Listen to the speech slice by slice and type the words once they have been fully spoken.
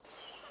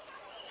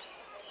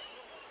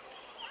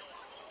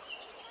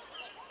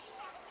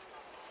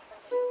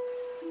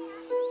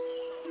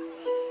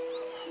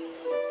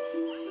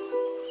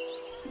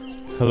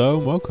Hello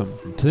and welcome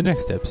to the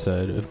next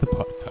episode of The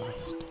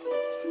Podcast,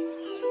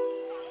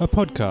 a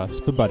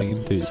podcast for budding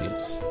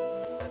enthusiasts.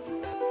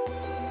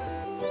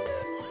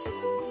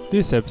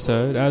 This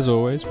episode, as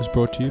always, was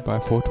brought to you by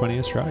 420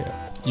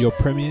 Australia, your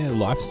premier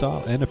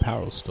lifestyle and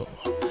apparel store,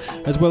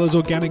 as well as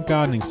Organic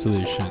Gardening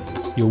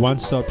Solutions, your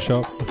one-stop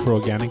shop for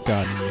organic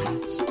gardening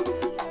needs.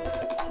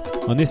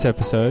 On this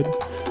episode,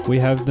 we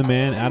have the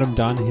man Adam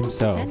Dunn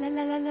himself.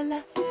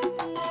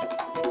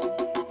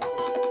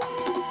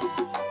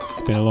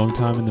 It's been a long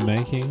time in the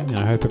making, and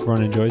I hope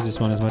everyone enjoys this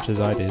one as much as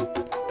I did.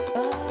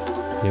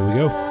 Here we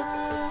go.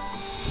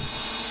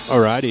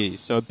 Alrighty,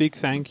 so a big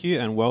thank you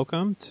and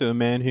welcome to a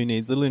man who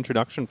needs little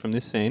introduction from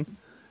this scene,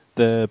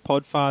 the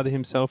podfather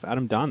himself,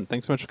 Adam Dunn.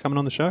 Thanks so much for coming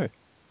on the show.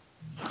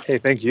 Hey,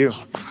 thank you.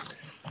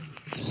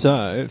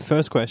 So,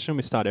 first question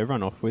we start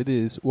everyone off with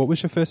is, what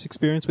was your first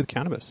experience with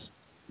cannabis?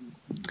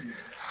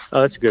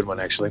 Oh, that's a good one,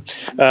 actually.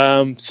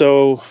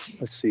 So,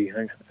 let's see.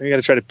 I got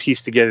to try to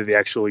piece together the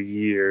actual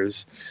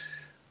years.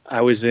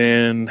 I was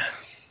in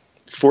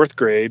fourth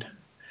grade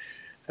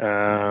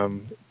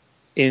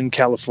in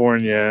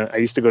California. I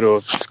used to go to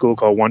a school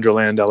called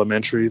Wonderland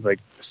Elementary, like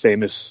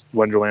famous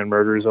Wonderland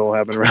murders all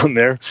happen around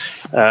there.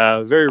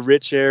 Very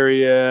rich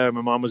area.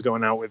 My mom was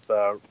going out with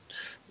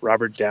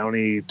Robert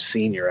Downey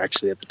Sr.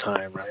 actually at the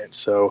time, right?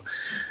 So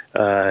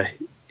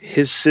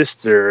his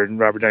sister, and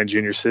Robert Downey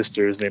Jr.'s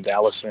sister, is named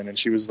Allison, and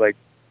she was like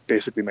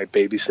basically my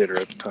babysitter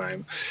at the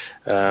time.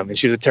 And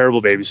she was a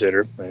terrible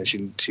babysitter.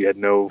 She had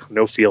no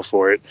feel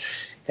for it.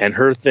 And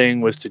her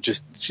thing was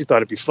she thought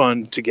it'd be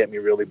fun to get me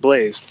really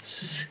blazed.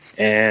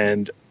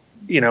 And,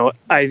 you know,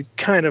 I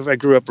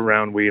grew up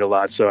around weed a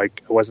lot, so I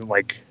wasn't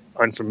like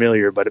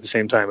unfamiliar, but at the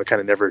same time, I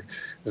kind of never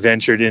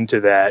ventured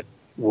into that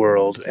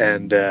world.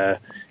 And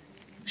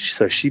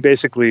so she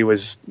basically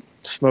was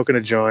smoking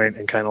a joint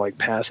and kind of like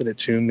passing it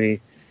to me.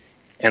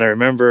 And I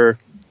remember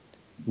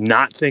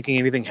not thinking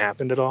anything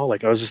happened at all.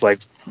 Like I was just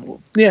like,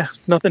 well, yeah,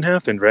 nothing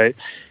happened, right?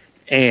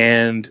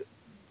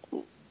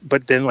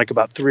 But then like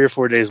about 3 or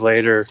 4 days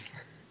later,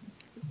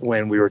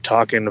 when we were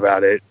talking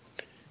about it,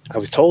 I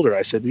told her,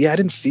 I said, yeah, I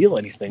didn't feel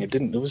anything.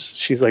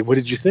 She's like, what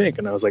did you think?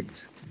 And I was like,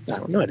 I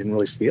don't know. I didn't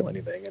really feel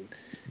anything. And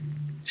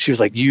she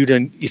was like,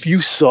 if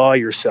you saw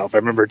yourself, I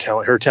remember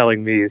her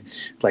telling me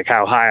like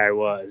how high I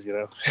was, you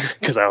know,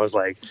 because I was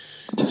like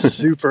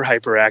super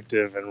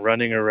hyperactive and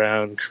running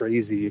around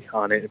crazy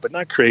on it, but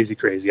not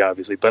crazy,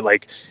 obviously. But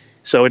like,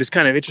 so it is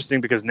kind of interesting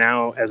because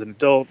now as an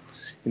adult,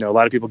 you know, a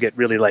lot of people get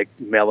really like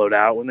mellowed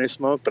out when they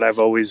smoke, but I've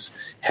always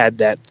had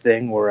that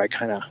thing where I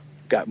kind of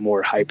got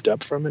more hyped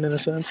up from it in a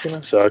sense, you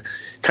know, so I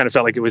kind of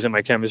felt like it was in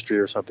my chemistry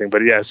or something.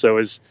 But yeah, so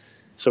it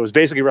was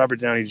basically Robert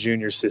Downey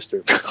Jr.'s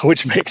sister,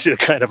 which makes it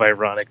kind of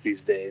ironic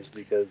these days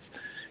because,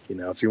 you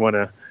know, if you want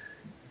to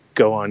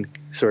go on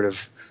sort of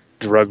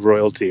drug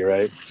royalty,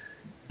 right?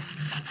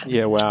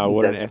 Yeah, wow,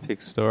 what an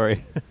epic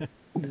story.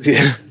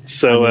 Yeah.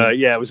 So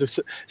it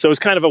was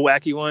kind of a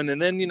wacky one.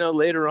 And then, you know,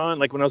 later on,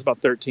 like when I was about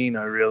 13,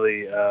 I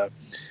really it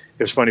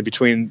was funny.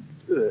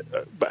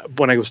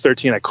 When I was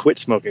 13, I quit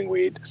smoking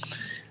weed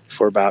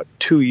for about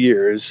 2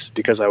 years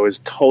because I was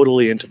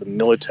totally into the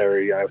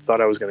military. I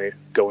thought I was going to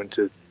go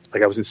into,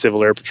 like, I was in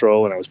Civil Air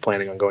Patrol and I was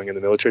planning on going in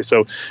the military.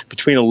 So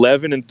between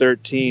 11 and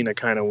 13, I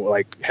kind of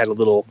like had a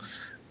little,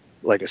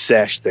 like a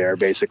sesh there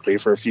basically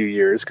for a few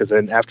years. Cause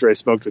then after I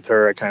smoked with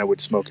her, I kind of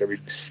would smoke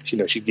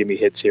she'd give me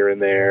hits here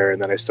and there.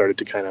 And then I started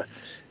to kind of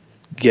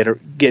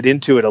get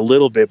into it a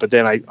little bit, but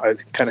then I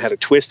kind of had a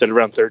twist at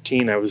around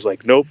 13. I was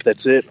like, nope,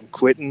 that's it. I'm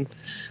quitting.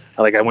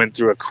 Like I went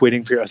through a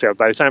quitting period. So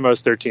by the time I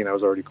was 13, I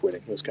was already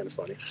quitting. It was kind of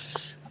funny.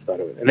 I thought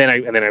and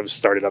then I was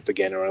started up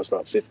again when I was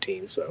about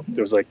 15. So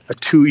there was like a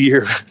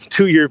 2-year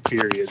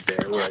period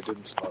there where I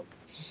didn't smoke.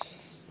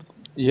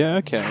 Yeah,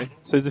 okay.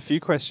 So there's a few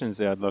questions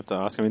there I'd love to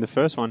ask. I mean, the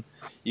first one,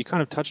 you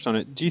kind of touched on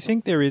it. Do you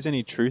think there is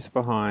any truth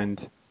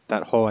behind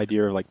that whole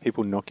idea of like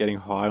people not getting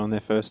high on their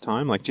first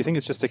time? Like, do you think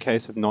it's just a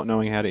case of not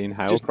knowing how to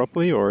inhale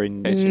properly, or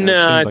in case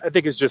I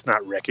think it's just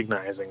not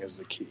recognizing is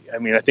the key. I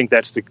mean, I think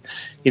that's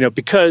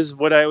because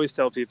what I always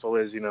tell people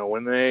is, you know,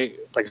 when they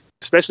like,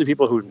 especially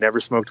people who've never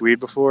smoked weed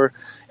before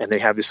and they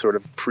have this sort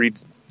of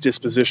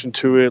predisposition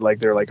to it, like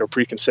they're like a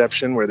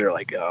preconception where they're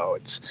like, oh,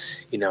 it's,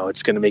 you know,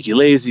 it's going to make you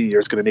lazy or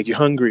it's going to make you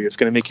hungry. It's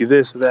going to make you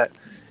this or that.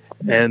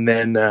 And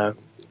then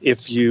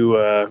if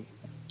you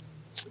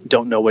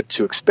don't know what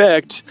to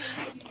expect,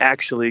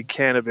 actually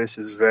cannabis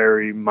is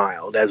very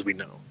mild, as we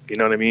know. You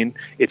know what I mean?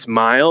 It's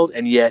mild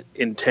and yet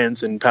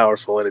intense and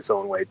powerful in its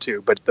own way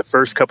too. But the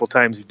first couple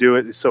times you do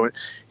it,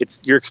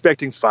 you're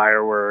expecting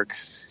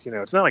fireworks. You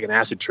know, it's not like an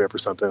acid trip or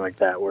something like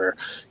that where,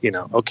 you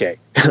know, okay,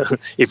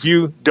 if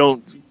you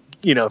don't,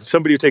 you know, if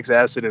somebody who takes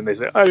acid and they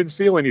say, I didn't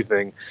feel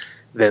anything,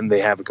 then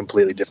they have a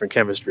completely different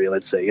chemistry,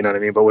 let's say, you know what I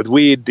mean? But with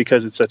weed,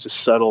 because it's such a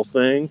subtle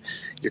thing,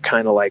 you're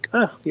kind of like,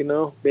 you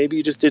know, maybe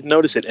you just didn't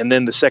notice it. And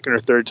then the second or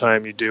third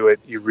time you do it,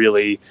 you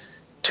really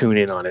tune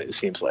in on it, it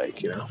seems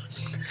like, you know.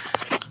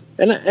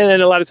 And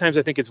a lot of times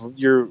I think it's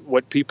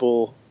what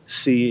people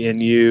see in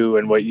you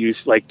and what you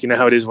like, you know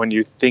how it is when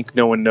you think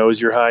no one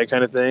knows you're high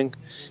kind of thing.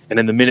 And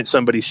then the minute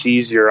somebody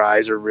sees your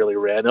eyes are really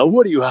red, oh,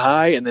 what are you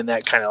high? And then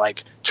that kind of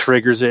like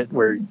triggers it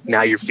where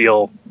now you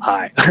feel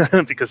high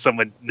because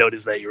someone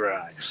noticed that you were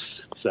high.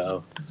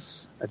 So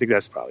I think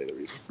that's probably the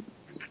reason.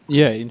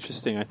 Yeah,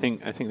 interesting. I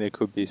think there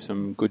could be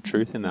some good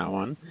truth in that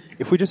one.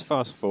 If we just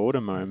fast forward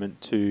a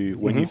moment to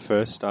when you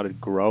first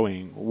started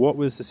growing, what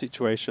was the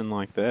situation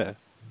like there?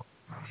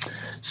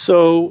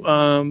 So,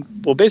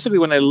 well, basically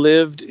when I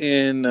lived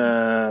in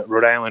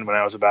Rhode Island when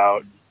I was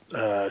about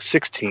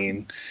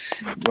 16,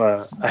 I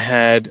bought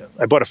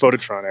a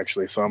Phototrон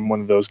actually, so I'm one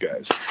of those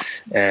guys.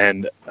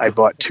 And I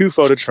bought 2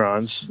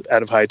 Phototrons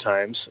out of High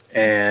Times,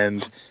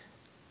 and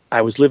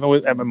I was living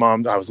with my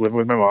mom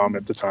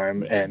at the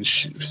time, and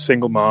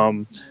single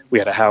mom. We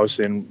had a house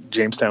in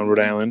Jamestown, Rhode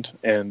Island,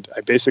 and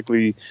I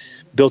basically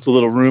built a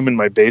little room in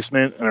my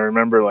basement. And I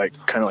remember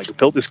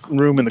built this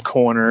room in the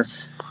corner,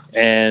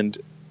 and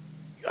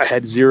I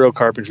had 0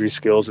 carpentry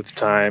skills at the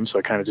time, so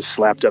I kind of just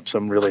slapped up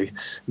some really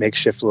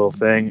makeshift little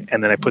thing,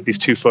 and then I put these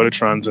 2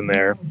 Phototrons in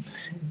there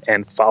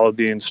and followed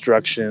the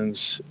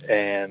instructions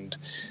and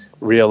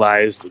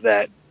realized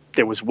that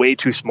it was way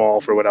too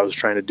small for what I was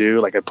trying to do.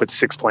 Like I put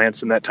 6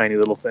 plants in that tiny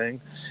little thing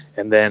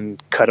and then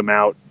cut them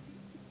out.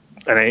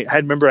 And I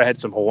had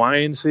some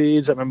Hawaiian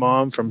seeds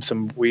from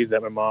some weed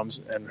that my mom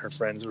and her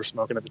friends were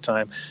smoking at the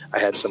time. I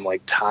had some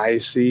like Thai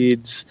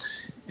seeds,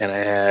 and I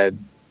had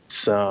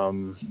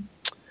some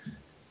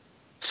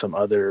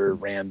other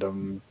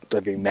random,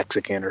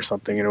 Mexican or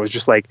something. And it was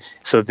just like,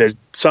 so there's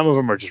some of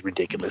them are just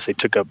ridiculous.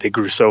 They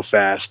grew so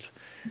fast.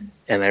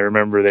 And I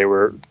remember they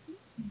were,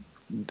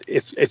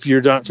 if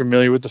you're not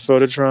familiar with the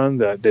Phototron,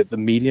 the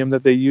medium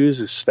that they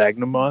use is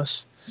sphagnum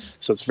moss.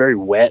 So it's very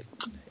wet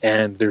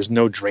and there's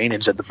no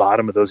drainage at the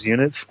bottom of those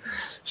units.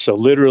 So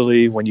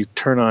literally when you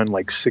turn on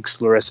like 6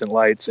 fluorescent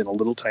lights in a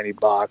little tiny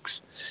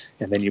box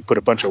and then you put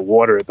a bunch of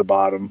water at the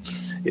bottom,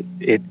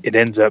 it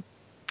ends up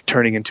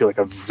turning into like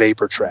a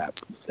vapor trap.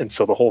 And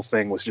so the whole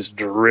thing was just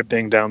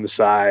dripping down the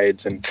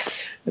sides. And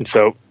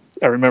so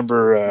I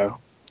remember,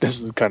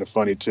 this is kind of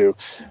funny too.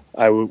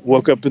 I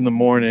woke up in the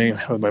morning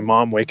with my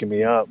mom waking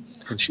me up,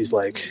 and she's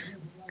like,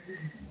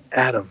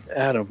 Adam,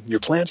 your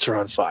plants are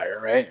on fire,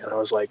 right? And I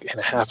was like,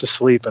 and half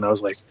asleep, and I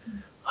was like,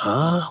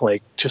 huh?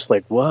 Like, just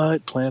like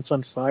what? Plants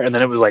on fire? And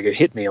then it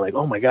hit me like,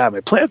 oh my God,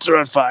 my plants are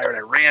on fire. And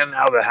I ran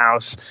out of the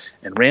house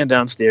and ran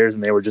downstairs,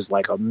 and they were just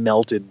like a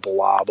melted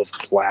blob of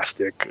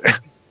plastic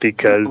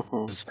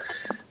because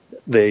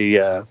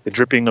the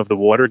dripping of the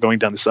water going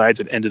down the sides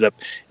had ended up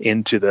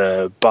into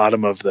the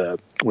bottom of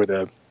where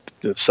the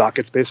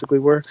sockets basically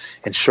were,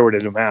 and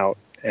shorted them out,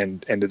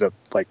 and ended up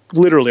like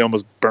literally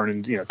almost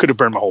burning, could have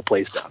burned my whole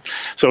place down.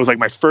 So it was like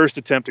my first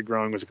attempt at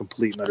growing was a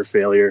complete and utter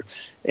failure.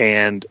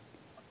 And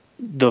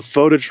the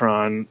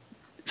Phototron,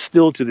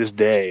 still to this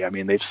day, I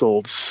mean, they've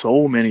sold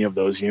so many of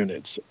those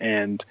units,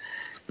 and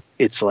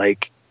it's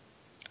like,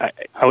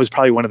 I was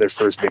probably one of their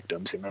first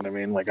victims, you know what I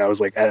mean? Like I was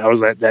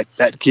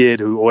that kid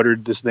who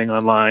ordered this thing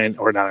online,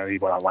 or not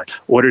even online,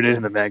 ordered it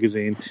in the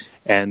magazine.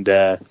 And,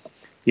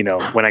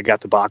 when I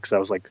got the box, I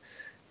was like,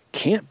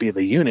 can't be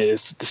the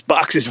unit. This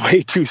box is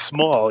way too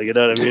small, you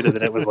know what I mean? And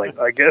then it was like,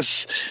 I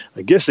guess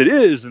it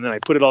is. And then I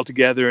put it all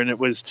together, and it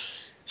was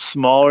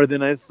smaller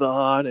than I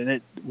thought, and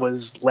it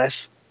was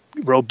less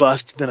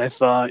robust than I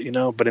thought,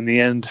 but in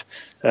the end,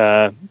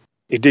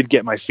 it did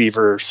get my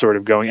fever sort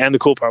of going. And the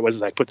cool part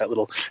was I had put that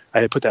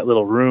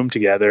little room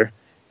together,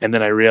 and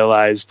then I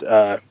realized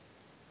that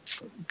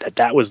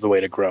was the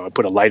way to grow. I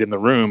put a light in the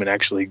room and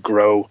actually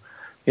grow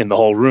in the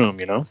whole room,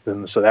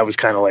 And so that was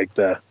kind of like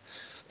the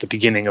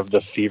beginning of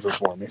the fever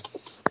for me.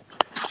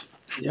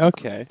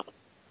 Okay.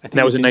 And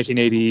that was in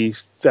 1980.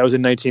 That was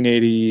in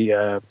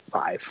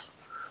 1985.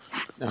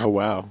 Oh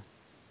wow!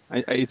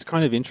 It's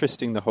kind of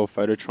interesting, the whole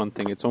Phototron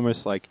thing. It's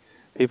almost like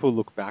people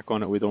look back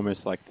on it with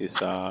almost like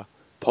this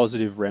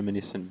positive,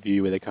 reminiscent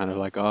view, where they're kind of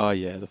like, "Oh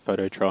yeah, the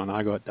Phototron.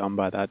 I got done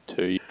by that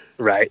too."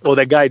 Right. Well,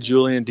 that guy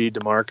Julian D.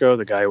 DeMarco,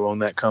 the guy who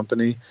owned that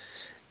company,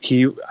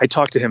 I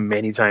talked to him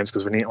many times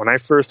because when I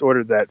first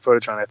ordered that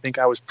Phototron, I think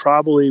I was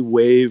probably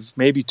wave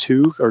maybe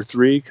 2 or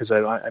 3, because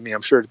I mean,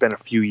 I'm sure it's been a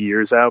few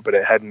years out, but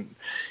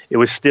it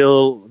was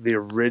still the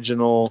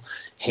original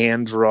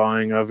hand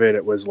drawing of it.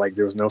 It was like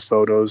there was no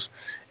photos,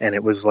 and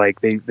it was like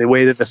the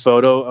way that the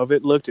photo of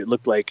it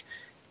looked like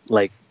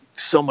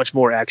so much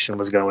more action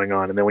was going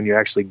on. And then when you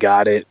actually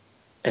got it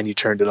and you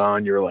turned it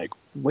on, you were like,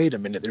 wait a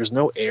minute, there's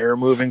no air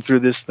moving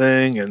through this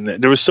thing. And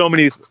there was so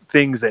many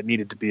things that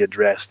needed to be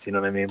addressed, you know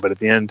what I mean? But at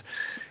the end,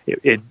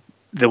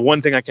 the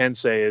one thing I can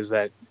say is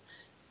that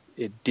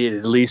it did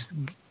at least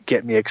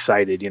get me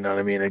excited, you know what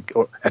I mean?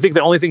 I think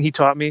the only thing he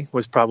taught me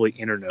was probably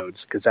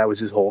internodes, because that was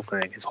his whole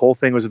thing. His whole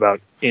thing was about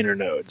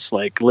internodes.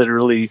 Like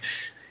literally,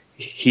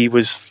 he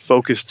was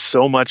focused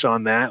so much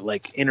on that,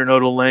 like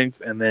internodal length,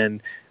 and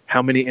then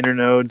how many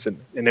internodes,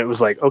 and it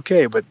was like,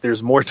 okay, but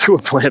there's more to a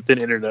plant than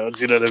internodes,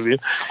 you know what I mean?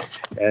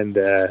 And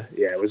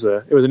it was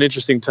an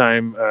interesting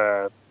time.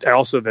 I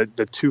also,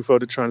 the two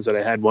phototrons that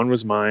I had, one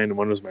was mine and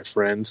one was my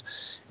friend's,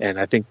 and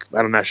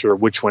I'm not sure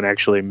which one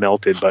actually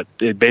melted, but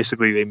they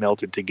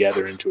melted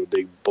together into a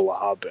big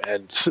blob,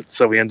 and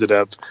so we ended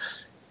up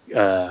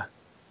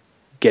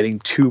getting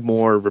two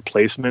more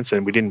replacements,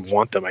 and we didn't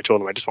want them. I told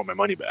him I just want my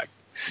money back.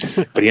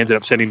 But he ended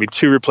up sending me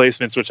two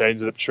replacements, which I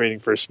ended up trading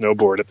for a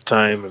snowboard at the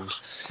time. And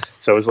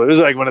so it was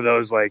like one of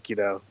those, like, you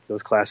know,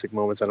 those classic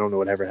moments. I don't know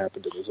what ever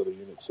happened to those other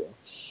units. So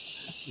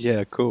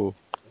yeah, cool.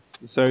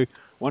 So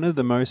one of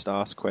the most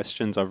asked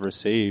questions I've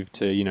received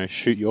to, you know,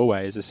 shoot your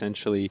way is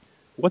essentially,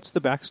 what's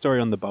the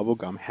backstory on the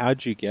bubblegum?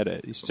 How'd you get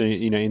it? So,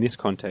 you know, in this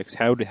context,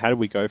 how did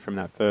we go from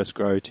that first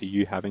grow to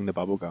you having the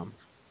bubblegum?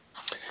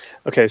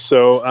 Okay,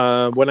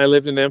 so when I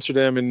lived in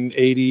Amsterdam in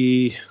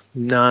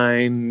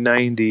 89,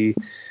 90,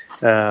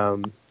 I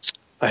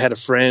had a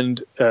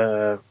friend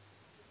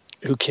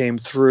who came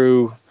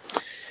through,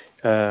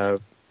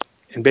 and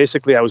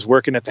basically I was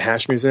working at the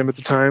Hash Museum at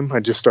the time. I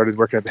just started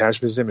working at the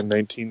Hash Museum in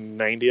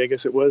 1990, I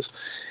guess it was.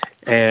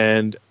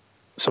 And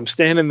so I'm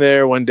standing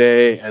there one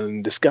day,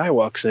 and this guy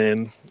walks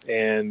in,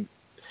 and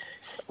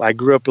I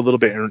grew up a little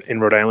bit in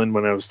Rhode Island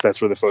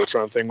that's where the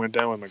Phototron thing went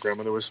down when my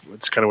grandmother was.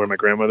 It's kind of where my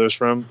grandmother was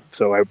from.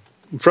 So I'm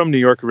from New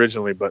York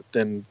originally, but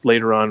then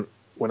later on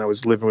when I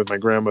was living with my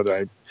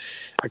grandmother,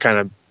 I kind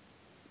of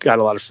got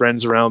a lot of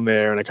friends around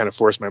there, and I kind of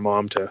forced my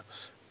mom to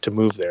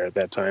move there at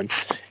that time.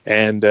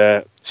 And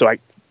so I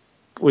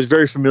was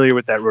very familiar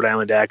with that Rhode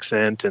Island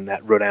accent and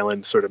that Rhode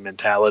Island sort of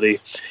mentality.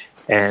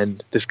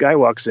 And this guy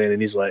walks in,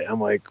 and he's like,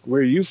 I'm like, where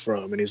are you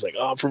from? And he's like,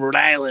 oh, I'm from Rhode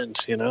Island,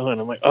 you know? And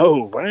I'm like,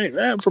 oh, right,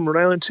 I'm from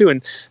Rhode Island too.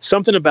 And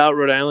something about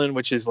Rhode Island,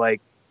 which is like,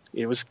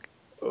 it was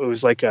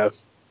like I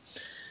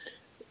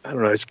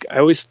don't know. I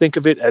always think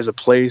of it as a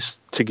place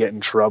to get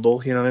in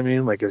trouble. You know what I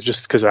mean? Like, it's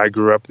just because I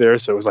grew up there.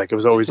 So it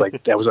was always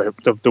like, that was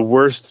like the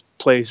worst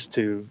place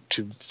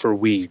for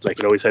weed. Like,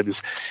 it always had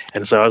this.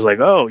 And so I was like,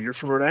 oh, you're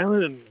from Rhode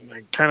Island? And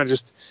I kind of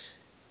just,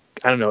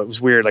 I don't know. It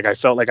was weird. Like, I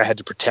felt like I had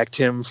to protect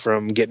him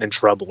from getting in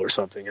trouble or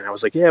something. And I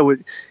was like, yeah,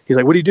 he's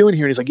like, what are you doing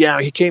here? And he's like, yeah,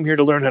 he came here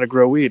to learn how to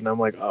grow weed. And I'm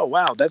like, oh,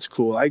 wow, that's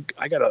cool.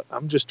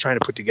 I'm just trying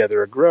to put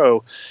together a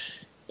grow.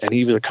 And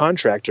he was a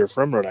contractor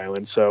from Rhode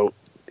Island. So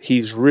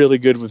he's really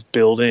good with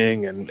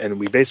building. And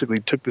we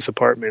basically took this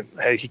apartment.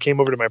 He came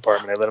over to my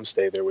apartment. I let him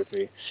stay there with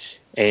me.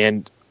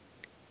 And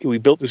we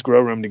built this grow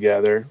room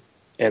together.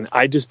 And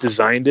I just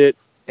designed it.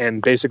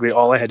 And basically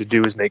all I had to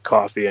do was make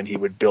coffee, and he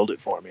would build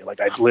it for me. Like,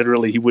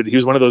 he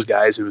was one of those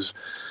guys who was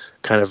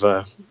kind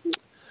of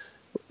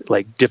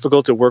like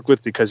difficult to work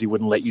with because he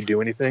wouldn't let you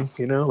do anything,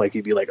 you know, like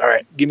he'd be like, all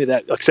right, give me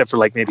that, except for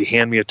like maybe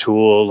hand me a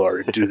tool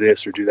or do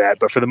this or do that.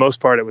 But for the most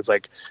part, it was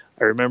like,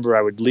 I remember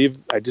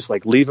I'd just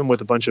like leave him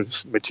with a bunch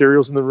of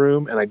materials in the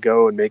room, and I'd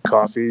go and make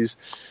coffees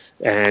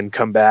and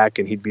come back,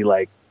 and he'd be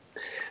like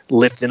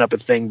lifting up a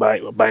thing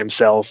by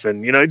himself.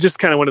 And, you know, just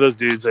kind of one of those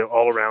dudes,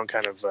 all around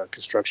kind of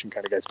construction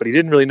kind of guys, but he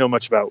didn't really know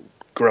much about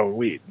growing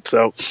weed.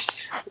 So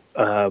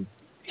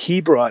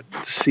he brought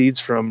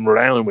seeds from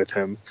Rhode Island with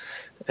him,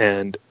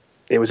 and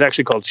it was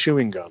actually called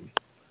chewing gum.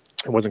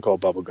 It wasn't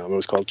called bubble gum. It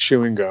was called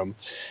chewing gum.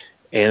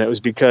 And it was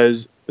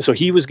because, so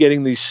he was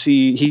getting these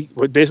seeds. He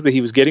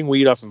was getting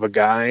weed off of a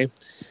guy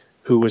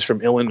who was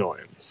from Illinois.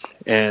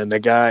 And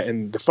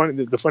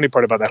the funny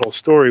part about that whole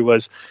story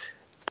was,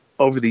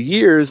 over the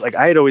years, like,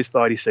 I had always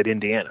thought he said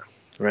Indiana,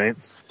 right?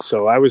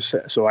 So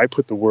I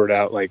put the word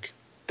out like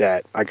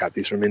that I got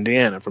these from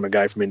Indiana, from a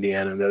guy from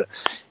Indiana.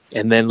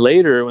 And then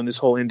later, when this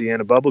whole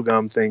Indiana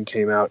bubblegum thing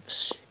came out,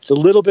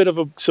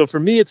 for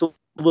me, it's a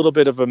little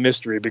bit of a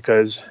mystery,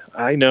 because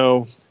I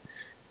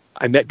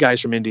met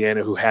guys from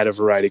Indiana who had a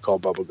variety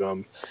called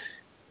bubblegum.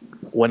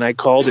 When I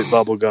called it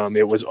bubblegum,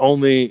 it was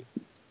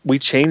we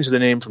changed the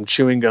name from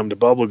chewing gum to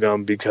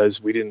bubblegum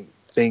because we didn't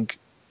think,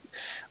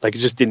 like, it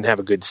just didn't have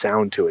a good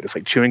sound to it. It's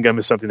like chewing gum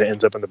is something that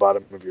ends up in the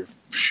bottom of your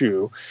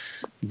shoe.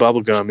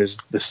 Bubble gum is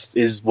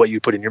what you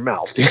put in your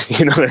mouth.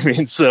 You know what I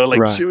mean? So, like,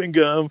 right. Chewing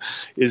gum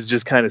is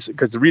just kind of,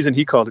 because the reason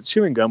he called it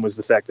chewing gum was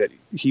the fact that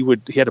he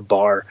had a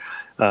bar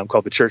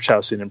called the Church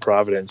House in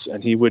Providence,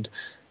 and he would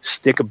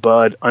stick a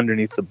bud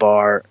underneath the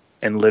bar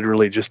and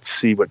literally just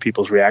see what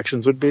people's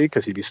reactions would be,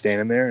 because he'd be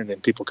standing there, and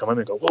then people come in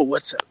and go, whoa,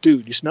 what's that,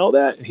 dude? You smell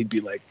that? And he'd be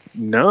like,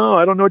 no,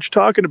 I don't know what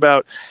you're talking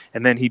about.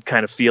 And then he'd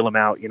kind of feel them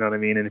out, you know what I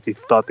mean? And if he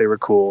thought they were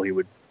cool, he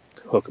would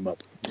hook them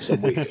up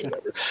some weed or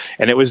whatever.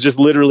 And it was just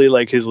literally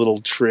like his little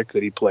trick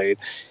that he played.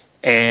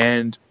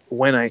 And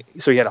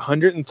so he had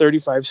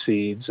 135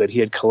 seeds that he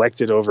had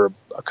collected over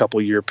a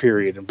couple year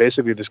period. And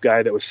basically this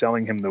guy that was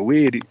selling him the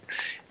weed,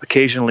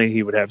 occasionally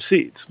he would have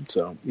seeds.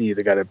 So he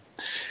either got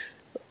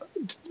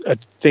I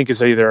think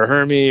it's either a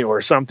Hermie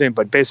or something,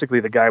 but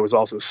basically the guy was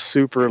also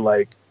super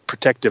like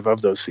protective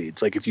of those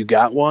seeds. Like, if you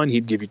got one,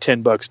 he'd give you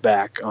 $10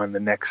 back on the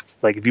next,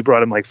 like, if you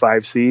brought him like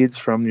 5 seeds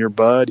from your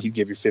bud, he'd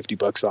give you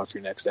 $50 off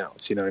your next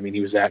ounce. You know what I mean?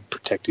 He was that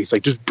protective. He's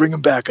like, just bring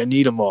them back. I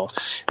need them all.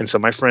 And so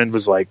my friend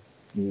was like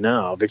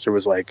no. Victor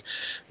was like,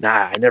 nah,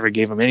 I never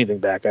gave him anything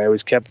back. I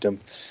always kept them.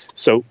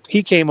 So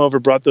he came over,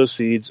 brought those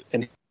seeds,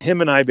 and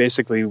him and I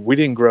basically, we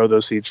didn't grow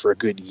those seeds for a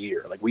good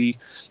year. Like we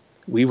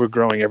were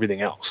growing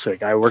everything else.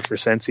 Like I worked for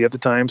Sensi at the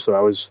time, so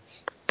I was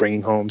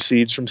bringing home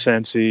seeds from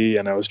Sensi,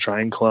 and I was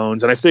trying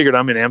clones. And I figured,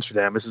 I'm in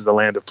Amsterdam. This is the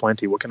land of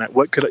plenty. What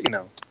could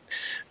I,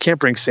 can't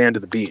bring sand to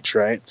the beach,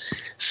 right?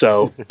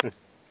 So,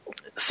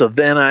 so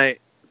then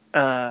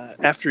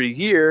after a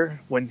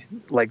year, when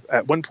like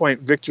at one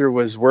point Victor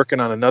was working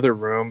on another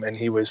room and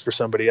he was for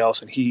somebody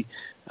else, and he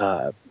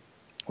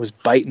was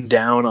biting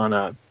down on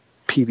a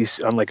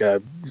PVC, on like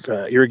a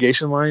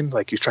irrigation line,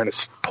 like he was trying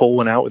to pull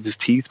one out with his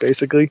teeth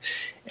basically,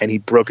 and he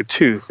broke a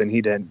tooth,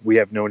 and we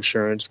have no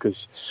insurance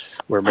because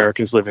we're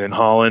Americans living in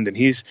Holland, and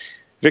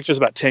Victor's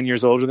about 10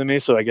 years older than me,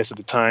 so I guess at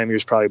the time he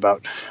was probably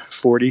about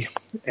 40,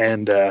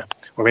 and or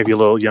maybe a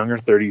little younger,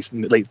 30s,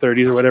 late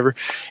 30s or whatever,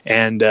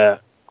 and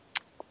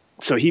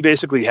so he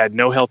basically had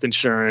no health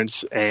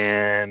insurance,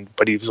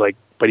 but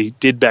he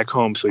did back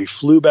home, so he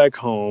flew back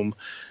home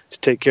to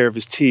take care of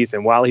his teeth,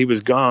 and while he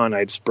was gone,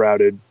 I'd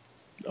sprouted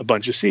a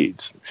bunch of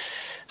seeds.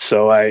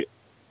 So I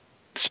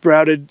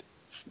sprouted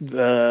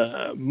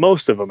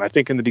most of them. I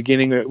think in the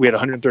beginning we had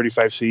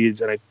 135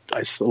 seeds, and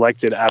I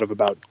selected out of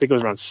about, I think it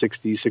was around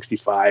 60,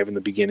 65 in the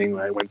beginning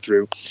when I went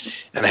through,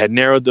 and I had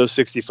narrowed those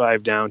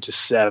 65 down to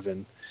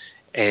 7,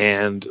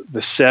 and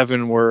the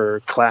 7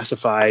 were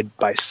classified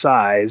by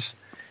size.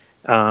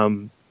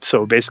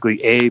 So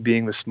basically A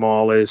being the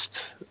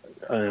smallest,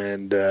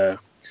 and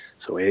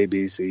so A,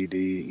 B, C, D,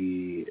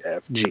 E,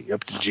 F, G,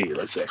 up to G,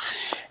 let's say.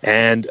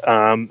 And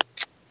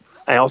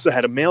I also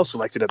had a male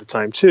selected at the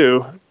time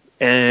too,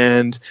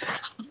 and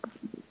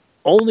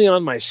only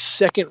on my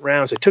second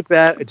round, so I took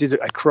that,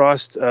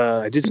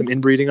 I did some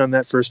inbreeding on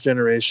that first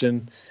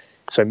generation,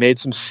 so I made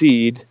some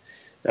seed,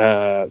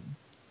 but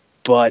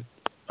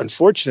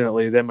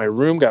unfortunately then my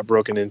room got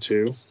broken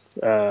into,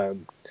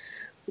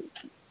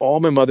 all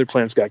my mother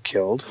plants got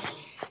killed,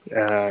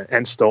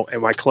 and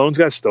my clones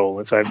got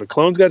stolen. So my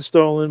clones got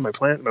stolen, my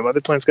mother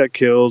plants got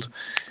killed,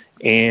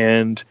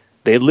 and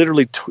they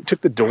literally took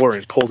the door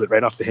and pulled it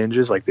right off the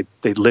hinges. Like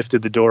they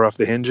lifted the door off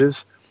the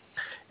hinges,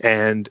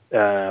 and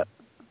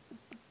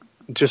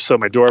just so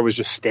my door was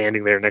just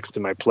standing there next to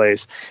my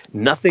place.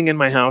 Nothing in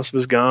my house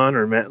was gone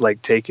or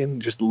taken.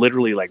 Just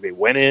literally, like, they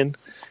went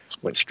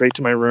straight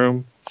to my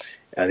room.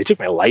 They took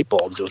my light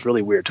bulbs. It was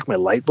really weird. Took my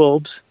light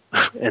bulbs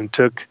and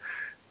took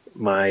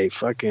my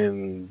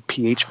fucking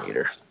pH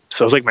meter.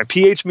 So it was like my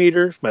pH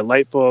meter, my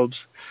light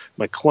bulbs,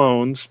 my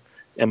clones,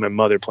 and my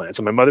mother plants.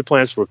 And my mother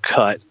plants were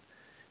cut,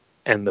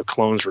 and the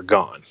clones were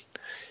gone.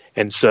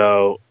 And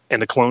so,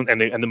 and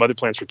the mother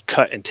plants were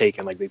cut and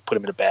taken, like they put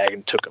them in a bag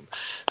and took them.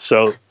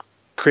 So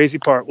crazy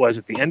part was,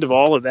 at the end of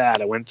all of that,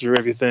 I went through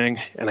everything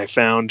and I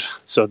found,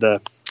 so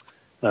the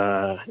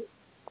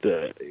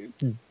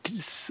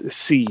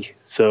C,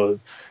 so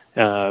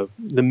the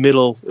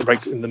middle,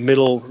 right in the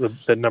middle,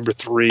 the number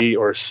 3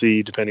 or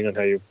C, depending on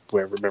how you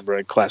remember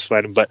I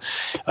classified them, but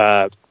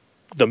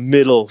the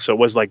middle, so it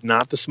was like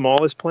not the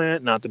smallest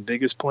plant, not the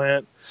biggest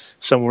plant,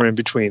 somewhere in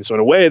between. So in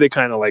a way, they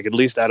kind of like, at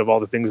least out of all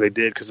the things they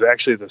did, because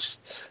actually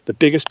the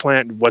biggest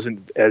plant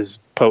wasn't as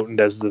potent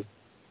as the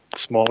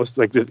smallest,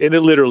 and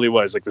it literally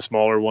was, like the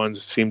smaller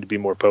ones seemed to be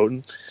more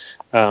potent.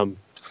 And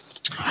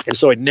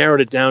so I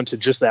narrowed it down to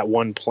just that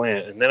one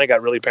plant, and then I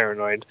got really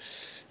paranoid,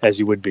 as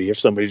you would be if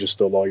somebody just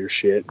stole all your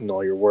shit and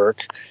all your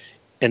work.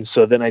 And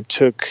so then I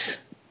took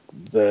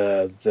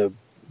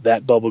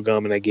that bubble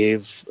gum and I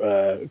gave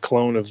a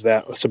clone of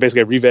that. So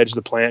basically I re-vegged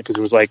the plant because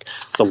it was like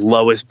the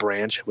lowest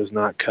branch was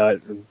not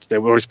cut. It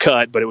was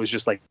cut, but it was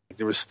just like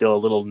there was still a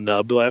little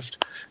nub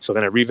left. So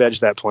then I re-vegged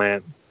that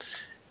plant,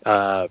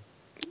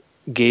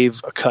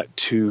 gave a cut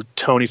to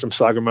Tony from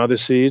Saga Mother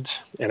Seeds,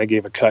 and I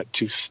gave a cut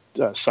to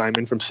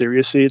Simon from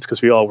Sirius Seeds,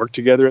 because we all worked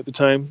together at the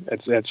time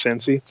at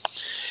Sensi.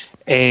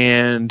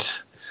 And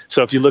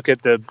so if you look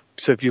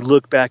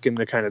back in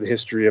the kind of the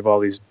history of all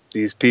these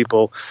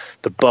people,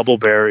 the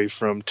Bubbleberry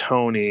from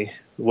Tony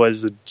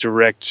was the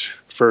direct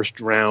first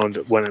round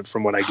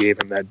from when I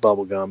gave him that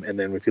bubble gum. And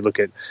then if you look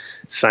at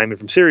Simon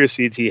from Sirius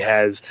Seeds, he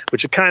has,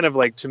 which it kind of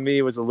like, to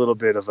me, was a little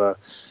bit of a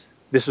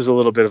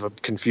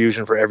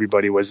confusion for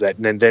everybody, was that,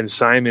 and then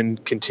Simon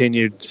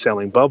continued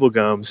selling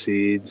bubblegum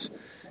seeds,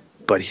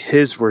 but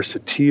his were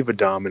sativa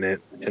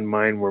dominant and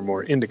mine were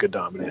more indica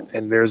dominant.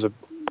 And there's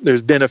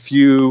been a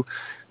few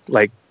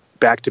like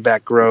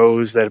back-to-back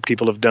grows that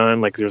people have done.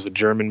 Like there's a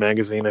German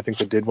magazine, I think,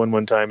 that did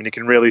one time, and you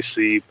can really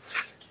see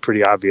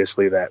pretty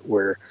obviously that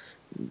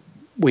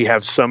we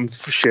have some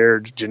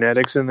shared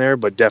genetics in there,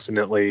 but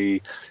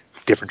definitely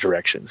different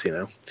directions,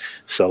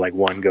 so like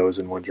one goes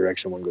in one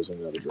direction, one goes in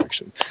another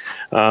direction.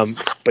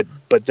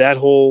 But that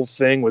whole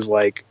thing was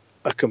like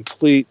a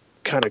complete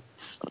kind of,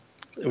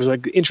 it was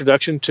like the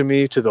introduction to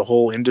me to the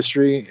whole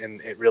industry,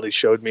 and it really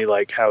showed me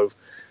like how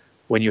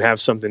when you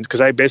have something, because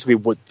I basically,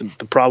 what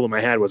the problem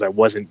I had was I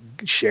wasn't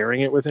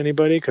sharing it with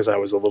anybody because I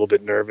was a little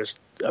bit nervous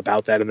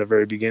about that in the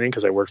very beginning,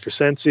 because I worked for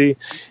Sensi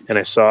and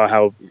I saw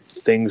how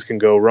things can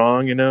go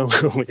wrong, in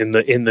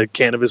the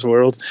cannabis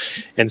world.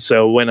 And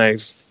so when I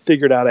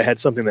figured out I had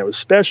something that was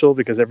special,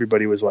 because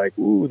everybody was like,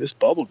 "Ooh, this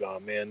bubble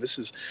gum, man, this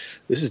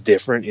is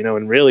different,"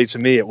 and really to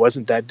me it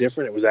wasn't that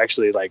different. It was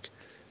actually like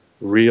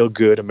real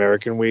good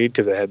American weed,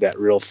 because it had that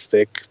real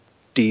thick,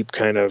 deep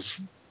kind of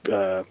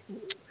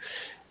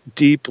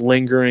deep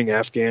lingering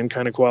Afghan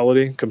kind of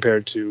quality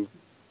compared to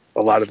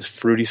a lot of the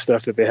fruity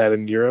stuff that they had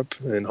in Europe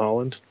and in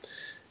Holland.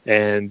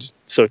 And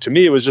so to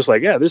me, it was just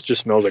like, yeah, this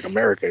just smells like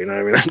America. You know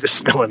what I mean? I'm just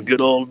smelling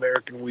good old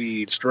American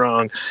weed,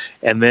 strong.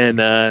 And then,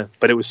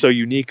 but it was so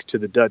unique to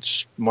the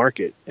Dutch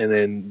market. And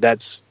then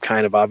that's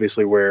kind of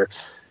obviously where,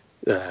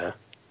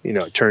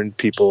 it turned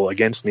people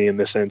against me in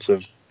the sense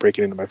of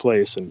breaking into my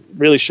place, and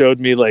really showed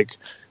me like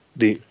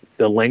the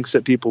lengths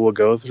that people will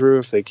go through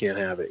if they can't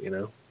have it,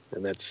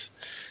 and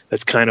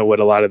that's kind of what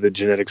a lot of the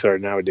genetics are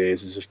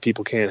nowadays, is if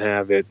people can't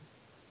have it,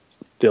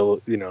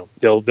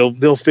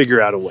 they'll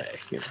figure out a way.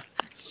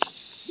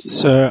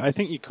 So I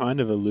think you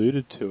kind of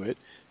alluded to it.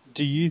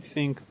 Do you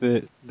think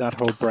that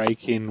whole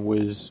break-in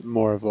was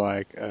more of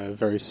like a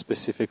very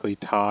specifically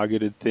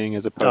targeted thing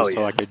as opposed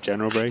to like a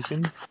general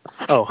break-in?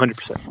 Oh,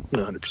 100%.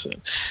 No, 100%.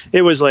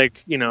 It was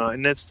like,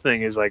 and that's the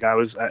thing is like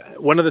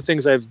one of the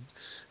things I've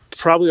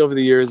probably over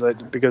the years,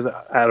 because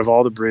out of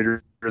all the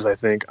breeders, I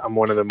think I'm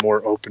one of the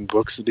more open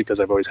books,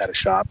 because I've always had a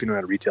shop, at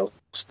a retail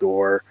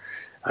store.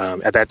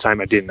 At that time,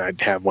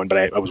 I'd have one,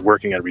 but I was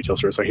working at a retail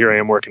store. So here I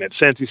am working at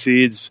Sensi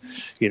Seeds.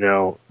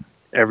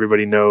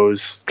 Everybody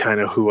knows kind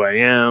of who I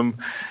am.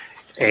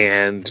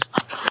 And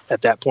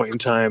at that point in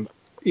time,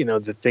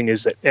 the thing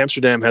is that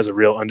Amsterdam has a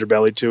real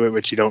underbelly to it,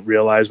 which you don't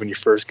realize when you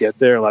first get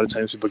there. A lot of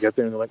times people get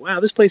there and they're like, wow,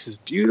 this place is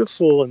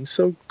beautiful and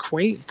so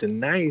quaint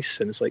and nice.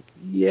 And it's like,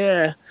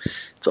 yeah,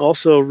 it's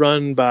also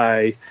run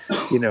by,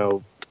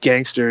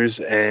 gangsters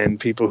and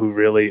people who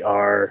really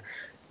are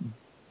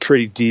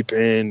pretty deep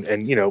in.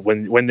 And,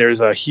 when there's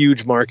a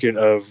huge market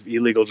of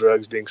illegal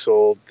drugs being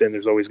sold, then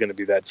there's always going to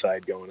be that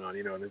side going on,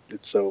 and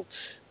it's so.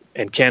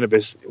 And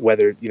cannabis,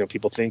 whether,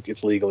 people think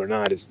it's legal or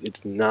not,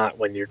 it's not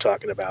when you're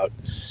talking about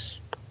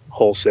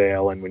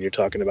wholesale and when you're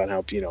talking about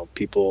how,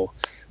 people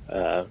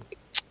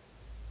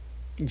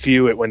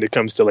view it when it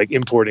comes to like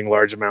importing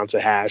large amounts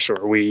of hash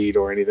or weed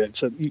or anything.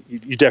 So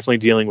you're definitely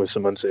dealing with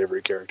some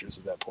unsavory characters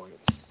at that point.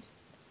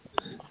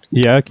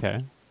 Yeah.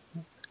 Okay.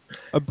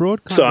 A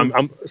broad kind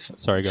I'm 100%.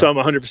 So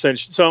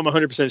I'm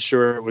 100%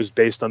 sure it was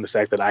based on the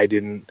fact that I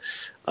didn't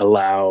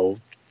allow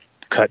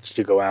cuts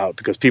to go out,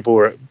 because people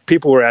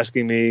were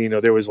asking me,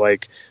 there was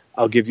like,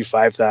 I'll give you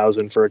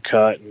 5,000 for a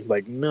cut, and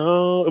like,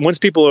 no. And once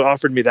people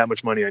offered me that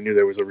much money, I knew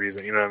there was a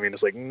reason. You know what I mean?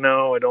 It's like,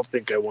 no, I don't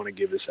think I want to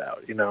give this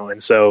out.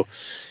 And so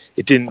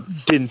it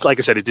didn't like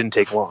I said, it didn't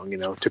take long.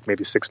 It took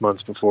maybe 6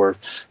 months before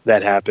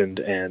that happened,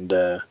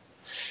 and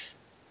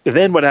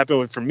then what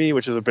happened for me,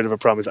 which was a bit of a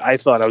problem, is I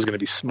thought I was going to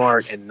be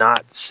smart and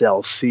not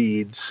sell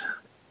seeds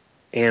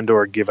and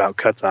or give out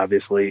cuts,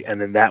 obviously. And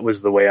then that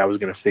was the way I was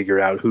going to figure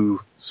out who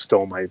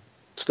stole my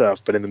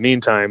stuff. But in the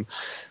meantime,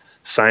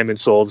 Simon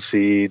sold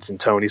seeds and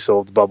Tony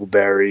sold the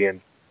bubbleberry, and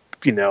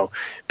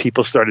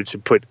people started to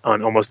put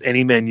on almost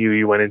any menu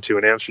you went into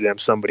in Amsterdam,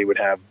 somebody would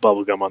have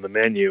bubblegum on the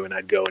menu, and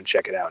I'd go and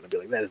check it out and I'd be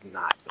like,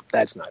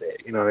 that's not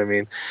it. You know what I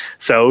mean?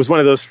 So it was one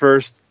of those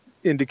first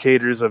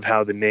indicators of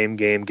how the name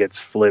game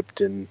gets flipped,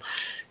 and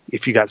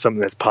if you got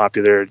something that's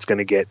popular, it's going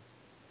to get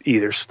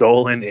either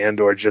stolen and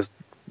or just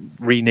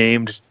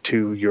renamed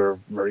to your,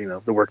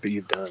 the work that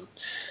you've done.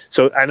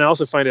 So, and I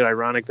also find it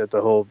ironic that the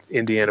whole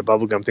Indiana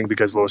bubblegum thing,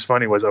 because what was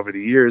funny was over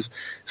the years,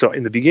 so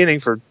in the beginning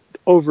for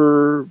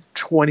over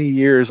 20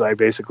 years, I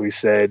basically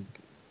said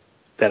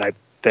that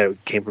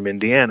it came from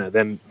Indiana.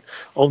 Then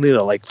only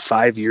like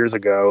 5 years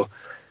ago,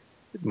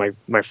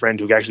 my friend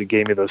who actually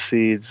gave me those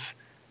seeds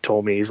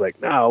told me, he's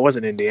like, no, it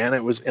wasn't Indiana,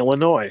 it was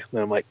Illinois.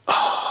 And I'm like,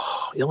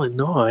 oh,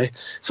 Illinois.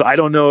 So I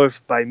don't know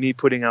if by me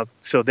putting out,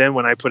 so then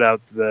when I put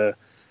out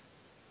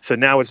so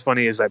now what's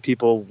funny is that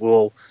people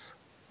will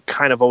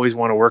kind of always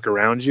want to work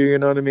around you, you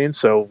know what I mean?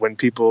 So when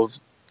people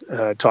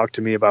talk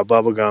to me about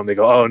bubblegum, they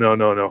go, oh,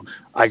 no,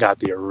 I got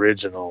the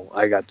original.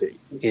 I got the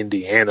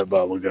Indiana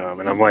bubblegum.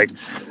 And I'm like,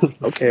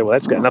 okay, well,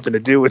 that's got nothing to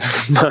do with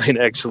mine,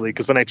 actually,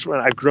 because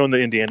I've grown the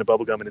Indiana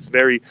bubblegum, and it's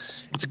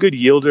a good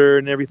yielder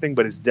and everything,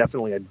 but it's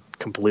definitely a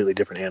completely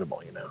different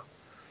animal,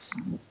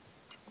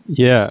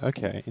 Yeah,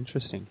 okay,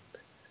 interesting.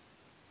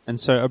 And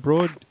so a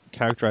broad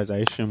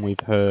characterization we've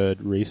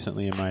heard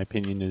recently, in my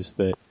opinion, is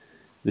that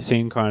the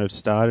scene kind of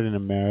started in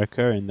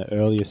America in the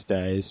earliest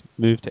days,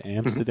 moved to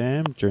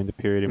Amsterdam during the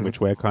period in which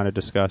we're kind of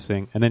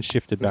discussing, and then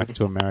shifted back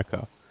to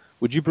America.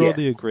 Would you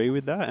broadly agree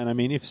with that? And I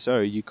mean, if so,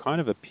 you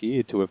kind of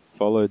appear to have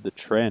followed the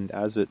trend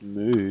as it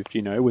moved.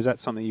 Was that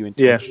something you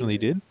intentionally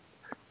did?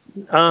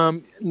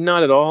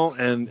 Not at all.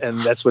 And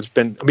that's what's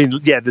been, I mean,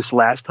 this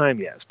last time,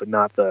 yes, but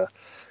not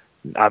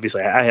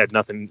obviously I had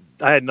nothing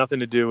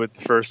to do with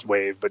the first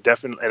wave, but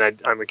definitely,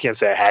 and I can't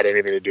say I had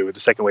anything to do with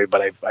the second wave,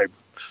 but I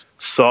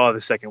saw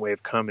the second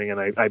wave coming, and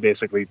I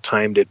basically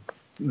timed it,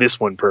 this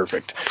one,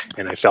 perfect.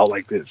 And I felt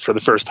like that for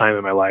the first time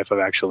in my life, I've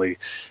actually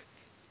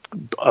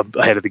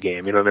ahead of the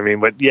game. You know what I mean?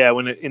 But yeah,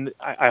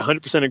 I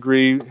 100%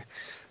 agree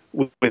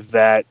with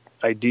that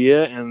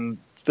idea. And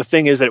the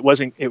thing is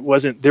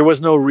that there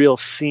was no real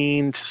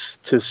scene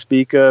to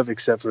speak of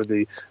except for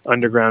the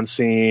underground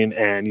scene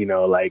and,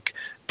 like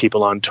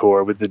people on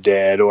tour with the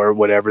Dead or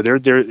whatever.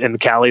 There in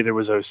Cali, there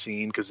was a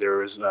scene because there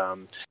was,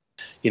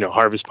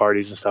 harvest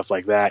parties and stuff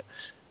like that.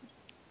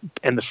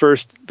 And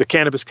the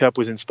Cannabis Cup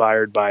was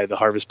inspired by the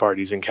harvest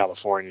parties in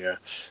California.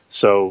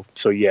 So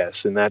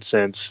yes, in that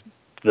sense,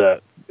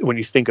 when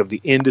you think of the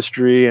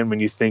industry and when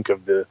you think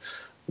of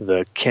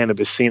the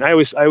cannabis scene, I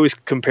always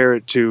compare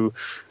it to,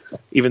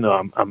 even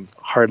though I'm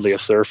hardly a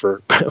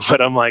surfer, but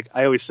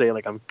I always say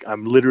like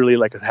I'm literally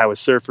like how a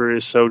surfer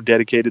is so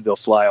dedicated they'll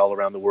fly all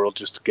around the world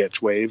just to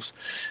catch waves.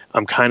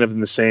 I'm kind of in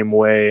the same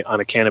way on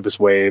a cannabis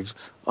wave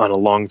on a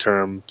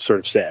long-term sort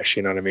of sesh,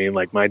 you know what I mean?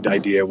 Like my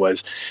idea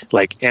was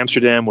like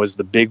Amsterdam was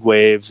the big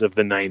waves of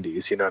the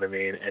 90s, you know what I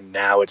mean? And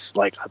now it's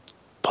like a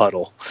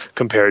puddle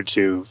compared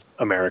to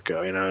America.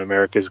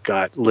 America's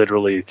got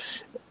literally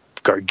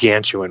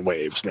gargantuan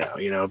waves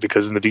now,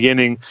 because in the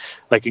beginning,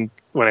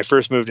 when I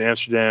first moved to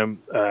Amsterdam,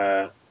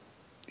 the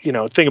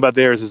thing about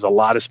theirs is a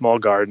lot of small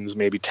gardens,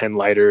 maybe 10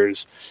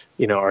 lighters,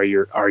 are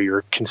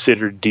your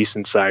considered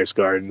decent sized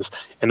gardens.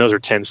 And those are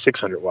 10,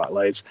 600 watt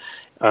lights.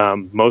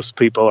 Most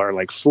people are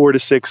like 4 to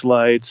 6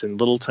 lights in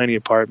little tiny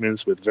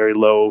apartments with very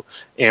low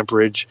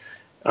amperage.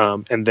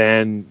 And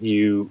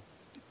then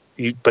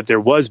but there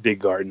was big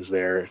gardens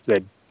there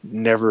that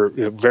never,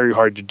 very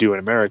hard to do in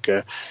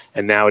America,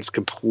 and now it's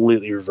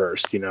completely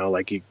reversed.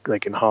 Like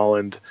in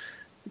Holland,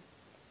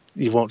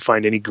 you won't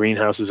find any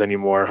greenhouses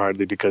anymore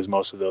hardly because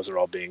most of those are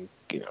all being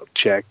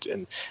checked.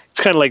 And it's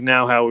kind of like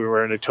now how we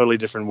were in a totally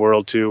different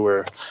world too,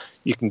 where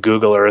you can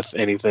Google Earth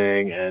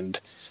anything and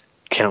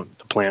count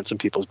the plants in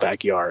people's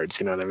backyards.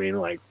 You know what I mean?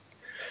 Like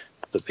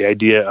the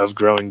idea of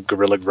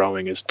guerrilla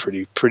growing is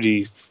pretty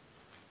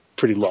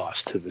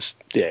lost to this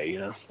day.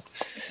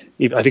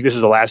 I think this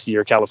is the last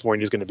year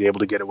California is going to be able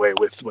to get away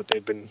with what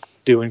they've been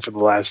doing for the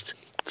last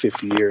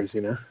 50 years,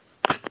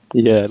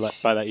 Yeah, like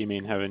by that you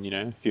mean having,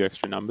 a few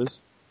extra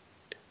numbers?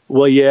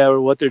 Well, yeah,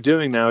 what they're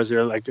doing now is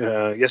they're like,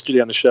 yesterday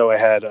on the show I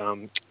had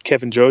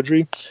Kevin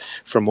Jodry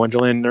from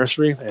Wonderland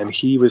Nursery, and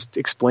he was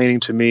explaining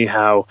to me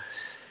how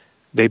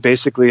they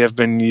basically have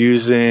been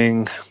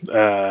using,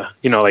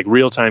 like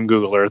real-time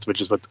Google Earth,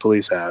 which is what the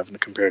police have,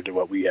 compared to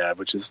what we have,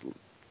 which is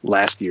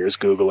last year's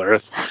Google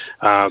Earth.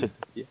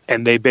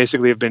 And they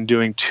basically have been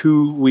doing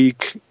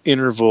 2-week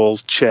interval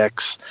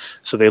checks.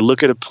 So they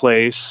look at a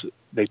place,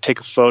 they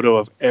take a photo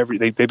of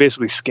they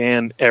basically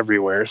scan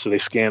everywhere. So they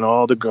scan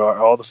all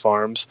the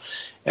farms,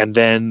 and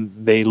then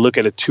they look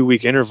at a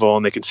 2-week interval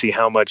and they can see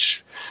how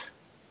much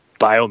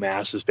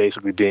biomass is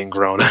basically being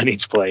grown on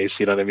each place.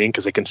 You know what I mean?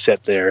 Because they can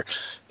set the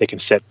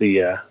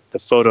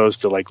photos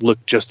to like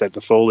look just at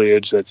the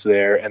foliage that's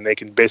there, and they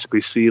can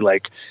basically see,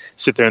 like,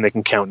 sit there and they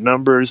can count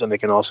numbers, and they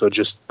can also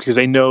just, because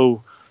they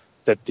know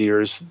that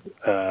there's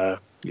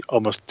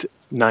almost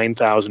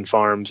 9,000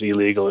 farms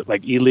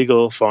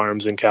illegal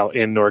farms in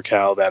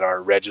NorCal that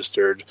are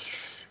registered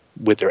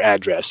with their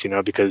address,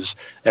 because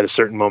at a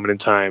certain moment in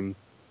time,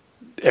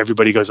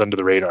 everybody goes under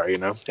the radar,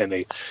 and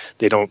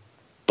they don't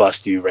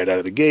bust you right out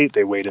of the gate.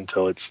 They wait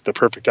until it's the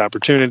perfect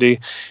opportunity.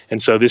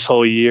 And so this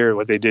whole year,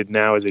 what they did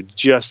now is they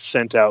just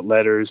sent out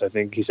letters, I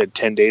think he said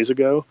 10 days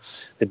ago,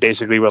 that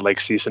basically were like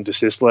cease and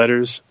desist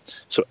letters.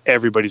 So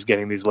everybody's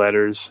getting these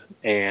letters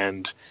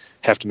and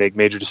have to make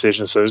major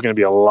decisions. So there's going to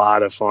be a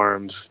lot of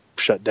farms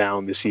shut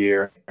down this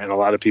year, and a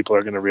lot of people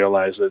are going to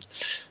realize that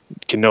you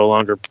can no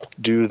longer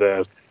do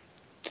the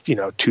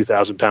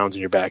 2,000 pounds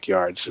in your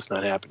backyard. It's just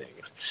not happening.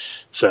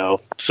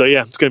 So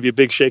yeah, it's going to be a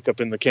big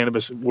shakeup in the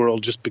cannabis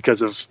world,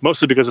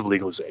 mostly because of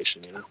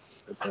legalization.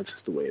 That's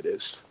just the way it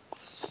is.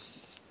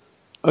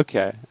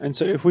 Okay, and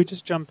so if we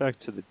just jump back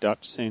to the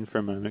Dutch scene for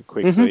a moment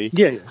quickly,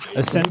 yeah.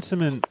 A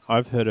sentiment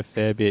I've heard a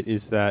fair bit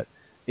is that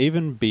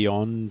even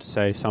beyond,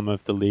 say, some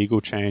of the legal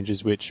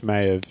changes which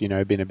may have,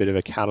 been a bit of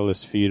a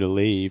catalyst for you to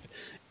leave,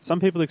 some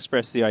people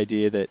express the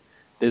idea that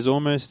there's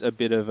almost a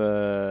bit of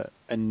a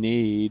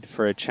need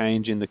for a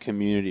change in the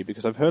community,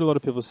 because I've heard a lot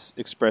of people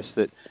express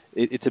that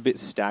it's a bit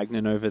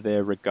stagnant over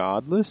there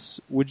regardless.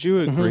 Would you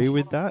agree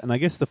with that? And I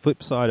guess the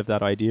flip side of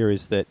that idea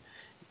is that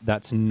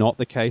that's not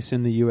the case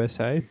in the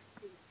USA.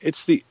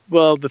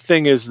 The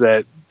thing is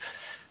that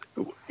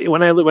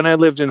when I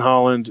lived in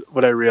Holland,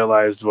 what I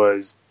realized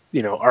was,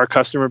 our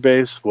customer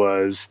base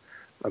was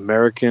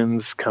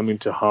Americans coming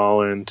to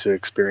Holland to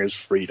experience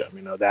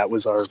freedom. That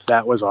was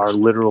our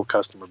literal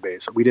customer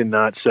base. We did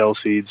not sell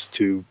seeds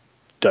to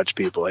Dutch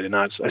people.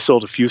 I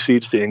sold a few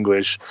seeds to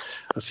English,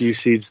 a few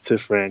seeds to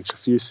French, a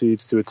few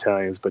seeds to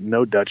Italians, but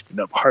no Dutch,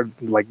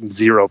 like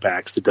 0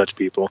 packs to Dutch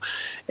people.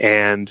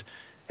 And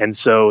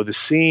so the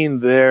scene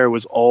there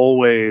was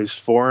always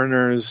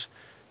foreigners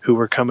who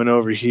were coming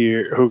over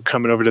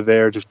to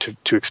there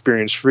to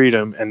experience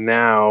freedom. And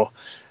now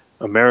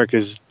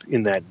America's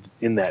in that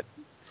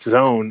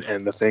zone.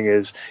 And the thing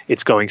is,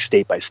 it's going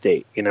state by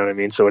state. You know what I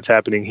mean? So what's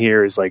happening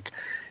here is like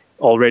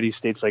already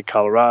states like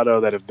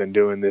Colorado that have been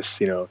doing this,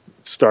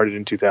 started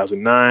in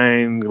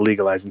 2009,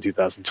 legalized in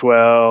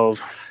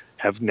 2012,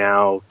 have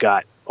now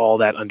got all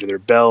that under their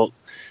belt.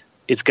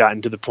 It's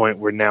gotten to the point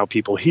where now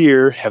people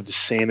here have the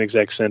same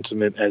exact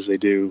sentiment as they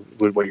do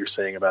with what you're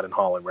saying about in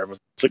Holland, where everyone's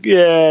like,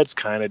 yeah, it's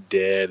kind of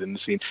dead in the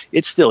scene.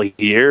 It's still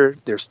here.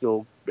 They're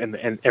still,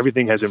 and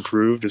everything has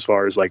improved as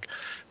far as like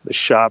the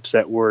shops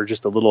that were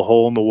just a little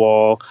hole in the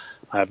wall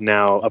have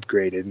now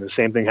upgraded. And the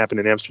same thing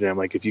happened in Amsterdam.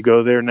 Like if you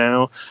go there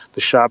now,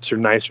 the shops are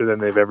nicer than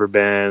they've ever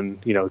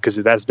been, because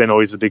that's been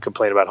always a big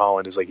complaint about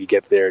Holland is like you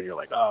get there and you're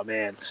like, oh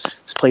man,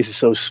 this place is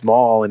so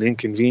small and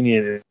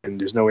inconvenient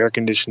and there's no air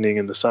conditioning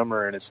in the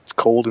summer and it's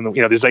cold in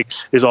the,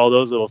 there's all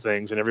those little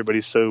things and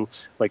everybody's so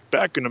like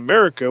back in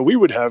America, we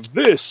would have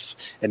this.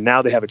 And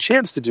now they have a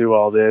chance to do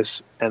all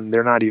this and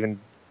they're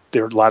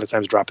a lot of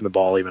times dropping the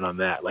ball even on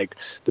that. Like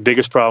the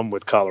biggest problem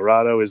with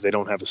Colorado is they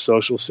don't have a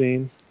social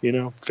scene,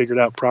 figured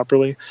out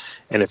properly.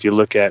 And if you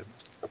look at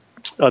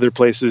other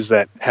places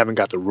that haven't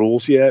got the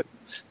rules yet,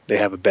 they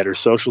have a better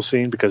social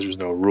scene because there's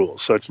no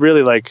rules. So it's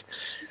really like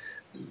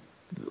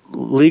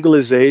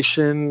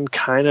legalization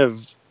kind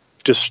of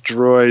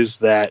destroys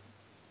that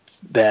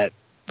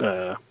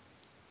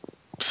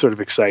sort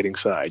of exciting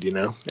side,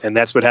 and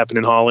that's what happened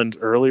in Holland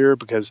earlier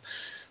because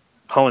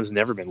Holland's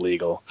never been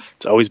legal.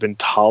 It's always been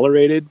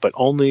tolerated, but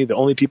the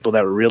only people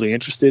that were really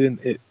interested in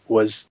it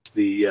was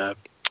the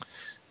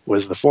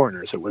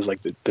foreigners. It was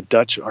like the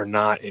Dutch are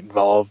not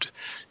involved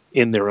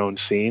in their own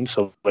scene.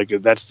 So like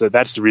that's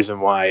the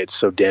reason why it's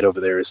so dead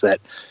over there is that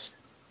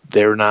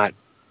they're not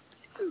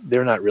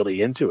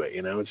really into it.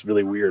 It's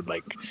really weird.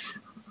 Like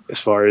as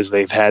far as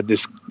they've had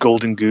this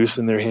golden goose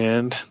in their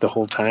hand the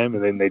whole time,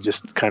 and then they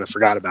just kind of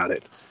forgot about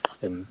it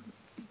and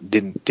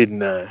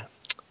didn't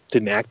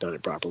act on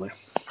it properly.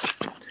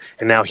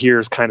 And now here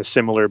is kind of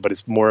similar, but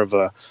it's more of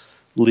a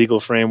legal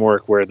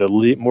framework where the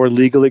more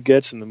legal it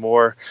gets and the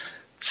more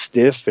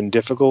stiff and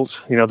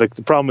difficult.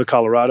 The problem with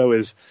Colorado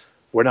is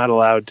we're not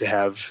allowed to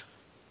have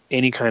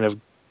any kind of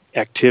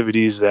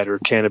activities that are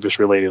cannabis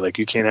related. Like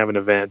you can't have an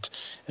event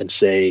and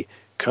say,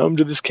 come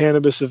to this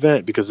cannabis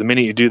event, because the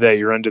minute you do that,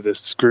 you're under the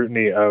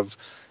scrutiny of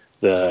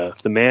the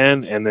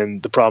man. And then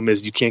the problem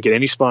is you can't get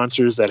any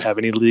sponsors that have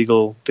any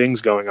legal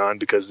things going on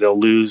because they'll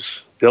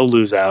lose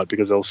out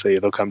because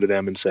they'll come to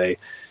them and say,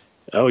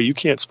 oh, you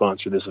can't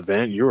sponsor this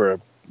event. You're a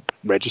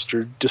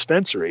registered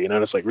dispensary. And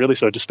it's like, really?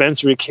 So a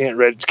dispensary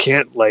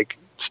can't like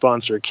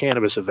sponsor a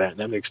cannabis event.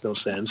 That makes no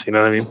sense. You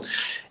know what I mean?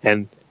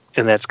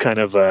 And that's kind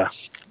of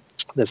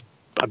that's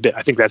a bit.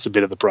 I think that's a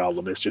bit of the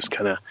problem. It's just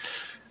kind of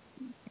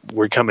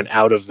we're coming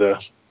out of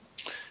the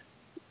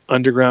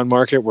underground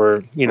market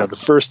where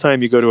the first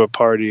time you go to a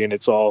party and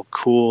it's all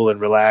cool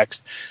and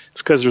relaxed,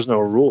 it's because there's no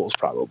rules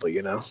probably,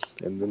 and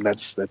then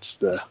that's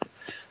the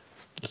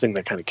thing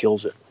that kind of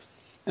kills it.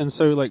 And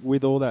so, like,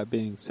 with all that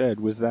being said,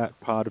 was that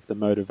part of the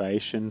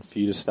motivation for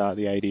you to start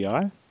the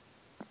ADI?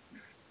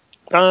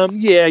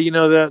 Yeah,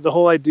 the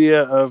whole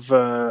idea of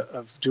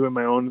doing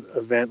my own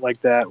event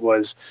like that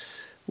was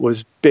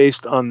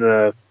based on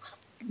the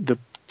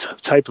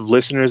type of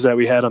listeners that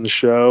we had on the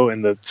show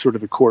and the sort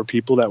of the core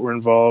people that were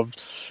involved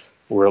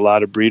were a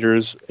lot of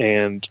breeders,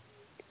 and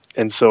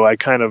so I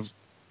kind of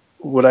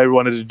what I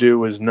wanted to do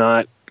was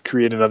not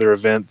create another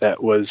event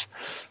that was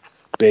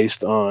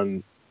based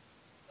on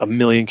a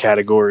million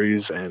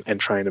categories and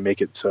trying to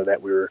make it so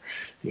that we were,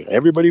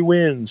 everybody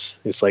wins.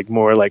 It's like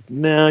more like,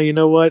 nah, you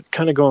know what?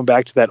 Kind of going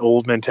back to that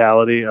old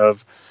mentality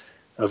of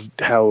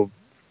how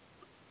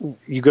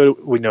you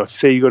go,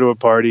 say you go to a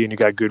party and you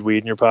got good weed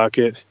in your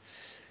pocket,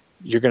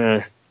 you're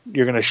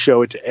gonna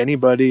show it to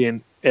anybody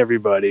and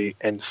everybody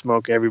and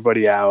smoke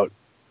everybody out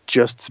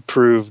just to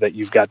prove that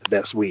you've got the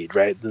best weed,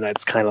 right? And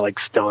that's kind of like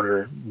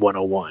stoner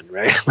 101,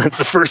 right? That's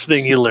the first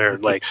thing you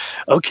learn. Like,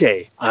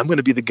 okay, I'm going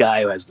to be the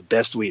guy who has the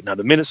best weed. Now,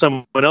 the minute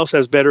someone else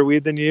has better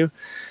weed than you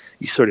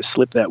sort of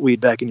slip that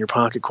weed back in your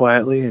pocket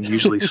quietly and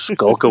usually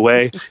skulk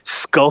away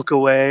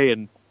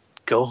and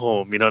go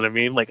home. You know what I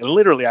mean? Like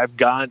literally I've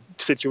got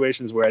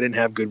situations where I didn't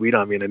have good weed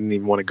on me and I didn't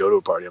even want to go to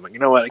a party. I'm like, you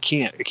know what? It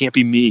can't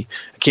be me.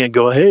 I can't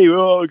go, hey,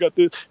 I got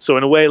this. So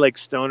in a way, like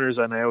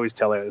stoners, and I always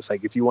tell it, it's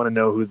like, if you want to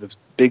know who the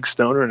big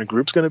stoner in a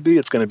group's going to be,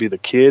 it's going to be the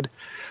kid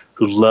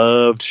who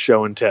loved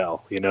show and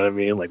tell. You know what I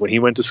mean? Like when he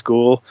went to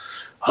school,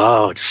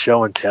 oh, it's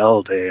show and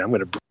tell day. I'm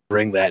going to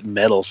bring that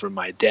medal from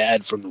my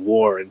dad from the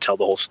war and tell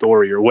the whole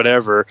story or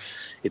whatever.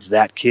 It's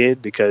that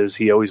kid because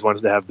he always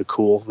wants to have the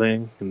cool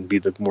thing and be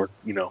the more,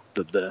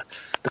 the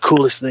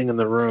coolest thing in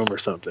the room or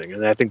something.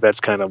 And I think that's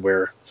kind of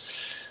where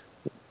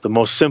the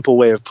most simple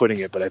way of putting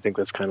it, but I think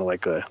that's kind of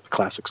like a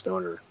classic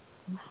stoner,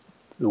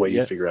 the way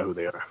you figure out who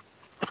they are.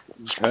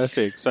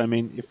 Perfect. So, I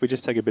mean, if we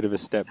just take a bit of a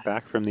step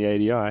back from the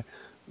ADI,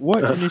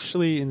 what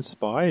initially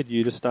inspired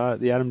you to start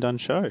the Adam Dunn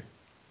Show?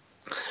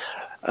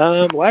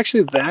 Well,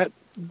 actually, that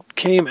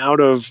came out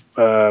of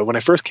when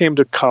I first came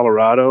to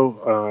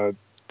Colorado,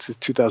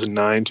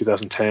 2009,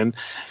 2010.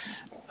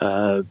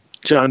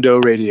 John Doe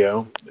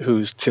Radio,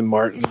 who's Tim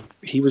Martin.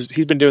 He's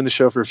been doing the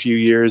show for a few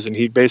years, and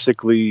he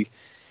basically,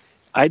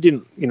 I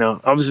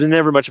was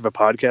never much of a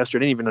podcaster. I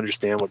didn't even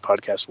understand what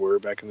podcasts were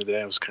back in the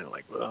day. I was kind of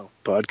like, well,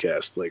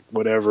 podcast, like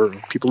whatever.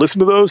 People listen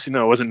to those,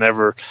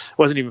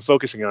 wasn't even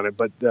focusing on it.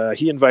 But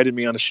he invited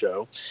me on a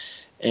show,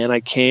 and I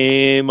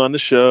came on the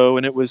show,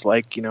 and it was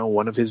like,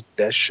 one of his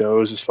best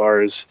shows as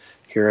far as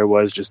here I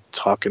was just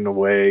talking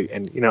away.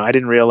 And, I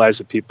didn't realize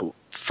that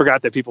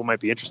forgot that people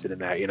might be interested in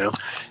that,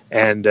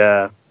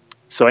 and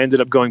so I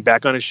ended up going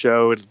back on his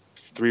show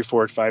 3,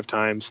 4, 5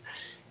 times.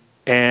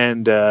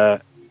 And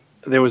there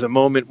was a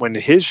moment when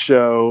his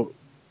show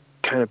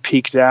kind of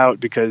peaked out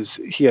because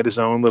he had his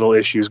own little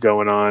issues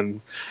going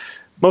on,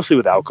 mostly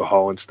with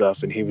alcohol and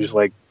stuff. And he was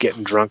like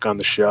getting drunk on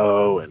the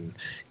show and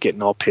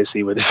getting all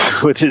pissy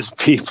with his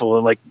people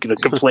and like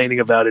complaining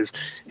about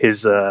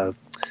his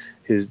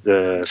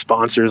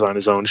sponsors on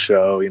his own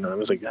show. I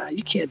was like,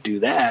 you can't do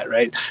that,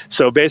 right?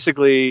 So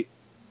basically,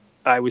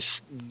 I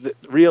was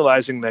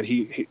realizing that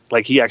he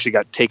actually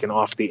got taken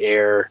off the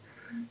air,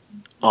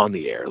 on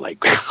the air,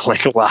 like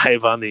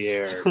live on the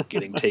air,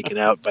 getting taken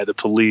out by the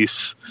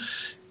police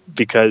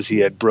because he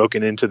had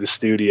broken into the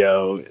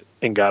studio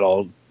and got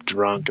all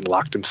drunk and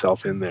locked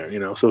himself in there.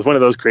 So it was one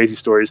of those crazy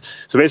stories.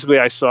 So basically,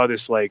 I saw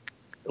this and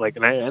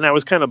I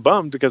was kind of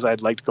bummed because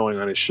I'd liked going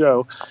on his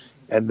show.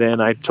 And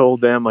then I told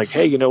them, like,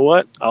 hey, you know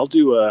what? I'll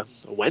do a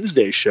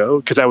Wednesday show,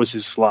 because that was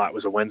his slot. It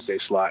was a Wednesday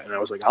slot. And I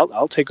was like,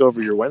 I'll take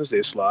over your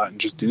Wednesday slot and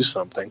just do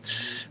something.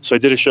 So I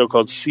did a show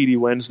called CD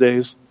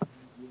Wednesdays.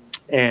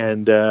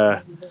 And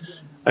I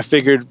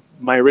figured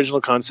my original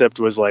concept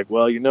was like,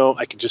 well,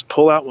 I can just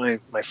pull out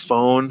my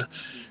phone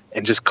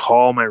and just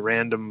call my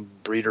random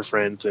breeder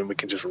friends and we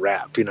can just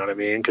rap, you know what I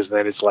mean? Because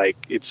then it's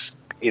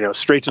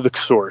straight to the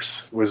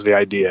source was the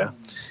idea.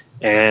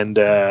 And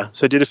so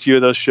I did a few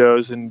of those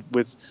shows, and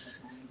with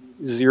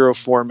zero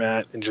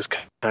format, and just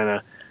kind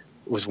of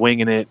was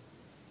winging it.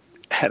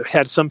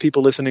 Had some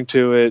people listening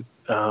to it,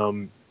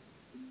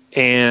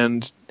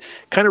 and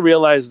kind of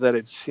realized that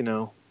it's,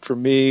 for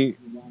me,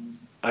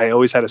 I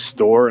always had a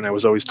store, and I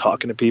was always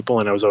talking to people,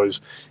 and I was always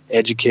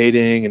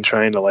educating and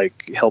trying to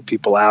help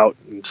people out.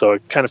 And so I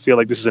kind of feel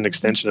like this is an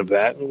extension of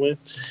that in a way.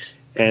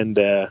 And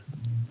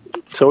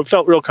so it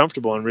felt real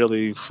comfortable and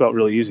really felt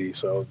really easy.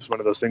 So it's one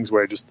of those things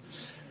where I just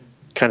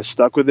kind of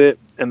stuck with it.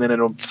 And then at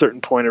a certain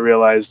point, I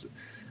realized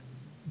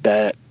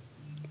that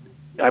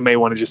I may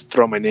want to just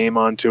throw my name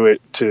onto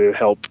it to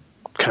help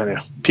kind of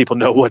people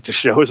know what the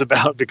show is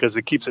about, because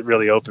it keeps it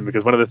really open.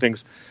 Because one of the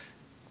things,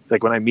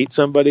 like when I meet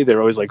somebody, they're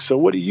always like, so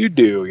what do you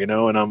do? And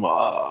I'm,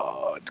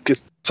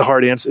 it's a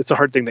hard answer. It's a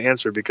hard thing to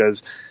answer,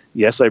 because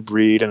yes, I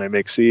breed and I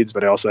make seeds,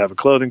 but I also have a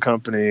clothing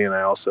company, and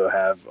I also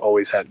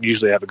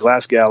usually have a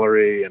glass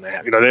gallery, and I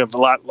have, they have a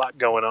lot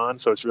going on.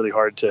 So it's really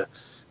hard to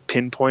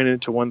pinpoint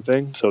it to one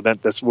thing. So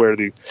that's where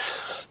the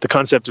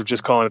concept of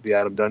just calling it the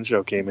Adam Dunn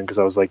Show came in, because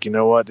I was like,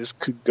 this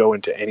could go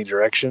into any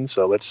direction.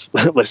 So let's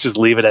just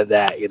leave it at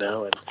that,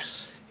 and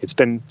it's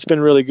been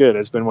really good.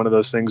 It's been one of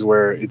those things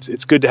where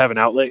it's good to have an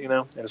outlet,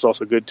 and it's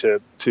also good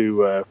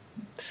to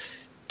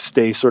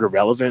stay sort of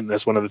relevant. And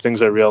that's one of the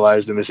things I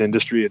realized in this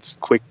industry. It's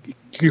quick.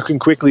 You can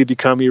quickly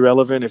become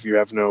irrelevant if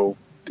you're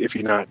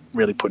not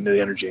really putting the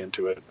energy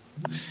into it.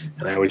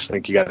 And I always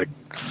think you got to,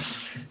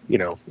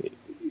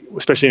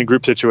 especially in a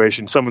group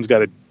situation, someone's got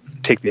to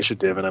take the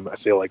initiative. And I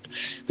feel like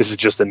this is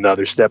just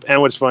another step.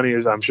 And what's funny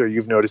is, I'm sure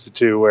you've noticed it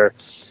too, where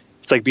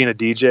it's like being a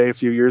DJ a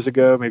few years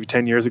ago, maybe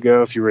 10 years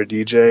ago. If you were a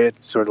DJ,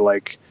 it's sort of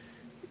like,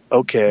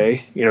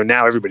 okay,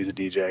 now everybody's a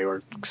DJ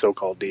or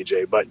so-called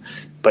DJ, but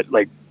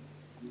like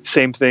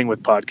same thing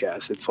with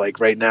podcasts. It's like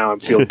right now I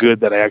feel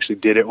good that I actually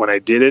did it when I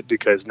did it,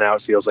 because now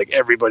it feels like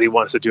everybody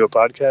wants to do a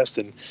podcast.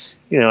 And,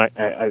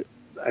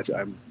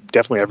 I'm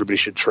definitely, everybody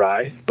should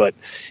try, but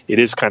it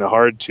is kind of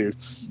hard to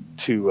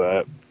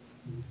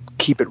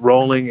keep it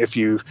rolling if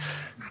you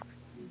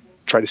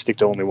try to stick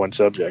to only one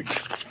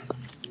subject.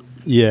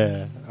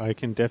 Yeah, I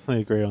can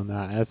definitely agree on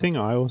that. And the thing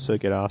I also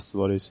get asked a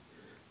lot is,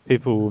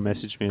 people will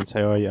message me and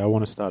say, oh yeah, I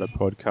want to start a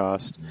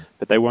podcast,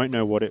 but they won't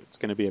know what it's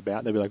going to be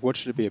about. They'll be like, what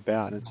should it be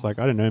about? And it's like,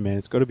 I don't know, man.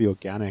 It's got to be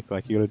organic.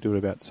 Like, you got to do it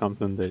about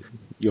something that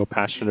you're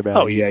passionate about.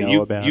 Oh yeah,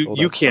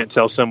 you can't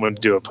tell someone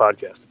to do a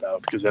podcast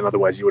about, because then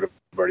otherwise you would have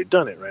already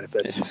done it, right?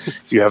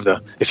 If you have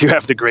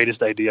the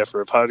greatest idea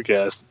for a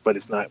podcast, but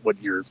it's not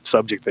what your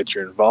subject that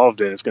you're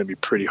involved in, it's going to be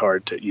pretty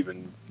hard to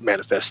even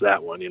manifest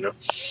that one,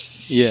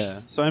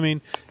 Yeah. So, I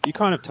mean, you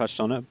kind of touched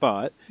on it,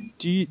 but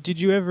did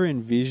you ever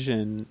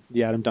envision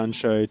the Adam Dunn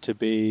Show to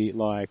be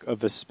like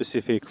of a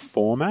specific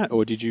format,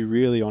 or did you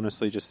really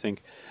honestly just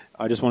think,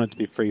 I just want it to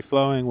be free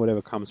flowing,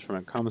 whatever comes from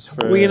it comes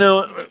from it?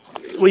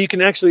 Well, you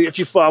can actually, if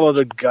you follow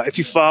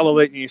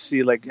it and you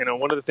see, like,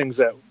 one of the things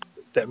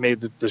that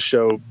made the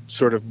show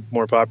sort of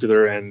more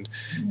popular, and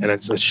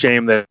it's a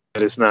shame that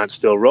it's not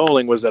still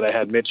rolling, was that I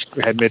had Mitch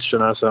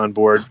Shanasa on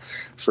board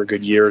for a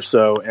good year or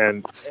so,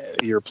 and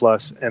a year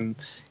plus, and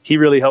he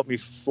really helped me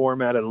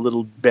format it a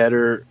little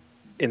better,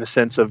 in the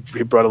sense of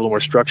he brought a little more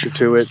structure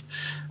to it.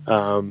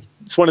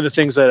 It's one of the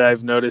things that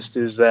I've noticed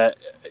is that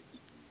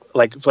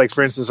like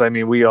for instance, I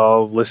mean, we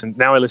all listen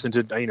now. I listen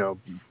to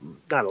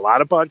not a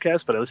lot of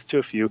podcasts, but I listen to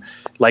a few.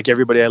 Like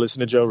everybody, I listen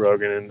to Joe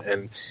Rogan,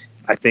 and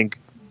I think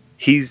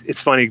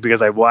it's funny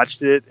because I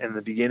watched it, and in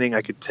the beginning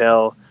I could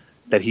tell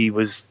that he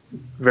was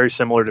very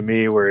similar to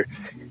me, where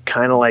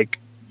kind of like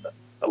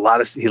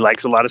he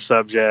likes a lot of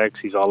subjects.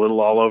 He's a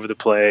little all over the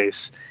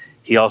place.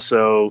 He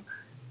also,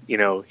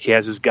 he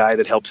has this guy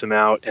that helps him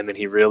out, and then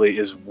he really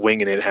is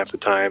winging it half the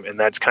time. And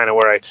that's kind of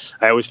where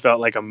I always felt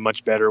like I'm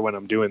much better when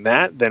I'm doing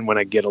that than when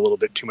I get a little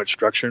bit too much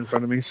structure in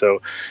front of me.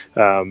 So,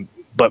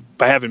 but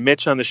by having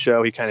Mitch on the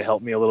show, he kind of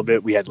helped me a little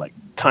bit. We had like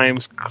time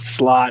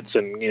slots,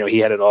 and he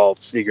had it all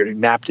figured, he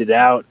mapped it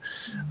out.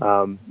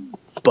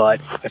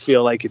 But I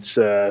feel like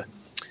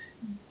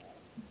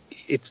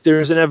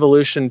there's an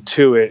evolution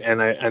to it,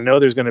 and I know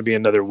there's going to be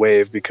another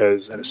wave,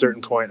 because at a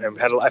certain point I've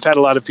had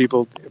a lot of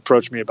people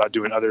approach me about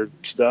doing other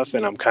stuff,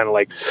 and I'm kind of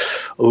like,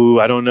 oh,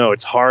 I don't know.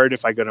 It's hard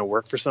if I'm going to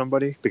work for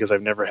somebody, because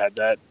I've never had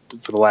that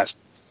for the last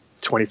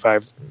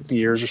 25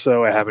 years or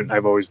so.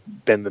 I've always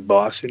been the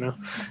boss, and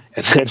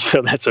then,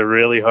 so that's a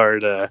really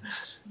hard,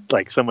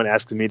 like someone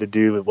asking me to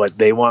do what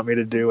they want me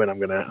to do, and I'm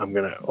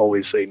gonna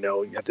always say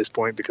no at this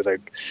point, because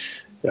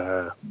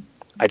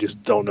I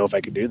just don't know if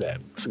I could do that.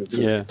 So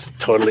it's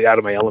totally out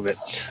of my element.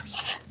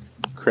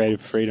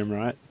 Creative freedom,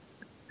 right?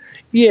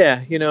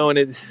 Yeah,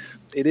 and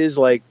it is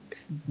like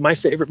my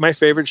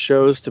favorite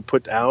shows to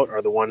put out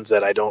are the ones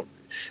that I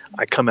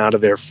come out of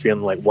there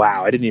feeling like,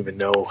 wow, I didn't even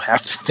know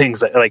half the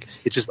things that, like,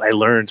 it's just, I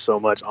learned so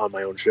much on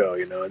my own show,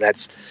 and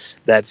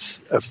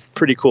that's a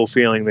pretty cool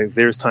feeling.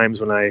 There's times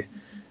when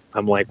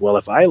I'm like, well,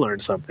 if I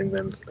learned something,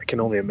 then I can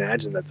only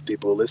imagine that the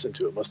people who listen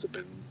to it must have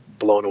been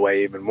blown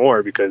away even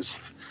more, because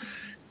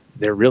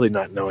they're really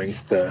not knowing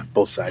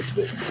both sides of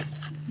it.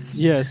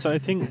 Yeah, so I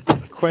think a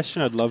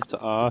question I'd love to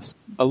ask,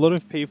 a lot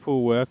of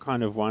people were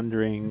kind of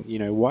wondering,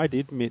 why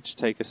did Mitch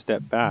take a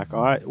step back?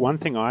 One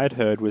thing I had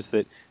heard was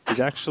that he's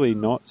actually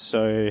not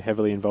so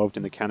heavily involved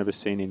in the cannabis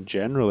scene in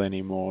general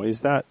anymore.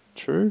 Is that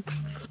true?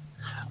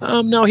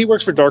 No, he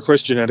works for Dark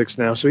Horse Genetics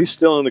now, so he's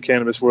still in the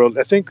cannabis world.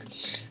 I think,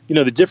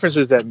 the difference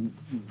is that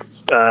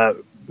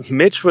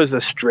Mitch was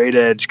a straight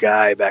edge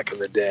guy back in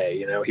the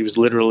day. He was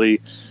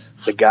literally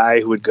the guy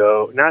who would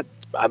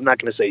I'm not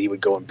going to say he would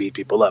go and beat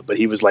people up, but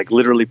he was like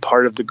literally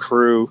part of the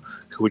crew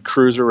who would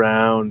cruise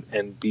around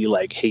and be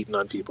like hating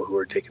on people who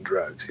were taking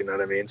drugs. You know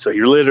what I mean? So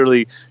he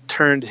literally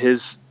turned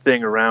his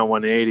thing around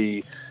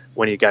 180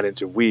 when he got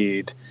into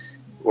weed.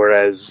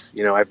 Whereas,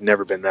 I've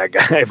never been that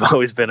guy. I've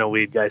always been a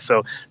weed guy.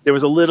 So there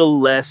was a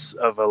little less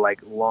of a like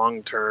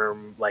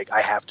long-term, like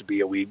I have to be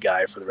a weed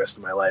guy for the rest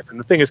of my life. And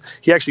the thing is,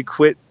 he actually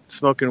quit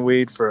smoking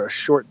weed for a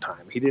short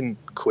time. He didn't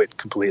quit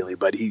completely,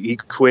 but he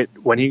quit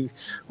when he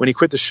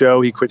quit the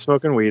show. He quit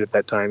smoking weed at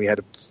that time. He had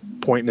a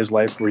point in his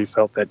life where he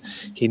felt that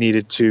he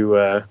needed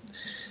to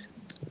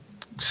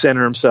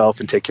center himself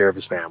and take care of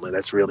his family.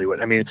 That's really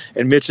what I mean.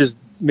 And Mitch's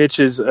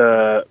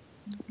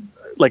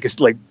like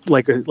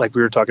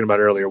we were talking about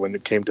earlier, when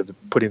it came to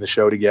putting the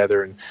show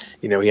together, and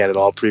he had it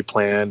all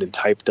pre-planned and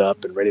typed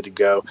up and ready to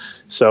go.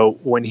 So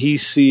when he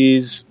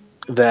sees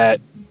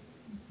that,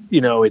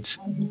 it's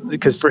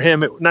because for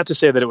him, not to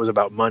say that it was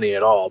about money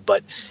at all,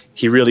 but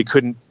he really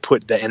couldn't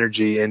put the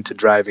energy into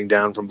driving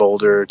down from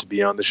Boulder to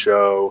be on the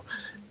show,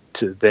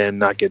 to then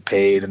not get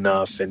paid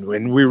enough. And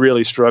when we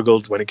really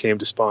struggled when it came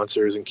to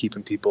sponsors and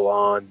keeping people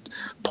on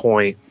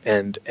point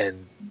and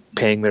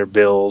paying their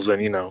bills.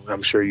 And,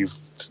 I'm sure you've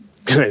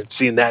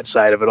seen that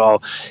side of it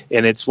all.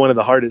 And it's one of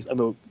the hardest.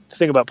 The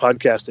thing about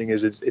podcasting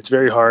is it's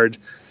very hard,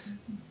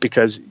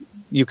 because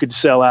you could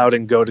sell out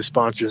and go to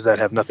sponsors that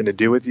have nothing to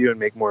do with you and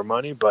make more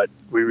money. But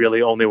we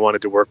really only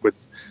wanted to work with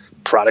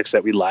products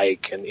that we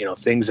like, and,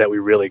 things that we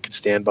really could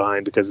stand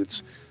behind, because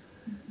it's,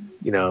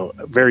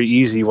 very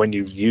easy when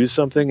you use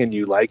something and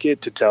you like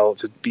it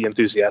to be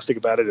enthusiastic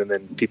about it. And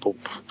then people,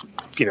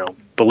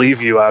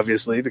 believe you,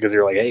 obviously, because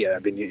you're like, hey,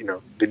 I've been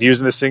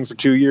using this thing for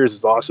 2 years.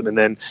 It's awesome. And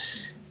then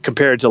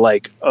compared to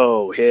like,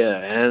 oh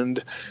yeah,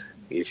 and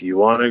if you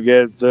want to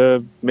get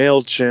the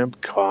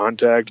MailChimp,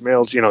 contact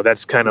MailChimp,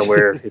 that's kind of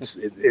where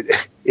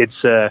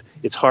it's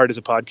hard as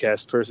a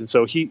podcast person.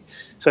 So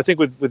I think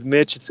with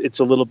Mitch, it's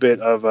a little bit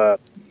of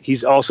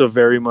he's also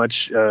very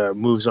much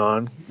moves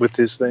on with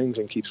his things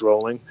and keeps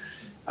rolling.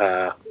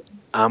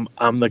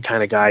 I'm the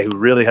kind of guy who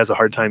really has a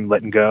hard time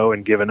letting go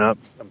and giving up.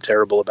 I'm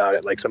terrible about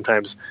it. Like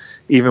sometimes,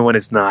 even when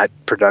it's not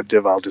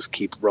productive, I'll just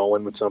keep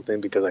rolling with something,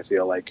 because I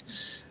feel like,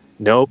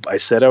 nope, I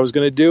said I was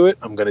going to do it.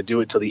 I'm going to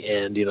do it till the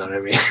end. You know what I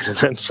mean?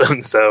 And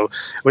so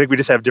I think we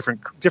just have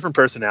different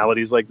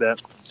personalities like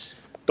that.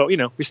 But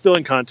we're still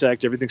in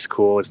contact. Everything's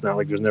cool. It's not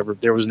like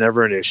there was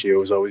never an issue. It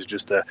was always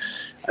just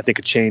I think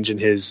a change in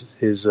his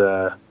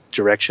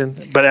direction.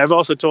 But I've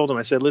also told him,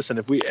 I said, listen,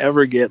 if we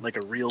ever get like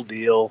a real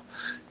deal,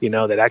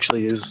 that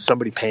actually is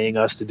somebody paying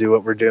us to do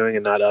what we're doing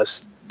and not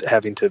us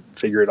having to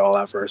figure it all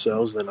out for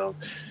ourselves, then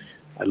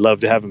I'd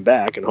love to have him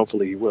back, and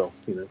hopefully he will.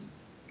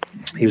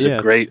 He was a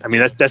great. I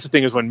mean, that's the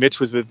thing, is when Mitch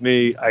was with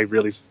me, I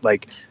really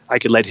I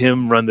could let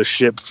him run the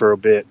ship for a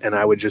bit, and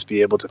I would just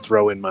be able to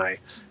throw in my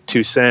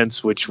 2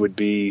 cents, which would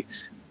be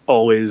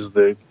always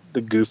the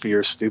the goofy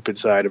or stupid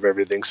side of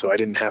everything, so I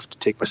didn't have to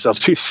take myself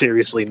too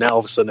seriously. Now all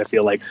of a sudden I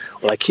feel like,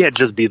 well, I can't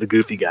just be the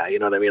goofy guy. You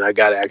know what I mean? I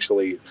got to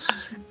actually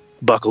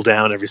buckle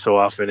down every so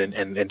often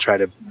and try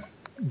to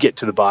get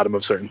to the bottom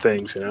of certain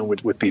things, you know,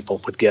 with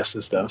people, with guests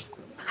and stuff.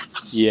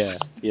 Yeah,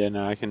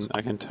 no, I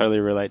can totally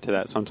relate to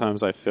that.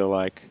 Sometimes I feel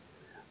like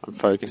I'm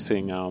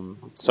focusing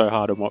so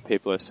hard on what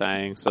people are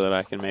saying so that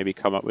I can maybe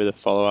come up with a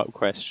follow-up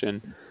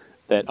question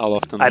that I'll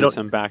often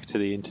listen back to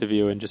the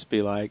interview and just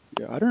be like,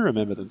 I don't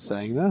remember them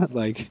saying that.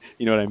 Like,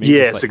 you know what I mean?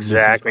 Yes, just like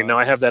exactly. No,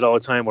 I have that all the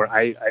time where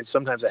I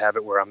sometimes I have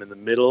it where I'm in the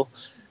middle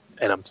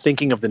and I'm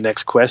thinking of the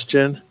next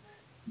question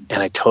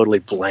and I totally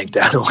blanked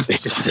out on what they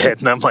just said.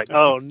 And I'm like,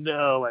 oh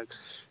no, like,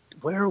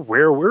 where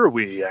were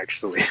we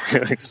actually?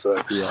 So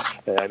yeah,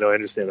 I know, I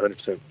understand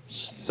 100%.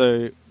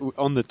 So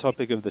on the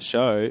topic of the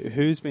show,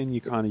 who's been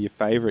your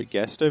favorite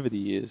guest over the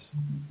years?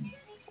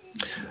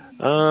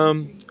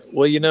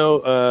 Well, you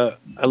know,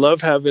 I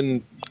like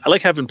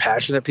having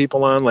passionate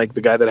people on, like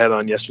the guy that I had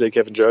on yesterday,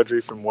 Kevin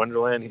Jodry from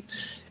Wonderland.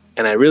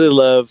 And I really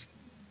love,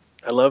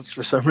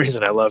 for some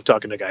reason, I love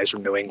talking to guys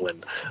from New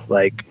England,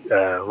 like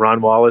Ron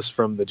Wallace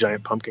from the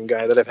Giant Pumpkin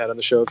guy that I've had on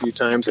the show a few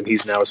times, and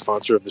he's now a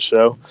sponsor of the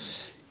show.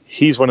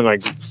 He's one of my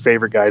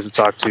favorite guys to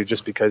talk to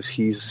just because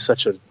he's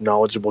such a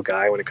knowledgeable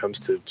guy when it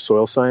comes to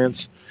soil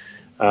science.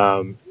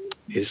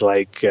 He's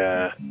like,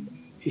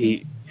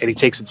 he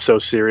takes it so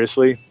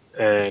seriously,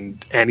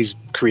 and he's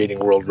creating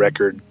world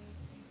record,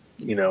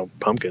 you know,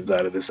 pumpkins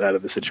out of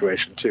the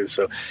situation too.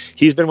 So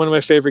he's been one of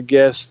my favorite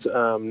guests,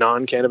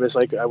 non-cannabis,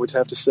 like I would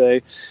have to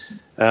say.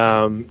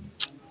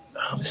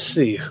 Let's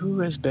see, who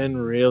has been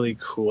really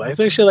cool. I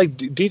actually like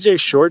DJ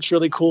Short's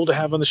really cool to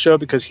have on the show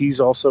because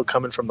he's also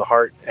coming from the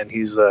heart, and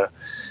he's a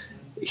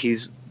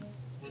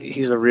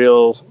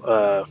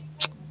real,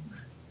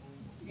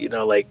 you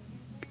know, like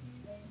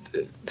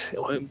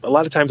a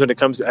lot of times when it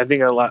comes to, I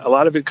think a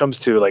lot of it comes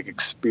to like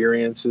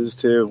experiences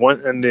too.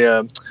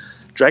 The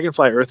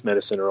Dragonfly Earth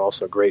Medicine are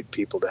also great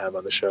people to have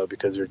on the show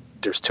because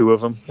there's two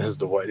of them as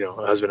the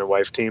husband and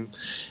wife team,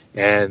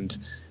 and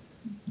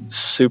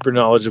super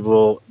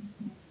knowledgeable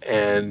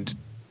and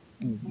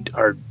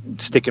are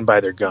sticking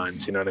by their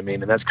guns, you know what I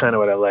mean? And that's kind of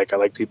what I like. I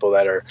like people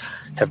that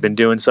have been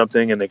doing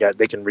something and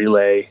they can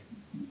relay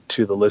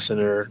to the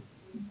listener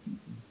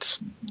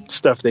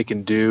stuff they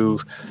can do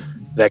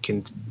that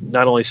can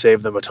not only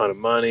save them a ton of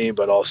money,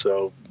 but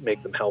also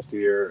make them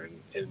healthier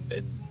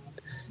and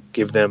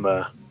give them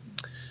an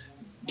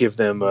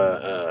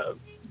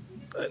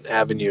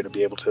avenue to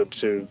be able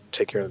to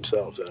take care of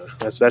themselves.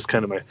 That's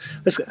kind of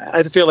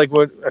I feel like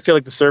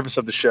the service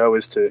of the show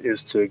is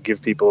to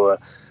give people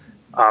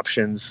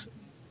options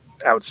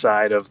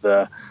outside of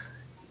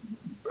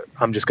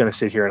I'm just going to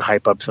sit here and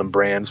hype up some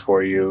brands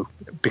for you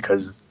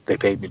because they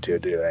paid me to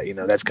do that. You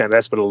know, that's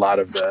what a lot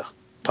of the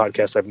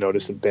podcasts I've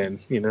noticed have been,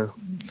 you know.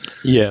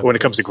 Yeah. When it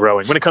comes to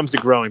growing,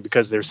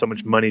 because there's so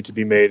much money to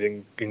be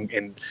made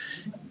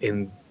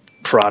in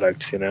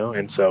products, you know,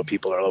 and so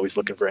people are always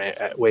looking for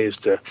ways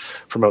to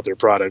promote their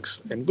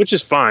products, and which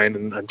is fine,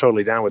 and I'm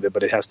totally down with it,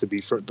 but it has to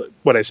be, for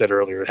what I said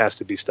earlier, it has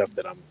to be stuff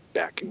that I'm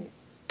backing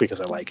because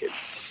I like it.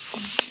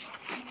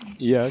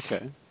 Yeah,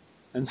 okay.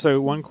 And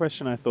so one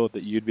question I thought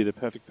that you'd be the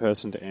perfect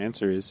person to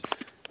answer is,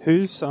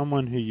 who's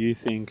someone who you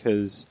think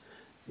has,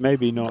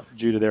 maybe not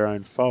due to their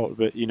own fault,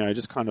 but, you know,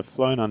 just kind of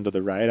flown under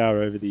the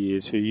radar over the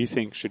years, who you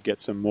think should get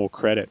some more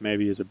credit,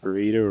 maybe as a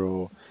breeder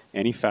or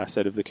any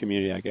facet of the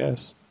community, I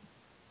guess?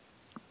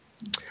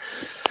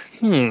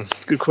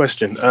 Good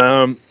question.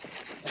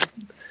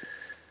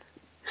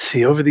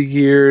 See, over the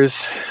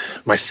years,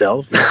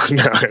 myself,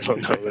 no, I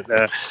don't know,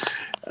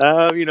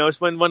 but you know, it's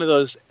been one of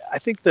those. I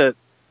think that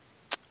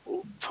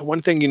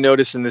one thing you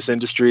notice in this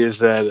industry is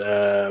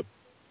that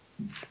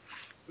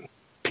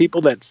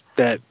people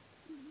that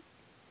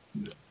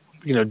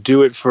you know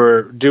do it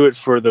for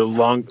the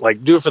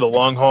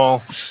long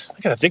haul. I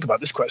gotta think about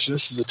this question.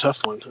 This is a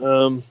tough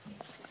one.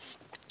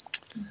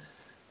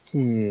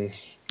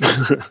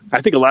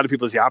 I think a lot of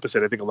people is the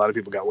opposite. I think a lot of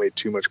people got way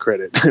too much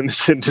credit in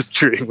this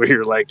industry where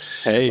you're like,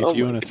 hey, if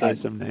you want to throw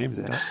some names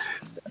out.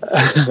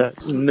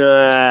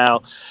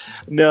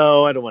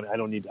 No, I don't want to.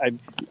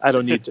 I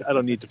don't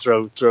need to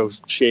throw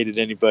shade at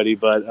anybody,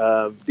 but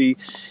the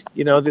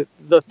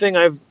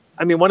thing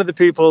one of the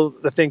people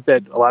I think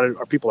that a lot of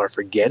our people are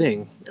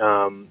forgetting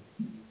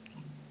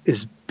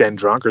is Ben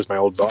Dronker's my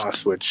old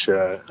boss, which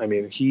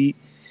he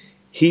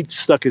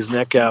stuck his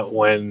neck out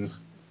when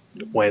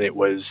it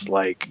was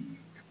like,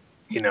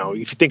 you know, if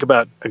you think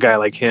about a guy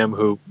like him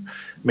who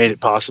made it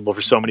possible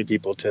for so many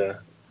people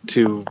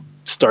to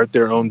start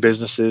their own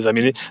businesses. I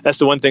mean, that's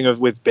the one thing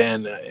with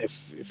Ben.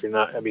 If you're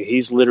not, I mean,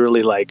 he's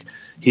literally like,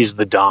 he's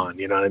the Don.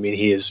 You know what I mean?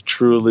 He is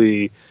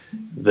truly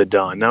the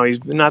Don. Now,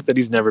 he's not that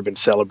he's never been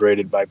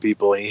celebrated by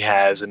people. He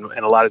has, and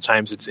a lot of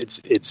times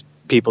it's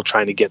people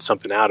trying to get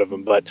something out of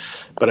him. But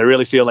I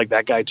really feel like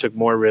that guy took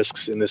more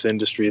risks in this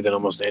industry than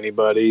almost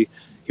anybody.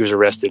 He was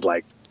arrested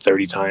like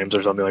 30 times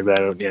or something like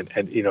that,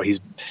 and you know,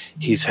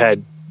 he's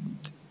had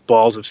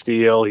balls of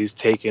steel. He's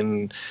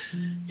taken,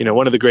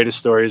 one of the greatest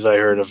stories I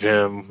heard of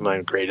him,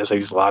 not greatest, I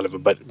use a lot of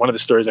them, but one of the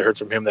stories I heard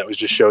from him that was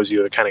just shows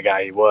you the kind of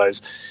guy he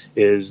was,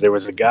 is there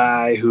was a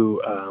guy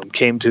who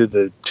came to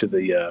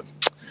the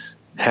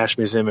Hash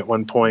Museum at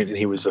one point, and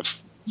he was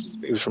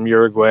from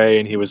Uruguay,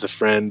 and he was a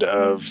friend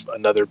of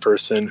another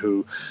person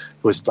who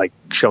was like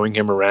showing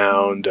him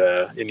around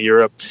in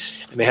Europe,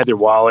 and they had their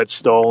wallets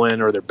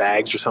stolen or their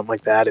bags or something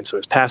like that, and so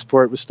his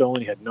passport was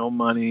stolen. He had no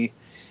money,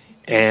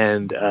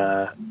 and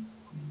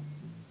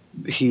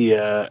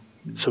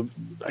so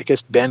I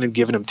guess Ben had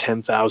given him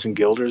 10,000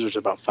 guilders, which is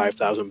about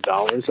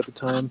 $5,000 at the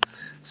time,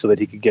 so that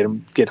he could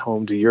get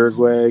home to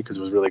Uruguay, because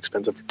it was really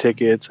expensive for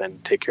tickets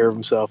and take care of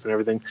himself and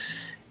everything.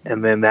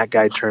 And then that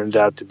guy turned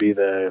out to be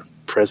the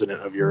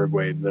president of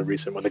Uruguay, the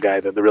recent one,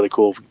 the really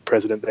cool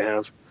president they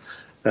have.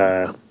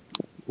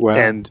 Wow.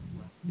 And,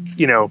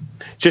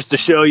 just to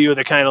show you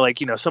the kind of like,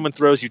 someone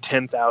throws you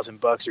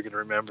 $10,000, you're going to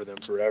remember them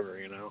forever,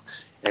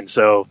 And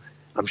so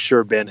I'm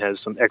sure Ben has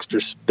some extra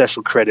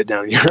special credit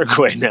down in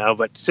Uruguay now,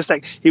 but it's just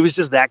like, he was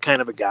just that kind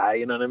of a guy,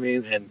 you know what I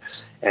mean?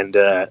 And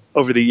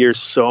over the years,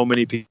 so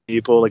many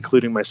people,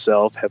 including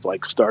myself, have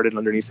like started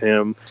underneath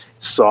him,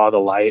 saw the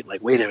light,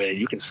 like, wait a minute,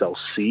 you can sell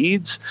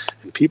seeds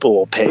and people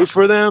will pay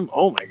for them.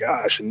 Oh my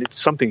gosh. And it's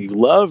something you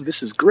love.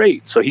 This is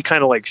great. So he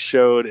kind of like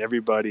showed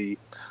everybody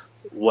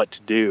what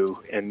to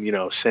do. And,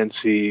 since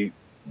he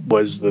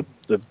was the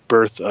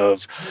birth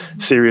of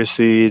Sirius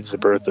seeds, the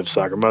birth of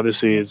Soccer Mother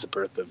seeds, the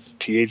birth of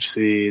TH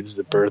seeds,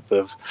 the birth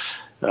of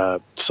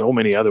so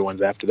many other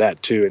ones after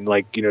that too. And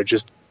like,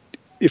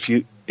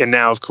 and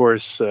now of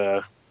course,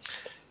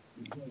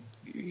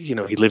 he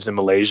lives in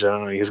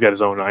Malaysia. He's got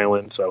his own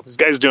island, so this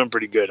guy's doing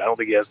pretty good. I don't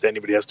think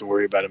anybody has to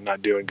worry about him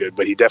not doing good,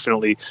 but he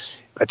definitely,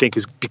 I think,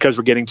 is because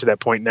we're getting to that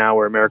point now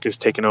where America's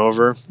taken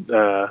over.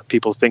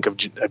 People think of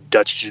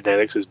Dutch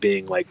genetics as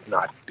being like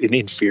not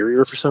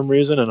inferior for some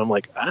reason, and I'm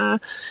like,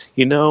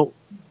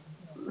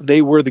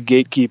 they were the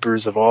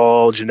gatekeepers of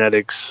all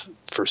genetics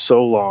for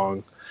so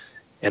long,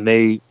 and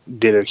they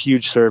did a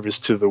huge service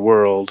to the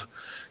world,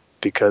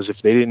 because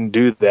if they didn't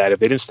do that, if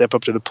they didn't step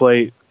up to the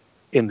plate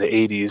in the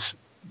 80s,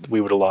 we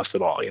would have lost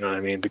it all, you know what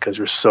I mean? Because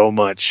there's so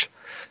much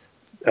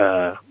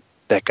that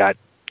got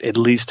at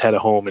least had a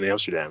home in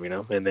Amsterdam,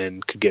 and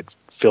then could get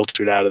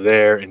filtered out of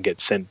there and get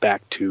sent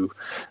back to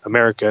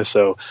America.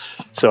 So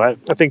I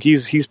think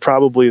he's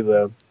probably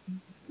the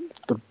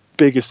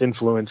biggest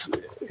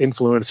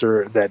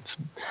influencer that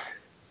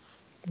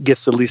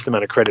gets the least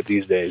amount of credit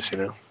these days,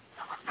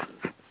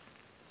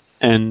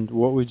 And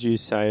what would you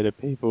say to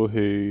people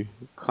who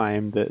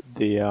claim that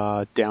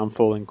the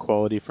downfall in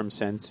quality from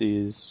Sensi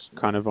is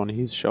kind of on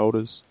his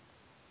shoulders?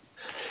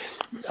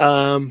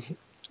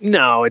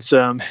 No, it's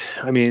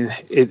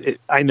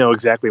I know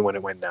exactly when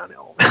it went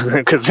downhill,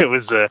 because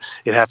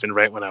it happened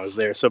right when I was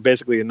there. So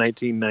basically in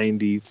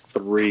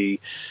 1993,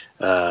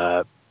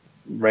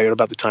 right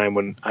about the time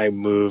when I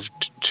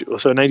moved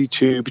between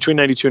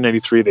 92 and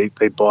 93,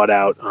 they bought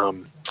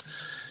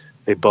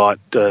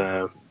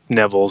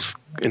Neville's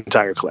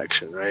entire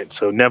collection, right?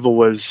 So Neville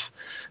was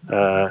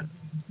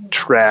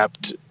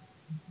trapped,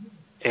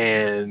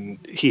 and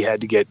he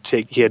had to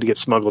get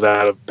smuggled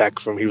back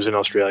from, he was in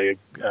Australia,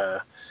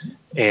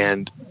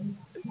 and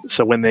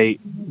so when they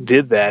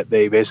did that,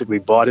 they basically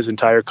bought his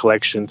entire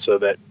collection so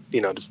that,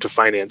 to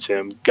finance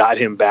him, got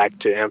him back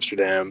to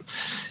Amsterdam,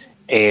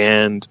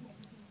 and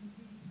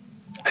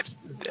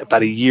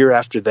about a year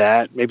after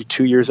that, maybe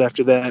 2 years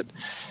after that,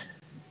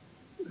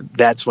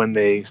 that's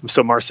when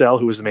so Marcel,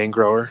 who was the main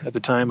grower at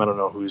the time, I don't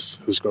know who's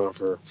growing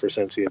for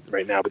Sensi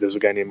right now, but there's a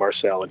guy named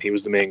Marcel, and he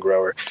was the main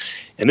grower.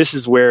 And this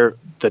is where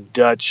the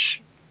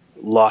Dutch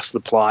lost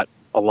the plot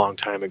a long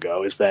time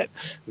ago, is that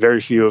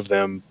very few of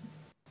them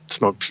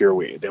smoke pure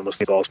weed. They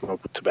almost all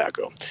smoke with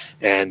tobacco.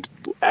 And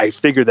I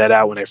figured that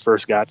out when I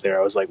first got there.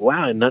 I was like,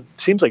 wow, and it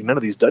seems like none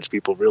of these Dutch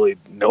people really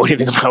know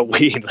anything about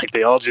weed. Like,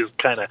 they all just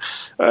kind of,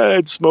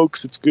 it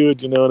smokes, it's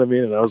good, you know what I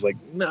mean? And I was like,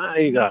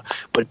 nah,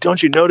 but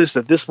don't you notice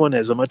that this one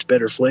has a much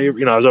better flavor?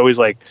 I was always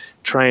like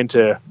trying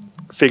to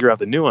figure out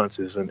the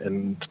nuances,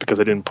 and it's because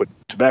I didn't put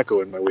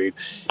tobacco in my weed.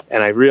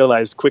 And I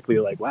realized quickly,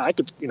 like, wow,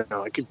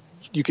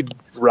 you could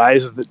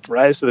rise to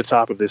the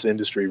top of this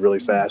industry really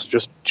fast,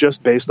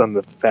 just based on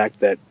the fact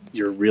that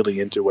you're really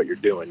into what you're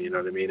doing, you know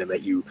what I mean, and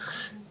that you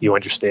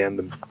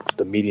understand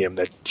the medium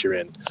that you're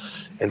in.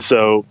 And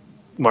so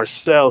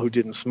Marcel, who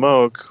didn't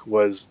smoke,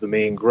 was the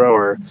main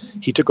grower.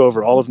 He took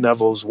over all of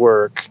Neville's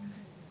work,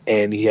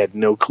 and he had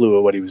no clue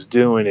of what he was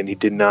doing, and he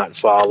did not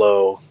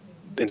follow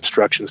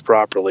instructions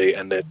properly,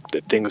 and that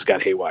things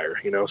got haywire,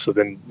 so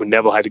then when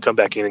Neville had to come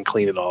back in and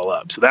clean it all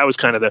up. So that was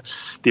kind of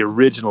the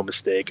original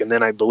mistake. And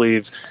then I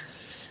believe,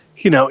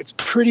 it's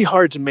pretty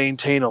hard to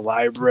maintain a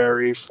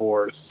library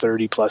for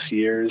 30 plus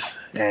years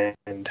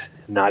and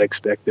not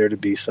expect there to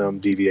be some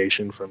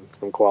deviation from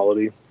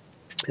quality.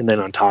 And then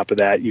on top of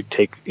that, you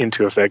take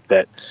into effect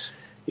that,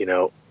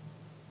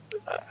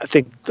 I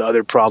think the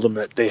other problem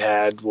that they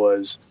had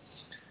was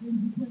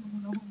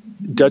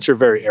Dutch are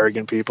very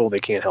arrogant people. They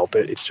can't help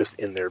it. It's just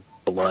in their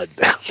blood.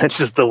 That's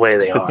just the way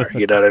they are.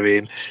 You know what I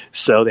mean?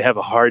 So they have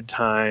a hard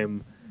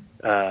time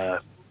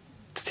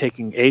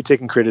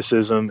taking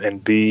criticism,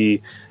 and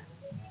B,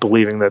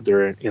 believing that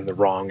they're in the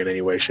wrong in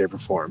any way, shape, or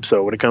form.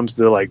 So when it comes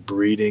to like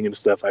breeding and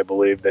stuff, I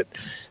believe that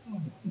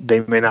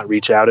they may not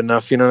reach out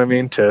enough, you know what I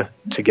mean, to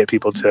get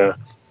people to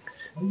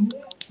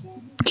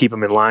keep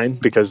them in line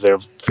because they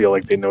feel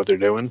like they know what they're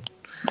doing.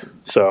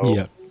 So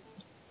Yeah.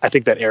 I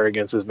think that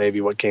arrogance is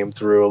maybe what came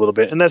through a little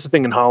bit. And that's the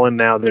thing in Holland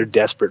now, they're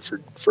desperate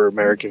for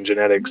American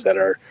genetics that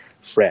are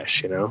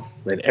fresh, you know,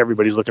 and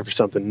everybody's looking for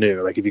something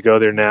new. Like if you go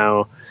there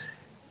now,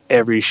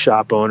 every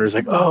shop owner is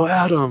like, oh,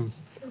 Adam,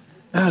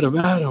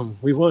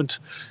 we want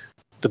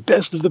the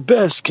best of the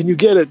best. Can you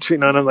get it? You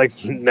know, and I'm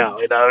like, no,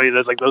 you know, I mean,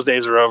 it's like those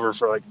days are over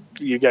for like,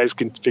 you guys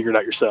can figure it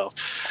out yourself.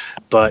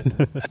 But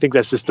I think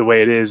that's just the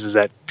way it is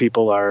that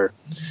people are,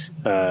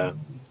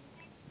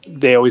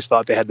 they always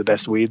thought they had the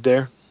best weed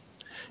there.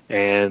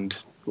 And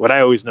what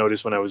I always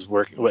noticed when I was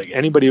working, like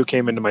anybody who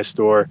came into my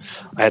store,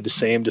 I had the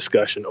same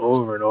discussion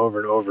over and over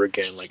and over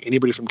again. Like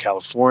anybody from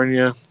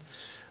California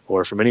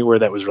or from anywhere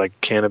that was like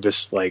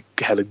cannabis, like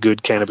had a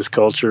good cannabis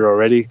culture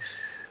already,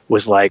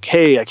 was like,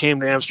 hey, I came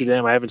to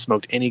Amsterdam, I haven't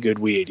smoked any good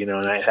weed, you know,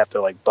 and I'd have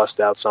to like bust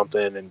out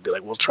something and be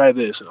like, well, try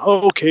this. And,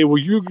 oh, okay, well,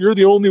 you're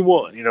the only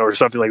one, you know, or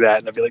something like that.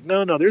 And I'd be like,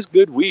 no, there's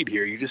good weed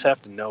here. You just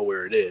have to know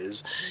where it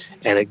is.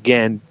 And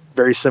again,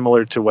 very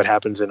similar to what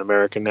happens in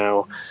America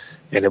now,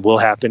 and it will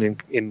happen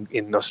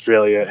in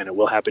Australia, and it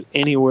will happen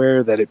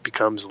anywhere that it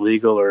becomes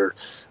legal or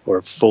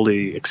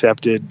fully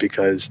accepted,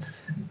 because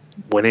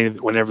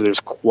whenever there's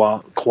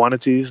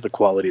quantities, the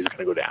qualities are going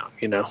to go down,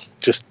 you know,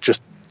 just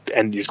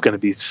and there's going to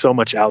be so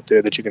much out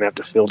there that you're going to have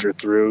to filter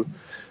through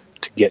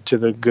to get to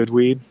the good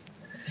weed.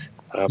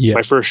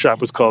 My first shop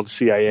was called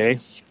CIA,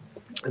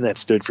 and that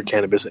stood for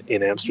Cannabis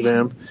in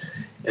Amsterdam.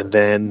 And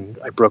then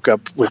I broke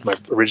up with my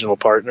original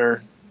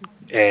partner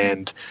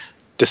and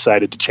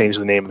decided to change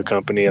the name of the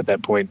company at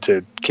that point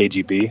to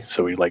KGB.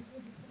 So we're like,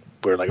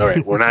 all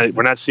right,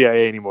 we're not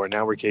CIA anymore.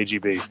 Now we're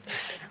KGB.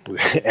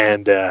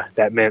 And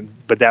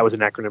that was an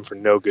acronym for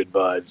No Good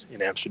Bud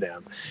in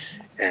Amsterdam.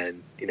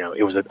 And, you know,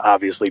 it was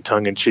obviously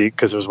tongue-in-cheek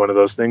because it was one of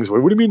those things where,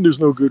 what do you mean there's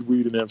no good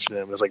weed in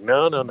Amsterdam? And it's like,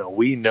 no,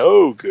 we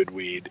know good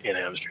weed in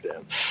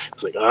Amsterdam.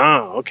 It's like,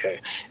 oh, okay.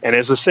 And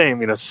it's the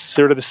same, you know,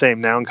 sort of the same.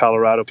 Now in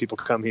Colorado, people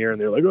come here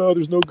and they're like, oh,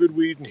 there's no good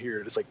weed in here.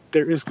 And it's like,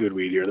 there is good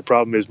weed here. The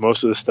problem is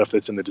most of the stuff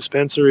that's in the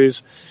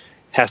dispensaries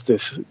has to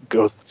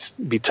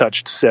be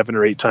touched 7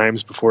 or 8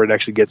 times before it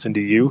actually gets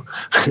into you.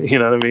 You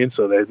know what I mean?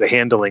 So the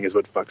handling is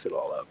what fucks it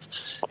all up.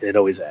 And it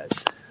always has.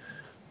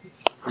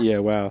 Yeah,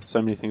 wow.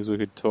 So many things we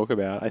could talk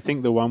about. I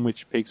think the one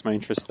which piques my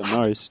interest the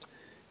most,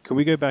 can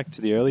we go back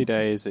to the early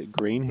days at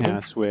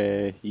Greenhouse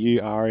where you,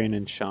 Arian,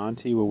 and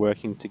Shanti were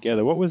working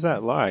together? What was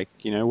that like?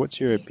 You know, what's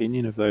your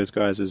opinion of those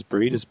guys as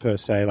breeders per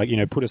se? Like, you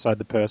know, put aside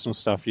the personal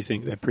stuff, do you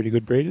think they're pretty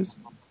good breeders?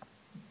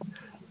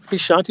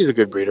 Shanti's a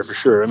good breeder for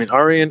sure. I mean,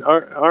 Arian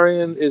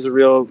is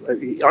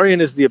Arian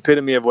is the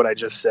epitome of what I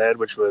just said,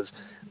 which was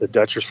the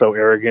Dutch are so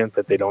arrogant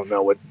that they don't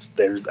know what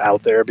there's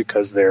out there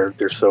because they're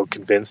so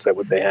convinced that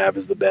what they have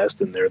is the best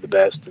and they're the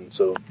best, and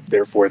so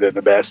therefore they're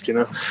the best, you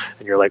know.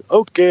 And you're like,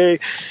 okay,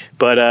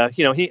 but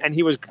you know,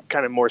 he was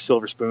kind of more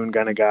silver spoon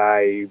kind of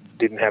guy. He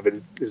didn't have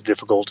it as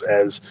difficult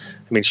as,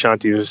 I mean,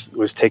 Shanti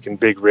was taking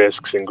big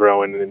risks and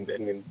growing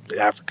in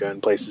Africa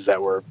and places that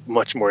were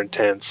much more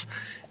intense.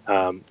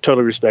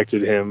 Totally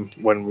respected him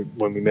when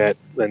we met,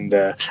 and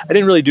I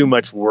didn't really do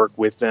much work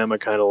with them. I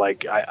kind of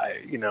like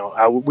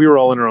we were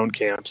all in our own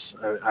camps.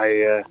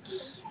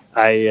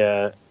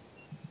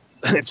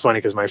 It's funny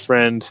because my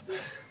friend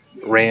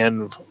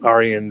ran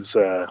Arian's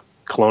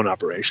clone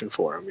operation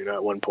for him, you know,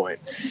 at one point,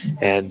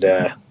 and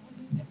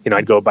you know,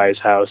 I'd go by his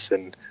house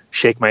and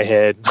shake my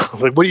head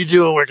like, what are you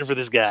doing working for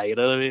this guy? You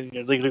know what I mean?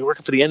 You're like,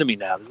 working for the enemy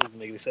now. This doesn't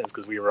make any sense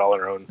because we were all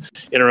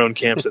in our own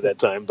camps at that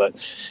time. But,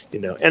 you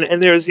know,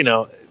 and there's, you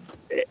know,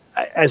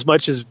 as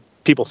much as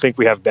people think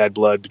we have bad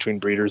blood between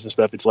breeders and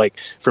stuff, it's like,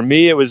 for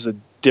me, it was a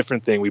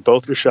different thing. We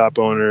both were shop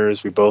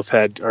owners. We both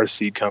had our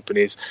seed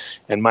companies,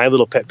 and my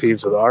little pet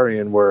peeves with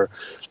Arian were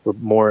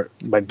more,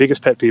 my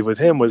biggest pet peeve with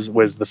him was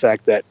the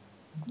fact that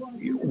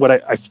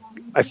what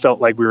I felt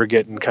like we were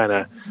getting kind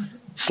of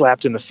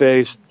slapped in the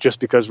face just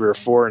because we were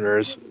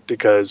foreigners,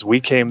 because we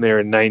came there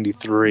in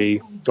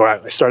 93, or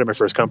I started my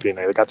first company and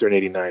I got there in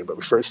 89, but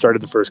we first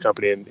started the first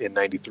company in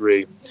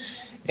 93,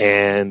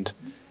 and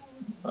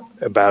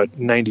about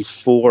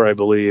 94, I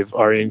believe,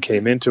 Arian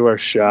came into our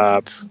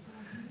shop.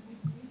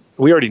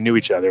 We already knew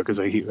each other because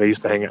I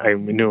used to I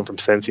knew him from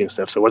Sensi and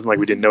stuff, so it wasn't like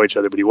we didn't know each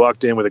other, but he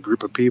walked in with a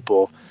group of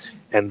people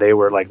and they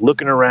were like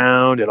looking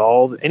around at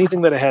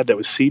anything that I had that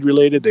was seed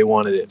related. They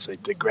wanted it. So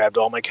they grabbed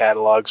all my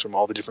catalogs from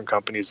all the different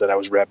companies that I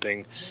was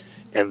repping,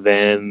 and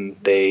then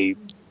they,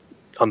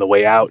 on the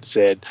way out,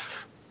 said,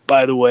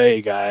 by the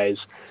way,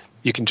 guys,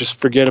 you can just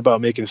forget about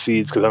making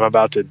seeds because I'm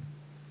about to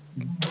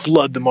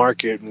flood the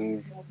market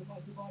and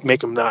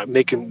make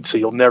them so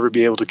you'll never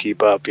be able to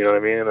keep up. You know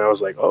what I mean? And I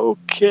was like,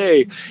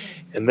 okay.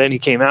 And then he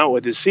came out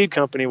with his seed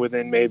company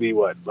within maybe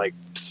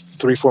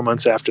 3-4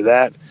 months after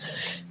that.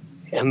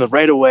 And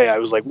right away, I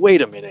was like,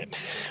 wait a minute.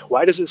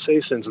 Why does it say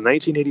since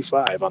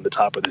 1985 on the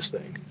top of this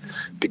thing?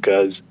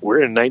 Because we're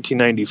in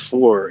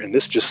 1994, and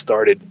this just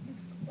started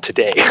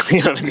today.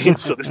 You know what I mean?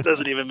 So this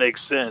doesn't even make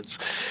sense.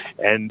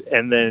 And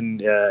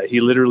then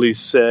he literally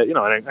said, you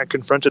know, and I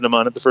confronted him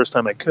on it the first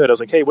time I could. I was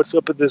like, hey, what's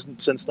up with this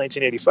since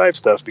 1985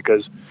 stuff?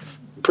 Because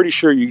I'm pretty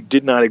sure you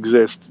did not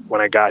exist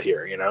when I got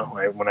here. You know,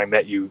 when I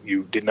met you,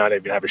 you did not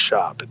even have a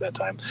shop at that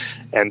time.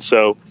 And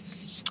so,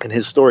 and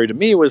his story to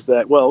me was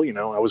that, well, you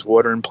know, I was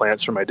watering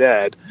plants for my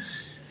dad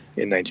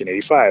in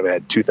 1985. I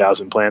had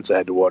 2,000 plants I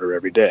had to water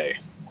every day.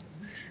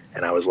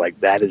 And I was like,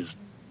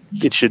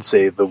 it should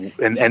say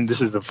and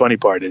this is the funny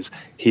part, is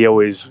he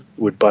always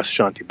would bust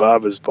Shanti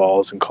Baba's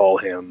balls and call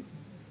him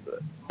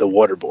the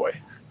water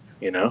boy,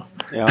 you know?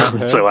 Yeah,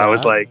 so I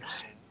was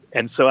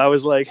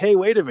like, hey,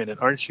 wait a minute,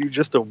 aren't you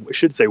just it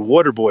should say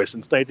water boy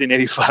since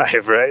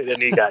 1985, right?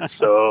 And he got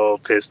so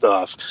pissed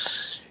off.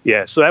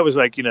 Yeah, so that was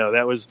like, you know,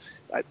 that was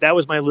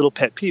my little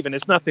pet peeve, and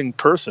it's nothing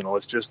personal.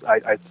 It's just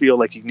I feel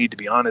like you need to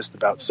be honest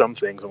about some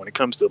things, and when it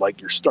comes to like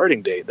your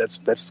starting date,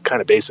 that's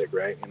kind of basic,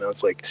 right? You know,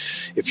 it's like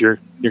if you're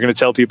going to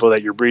tell people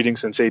that you're breeding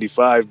since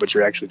 85, but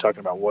you're actually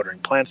talking about watering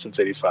plants since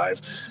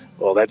 85.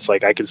 Well, that's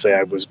like I could say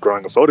I was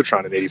growing a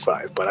phototron in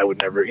 85, but I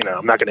would never, you know,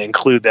 I'm not going to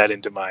include that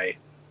into my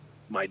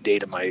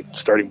date of my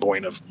starting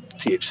point of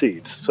TH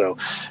seeds. So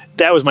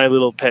that was my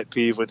little pet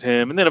peeve with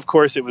him, and then of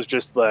course it was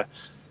just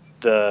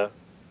the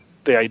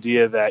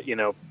idea that, you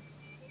know,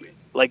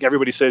 like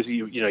everybody says,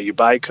 you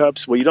buy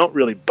cups. Well, you don't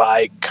really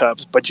buy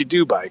cups, but you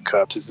do buy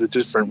cups. It's a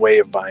different way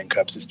of buying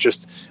cups. It's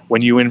just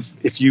when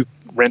if you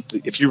rent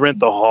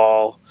the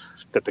hall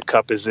that the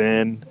cup is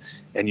in,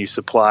 and you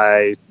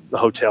supply the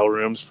hotel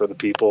rooms for the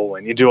people,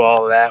 and you do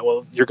all of that,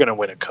 well, you're going to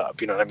win a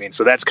cup. You know what I mean?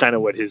 So that's kind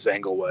of what his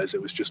angle was.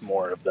 It was just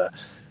more of the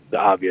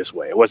obvious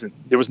way.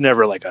 There was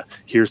never like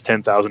here's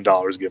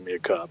 $10,000, give me a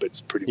cup.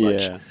 It's pretty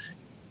much,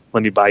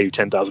 let me buy you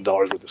 $10,000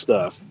 worth of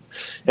stuff.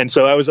 And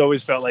so I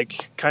always felt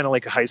like kind of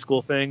like a high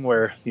school thing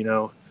where, you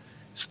know,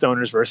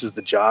 stoners versus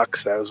the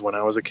jocks. That was when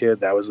I was a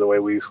kid. That was the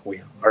way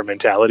our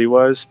mentality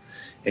was.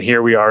 And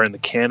here we are in the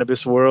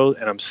cannabis world,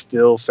 and I'm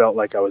still felt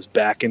like I was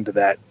back into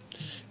that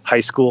high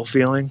school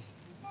feeling.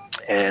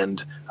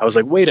 And I was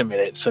like, wait a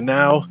minute. So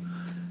now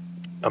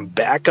I'm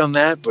back on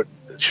that, but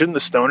shouldn't the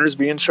stoners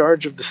be in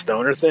charge of the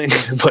stoner thing?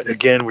 But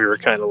again, we were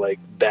kind of like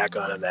back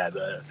on that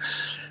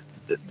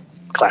the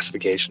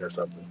classification or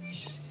something.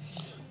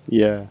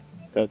 Yeah,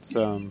 that's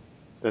an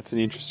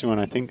interesting one.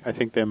 I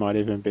think there might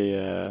even be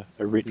a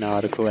written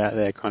article out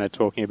there kind of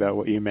talking about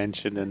what you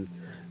mentioned and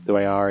the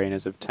way Arian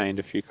has obtained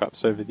a few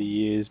cups over the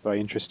years by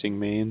interesting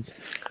means.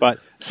 But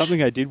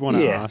something I did want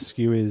to ask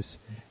you is,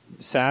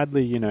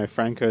 sadly, you know,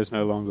 Franco's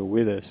no longer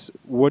with us.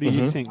 What do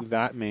you think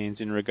that means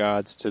in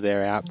regards to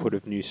their output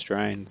of new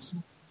strains?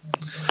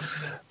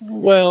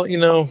 Well, you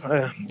know,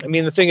 I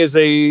mean, the thing is,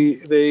 they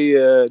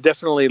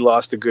definitely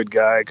lost a good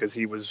guy, because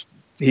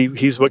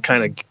he's what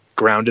kind of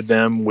grounded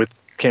them with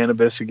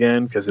cannabis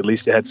again, because at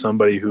least you had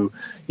somebody who,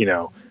 you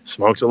know,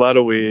 smoked a lot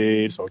of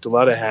weed, smoked a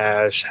lot of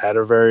hash, had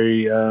a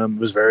very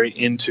was very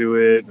into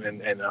it,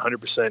 and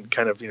 100%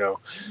 kind of, you know,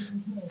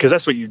 because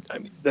that's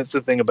that's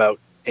the thing about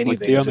anything.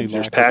 Like the only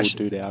there's passion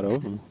dude out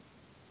of them.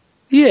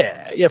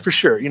 Yeah, for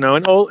sure. You know,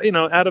 and you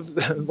know, out of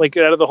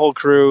the whole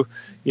crew,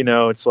 you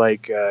know, it's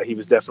like he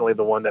was definitely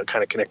the one that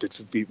kind of connected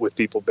with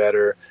people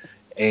better,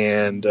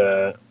 and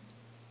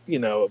you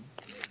know,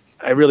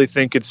 I really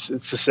think it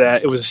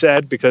was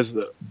sad because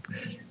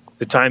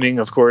the timing,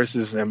 of course,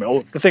 is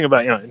the thing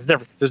about, you know,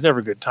 there's never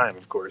a good time,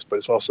 of course, but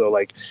it's also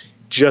like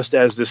just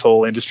as this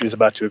whole industry is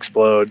about to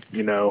explode,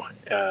 you know,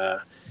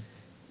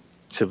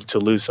 to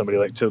lose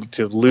somebody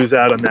to lose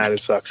out on that,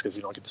 it sucks, because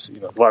you don't get to see, you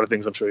know, a lot of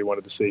things I'm sure he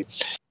wanted to see.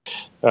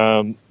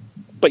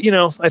 But you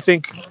know, I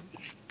think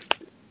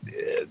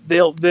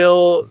they'll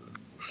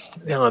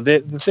you know,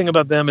 the thing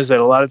about them is that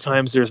a lot of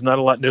times there was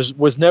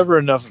never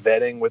enough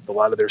vetting with a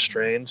lot of their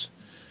strains.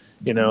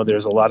 You know,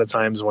 there's a lot of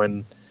times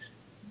when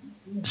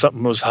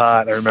something was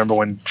hot. I remember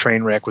when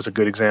Trainwreck was a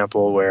good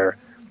example, where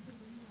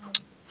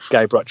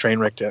guy brought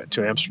Trainwreck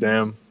to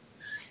Amsterdam.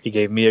 He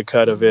gave me a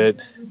cut of it,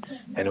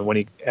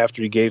 and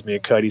after he gave me a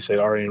cut, he said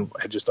Arian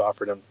had just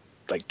offered him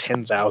like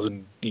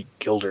 10,000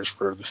 guilders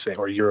for the same,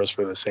 or euros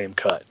for the same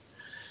cut.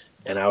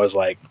 And I was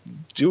like,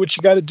 do what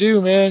you got to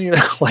do, man. You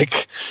know,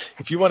 like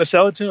if you want to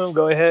sell it to him,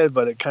 go ahead.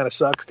 But it kind of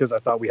sucks, because I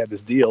thought we had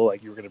this deal.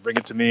 Like, you were going to bring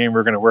it to me, and we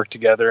are going to work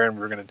together, and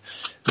we are going to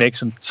make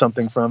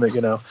something from it,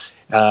 you know.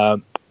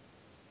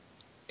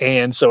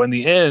 And so in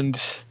the end,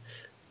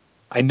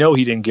 I know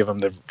he didn't give him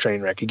the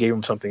Trainwreck. He gave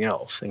him something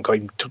else and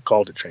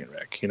called it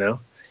Trainwreck, you know.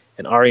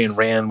 And Arian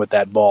ran with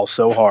that ball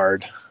so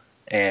hard,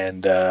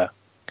 and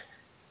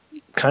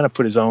kind of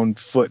put his own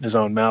foot in his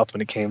own mouth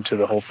when it came to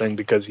the whole thing,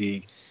 because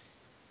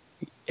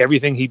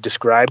everything he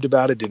described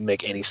about it didn't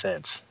make any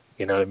sense.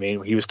 You know what I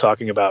mean? He was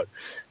talking about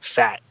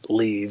fat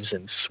leaves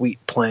and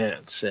sweet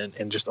plants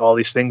and just all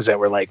these things that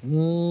were like,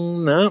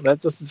 no,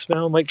 that doesn't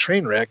sound like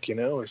Trainwreck. You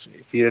know,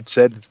 if he had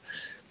said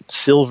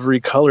silvery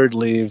colored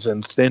leaves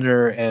and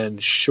thinner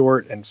and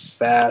short and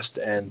fast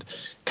and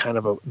kind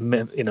of a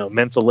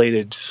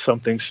mentholated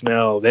something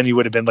smell, then you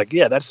would have been like,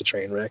 yeah, that's a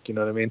train wreck. You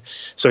know what I mean?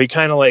 So he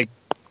kind of like,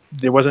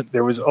 there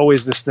was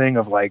always this thing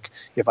of like,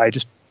 if I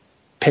just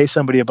pay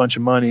somebody a bunch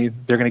of money,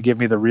 they're going to give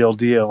me the real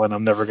deal, and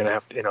I'm never going to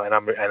have to, and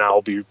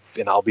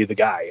I'll be the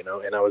guy,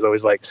 And I was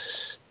always like,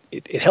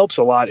 it helps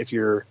a lot if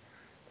you're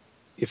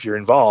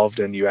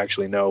involved and you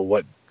actually know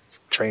what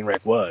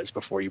Trainwreck was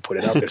before you put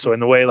it out there. So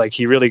in the way, like,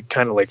 he really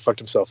kind of like fucked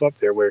himself up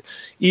there, where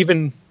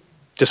even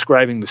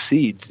describing the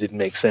seeds didn't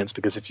make sense,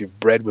 because if you've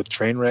bred with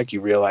Trainwreck, you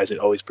realize it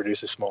always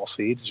produces small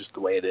seeds, just the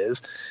way it is.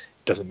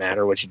 It doesn't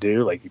matter what you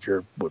do. Like,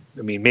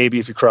 maybe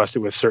if you crossed it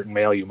with a certain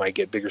male, you might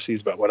get bigger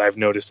seeds. But what I've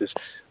noticed is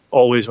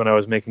always when I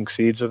was making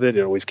seeds with it,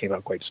 it always came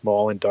out quite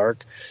small and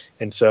dark.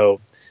 And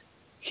so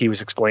he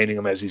was explaining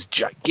them as these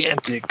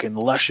gigantic and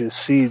luscious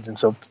seeds. And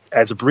so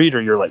as a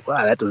breeder, you're like,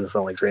 wow, that doesn't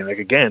sound like Trainwreck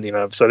again,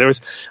 So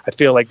I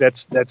feel like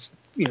that's,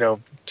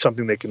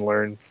 something they can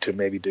learn to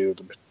maybe do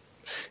to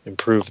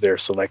improve their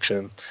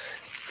selection.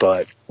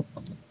 But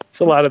it's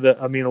a lot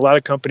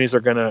of companies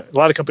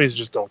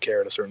just don't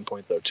care at a certain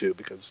point though too,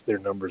 because their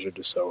numbers are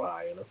just so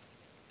high,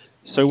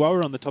 So while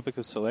we're on the topic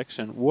of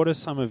selection, what are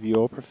some of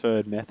your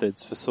preferred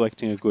methods for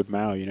selecting a good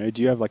male?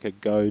 Do you have like a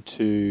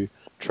go-to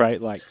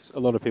trait? Like a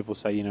lot of people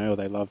say,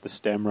 they love the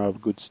stem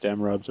rub. Good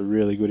stem rub's a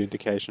really good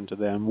indication to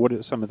them. What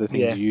are some of the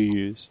things you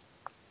use?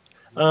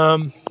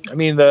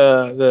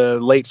 The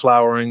late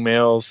flowering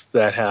males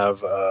that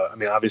have,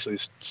 obviously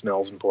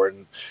smell's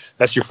important.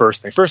 That's your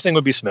first thing. First thing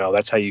would be smell.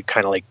 That's how you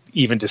kind of like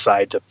even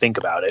decide to think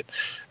about it.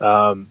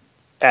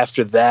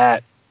 After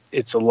that,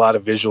 it's a lot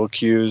of visual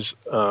cues.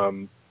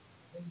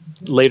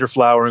 Later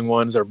flowering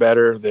ones are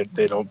better.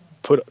 They don't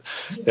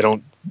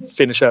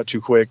finish out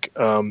too quick.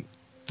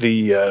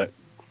 The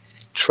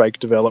trike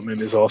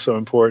development is also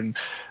important.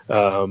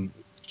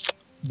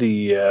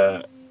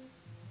 The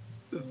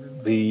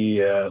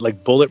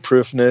like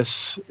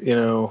bulletproofness,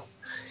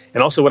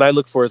 and also what I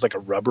look for is like a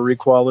rubbery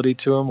quality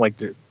to them. Like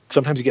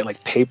sometimes you get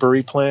like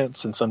papery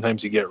plants, and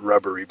sometimes you get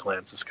rubbery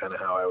plants. Is kind of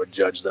how I would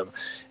judge them.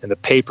 And the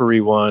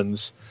papery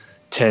ones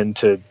tend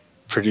to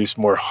produce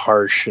more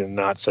harsh and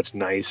not such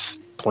nice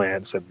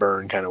plants that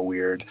burn kind of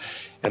weird,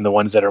 and the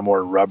ones that are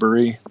more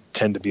rubbery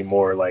tend to be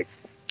more like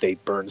they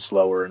burn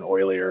slower and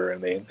oilier,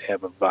 and they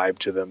have a vibe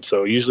to them.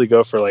 So usually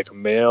go for like a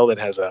male that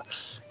has a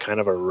kind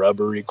of a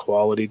rubbery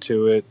quality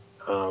to it,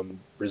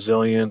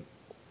 resilient,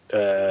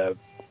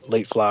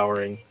 late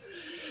flowering.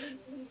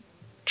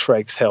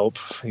 Trikes help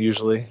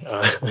usually,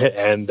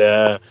 and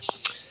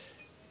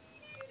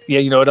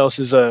what else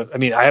is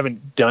I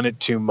haven't done it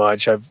too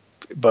much.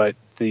 But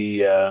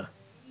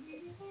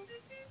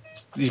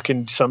you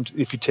can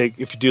if you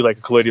do like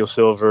a colloidal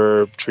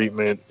silver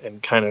treatment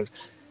and kind of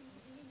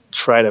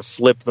try to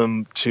flip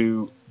them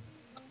to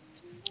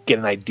get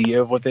an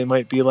idea of what they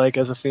might be like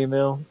as a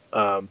female.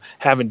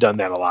 Haven't done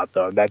that a lot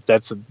though.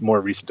 That's a more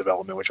recent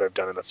development, which I've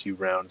done in a few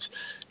rounds,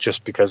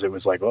 just because it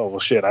was like, oh well,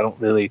 shit, I don't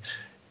really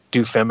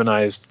do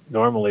feminized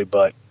normally,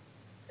 but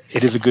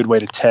it is a good way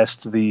to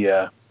test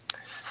the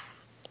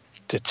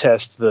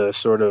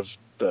sort of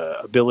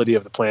ability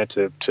of the plant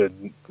to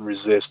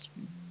resist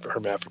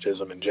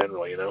hermaphroditism in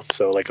general,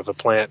 So like if a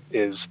plant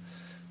is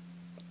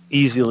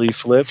easily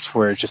flipped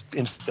where it just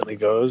instantly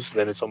goes,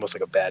 then it's almost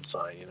like a bad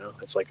sign,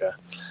 It's like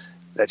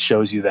that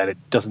shows you that it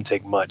doesn't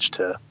take much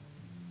to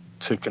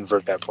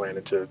convert that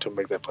plant to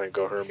make that plant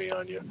go hermy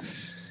on you.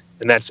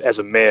 And that's as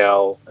a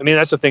male.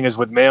 That's the thing is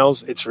with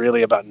males, it's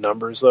really about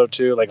numbers though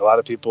too. Like a lot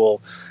of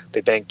people,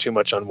 they bank too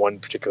much on one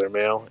particular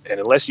male, and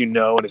unless and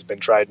it's been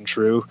tried and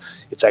true,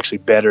 it's actually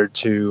better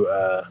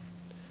to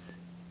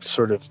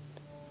sort of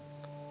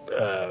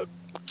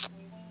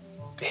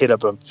hit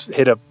up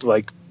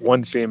like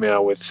one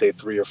female with say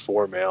 3 or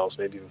 4 males,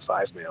 maybe even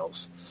 5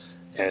 males,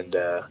 and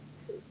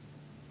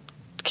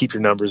keep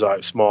your numbers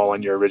small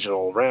on your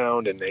original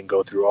round, and then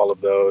go through all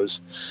of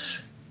those,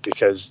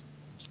 because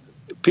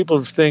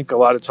people think a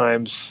lot of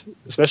times,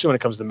 especially when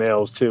it comes to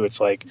males too, it's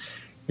like,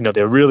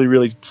 they're really,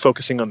 really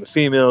focusing on the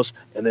females,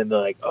 and then they're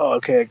like, oh,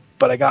 okay,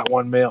 but I got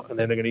one male, and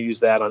then they're going to use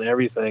that on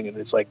everything. And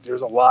it's like,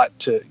 there's a lot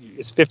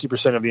it's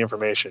 50% of the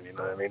information, you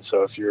know what I mean?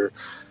 So if you're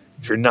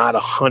not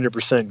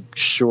 100%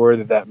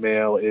 sure that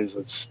male is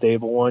a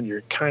stable one,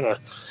 you're kind of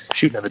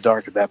shooting in the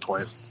dark at that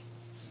point.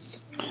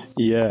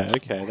 Yeah,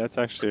 okay. That's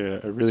actually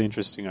a really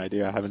interesting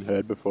idea I haven't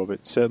heard before, but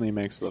it certainly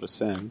makes a lot of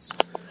sense.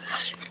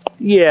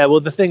 Yeah,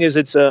 well, the thing is,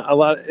 it's a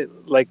lot,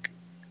 like,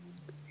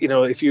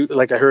 if you,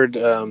 like, I heard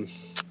that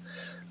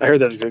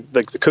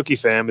like the Cookie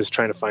fam is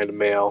trying to find a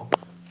male,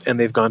 and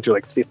they've gone through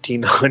like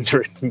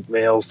 1,500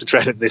 males to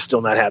try to, they're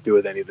still not happy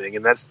with anything.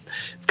 And it's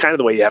kind of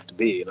the way you have to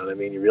be, you know what I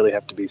mean? You really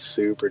have to be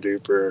super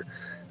duper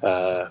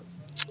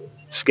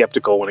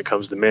skeptical when it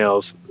comes to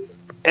males.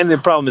 And the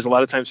problem is a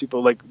lot of times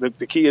people like,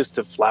 the key is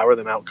to flower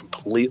them out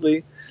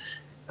completely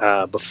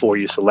before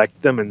you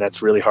select them. And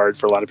that's really hard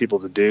for a lot of people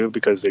to do,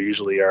 because they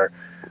usually are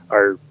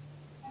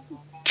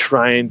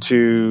trying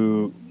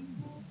to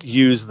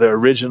use the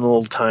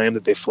original time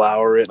that they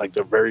flower it, like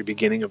the very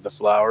beginning of the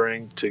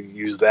flowering, to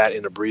use that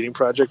in a breeding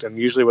project. And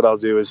usually what I'll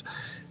do is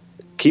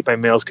keep my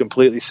males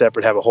completely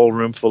separate, have a whole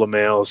room full of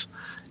males,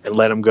 and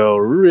let them go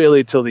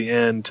really till the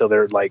end, till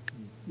they're like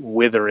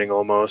withering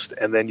almost.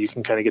 And then you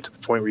can kind of get to the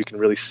point where you can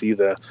really see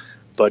the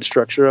bud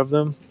structure of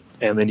them.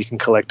 And then you can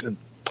collect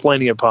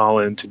plenty of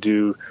pollen to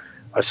do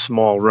a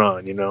small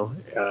run, you know.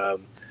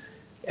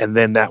 And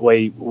then that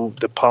way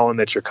the pollen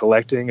that you're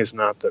collecting is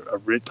not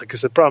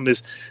because the problem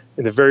is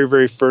in the very,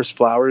 very first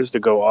flowers to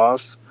go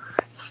off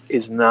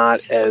is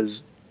not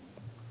the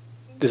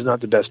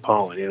best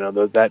pollen. You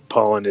know, that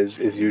pollen is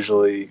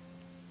usually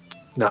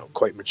not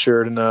quite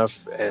matured enough,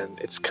 and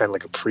it's kind of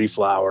like a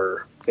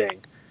pre-flower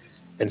thing.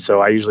 And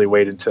so I usually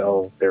wait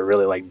until they're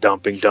really like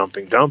dumping, and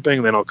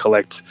then I'll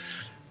collect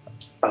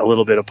a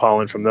little bit of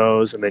pollen from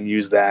those and then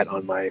use that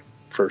on my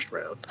first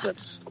round.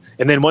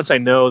 And then once I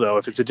know, though,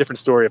 if it's a different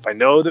story, if I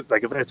know that,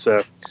 like if it's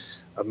a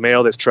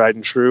male that's tried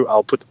and true,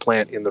 I'll put the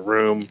plant in the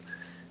room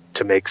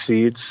to make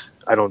seeds.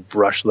 I don't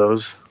brush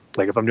those.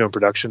 Like if I'm doing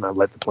production, I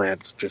let the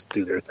plants just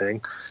do their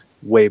thing.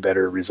 Way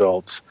better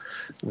results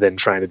than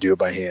trying to do it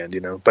by hand,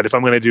 you know. But if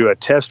I'm going to do a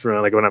test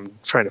run, like when I'm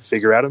trying to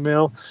figure out a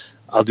male,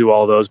 I'll do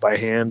all those by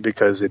hand,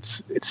 because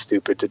it's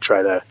stupid to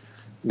try to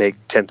make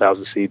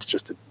 10,000 seeds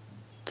just to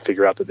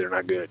figure out that they're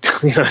not good.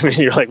 You know what I mean?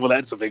 You're like, well,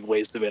 that's a big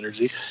waste of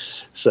energy.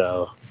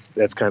 So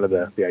that's kind of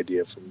the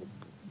idea from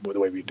the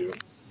way we do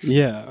it.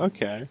 Yeah,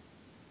 okay.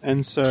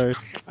 And so,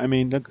 I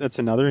mean, that's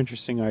another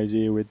interesting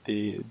idea with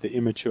the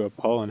immature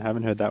pollen.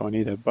 Haven't heard that one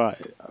either,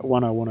 but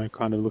one I want to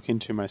kind of look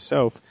into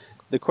myself.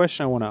 The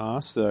question I want to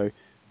ask, though,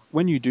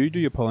 when you do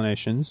your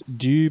pollinations,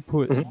 do you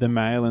put the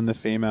male and the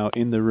female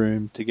in the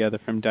room together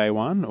from day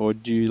one, or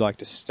do you like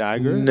to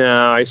stagger it?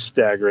 No, I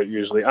stagger it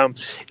usually.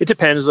 It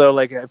depends, though.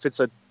 Like if it's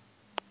a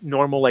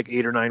normal like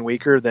 8 or 9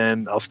 weeker,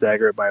 then I'll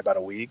stagger it by about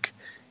a week.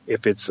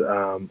 If it's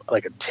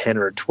like a 10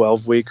 or a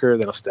 12 weeker,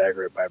 then I'll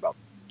stagger it by about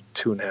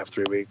 2.5,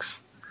 3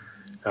 weeks.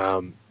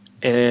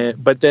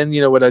 But then,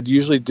 you know, what I'd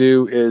usually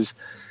do is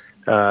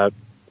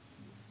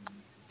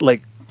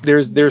like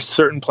there's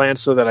certain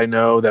plants though that I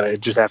know that I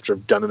just, after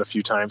I've done it a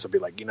few times, I'll be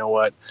like, you know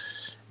what,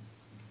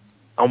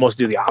 almost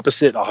do the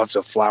opposite. I'll have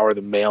to flower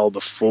the male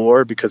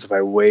before, because if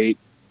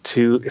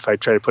I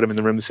try to put them in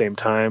the room at the same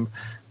time,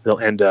 they'll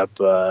end up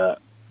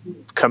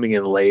coming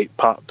in late,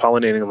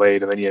 pollinating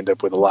late, and then you end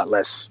up with a lot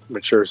less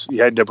mature.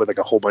 You end up with like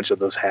a whole bunch of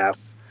those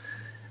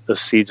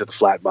seeds with the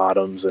flat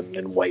bottoms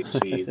and white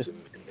seeds,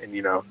 and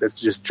you know, that's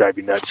just drive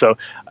you nuts. So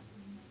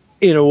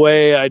in a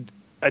way, I'd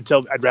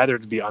rather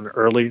it be on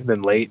early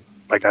than late.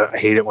 Like I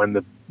hate it when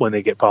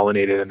they get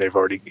pollinated and they've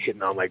already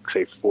hit on like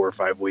say 4 or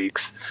 5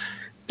 weeks.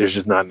 There's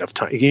just not enough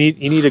time. You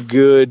need a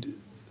good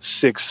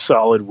 6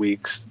 solid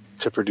weeks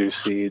to produce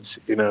seeds.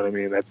 You know what I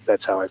mean?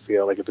 That's how I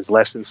feel. Like if it's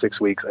less than 6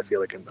 weeks, I feel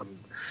like I'm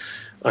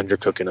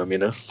undercooking them, you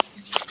know?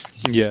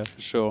 Yeah,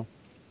 for sure.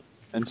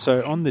 And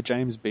so on the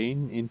James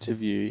Bean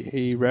interview,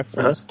 he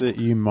referenced that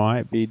you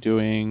might be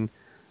doing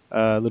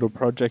a little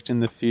project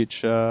in the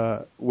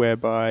future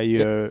whereby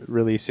you're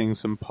releasing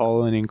some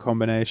pollen in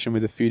combination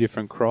with a few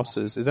different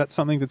crosses. Is that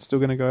something that's still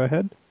going to go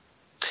ahead?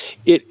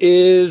 It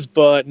is,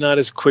 but not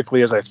as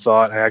quickly as I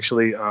thought. I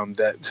actually one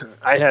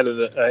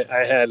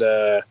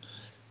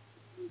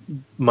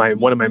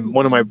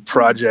of my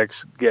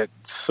projects get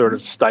sort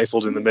of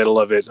stifled in the middle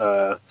of it.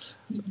 I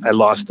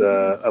lost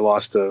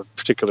a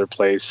particular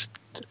place,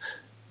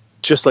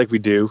 just like we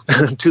do,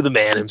 to the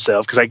man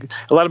himself. Because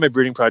all my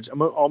breeding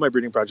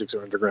projects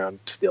are underground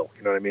still.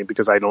 You know what I mean?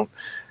 Because I don't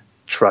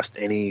trust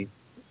any.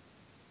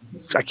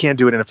 I can't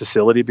do it in a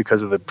facility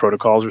because of the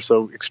protocols are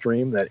so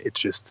extreme that it's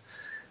just,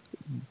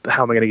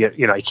 how am I going to get?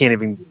 You know, I can't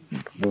even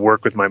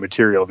work with my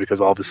material, because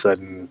all of a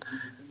sudden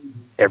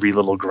every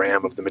little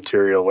gram of the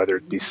material, whether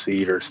it be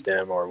seed or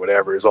stem or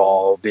whatever, is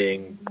all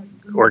being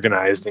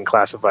organized and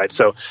classified.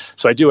 So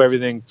I do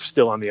everything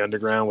still on the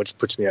underground, which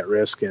puts me at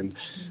risk. And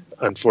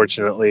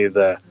unfortunately,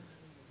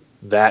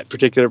 that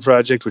particular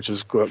project, which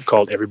is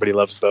called Everybody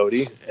Loves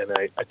Bodie, and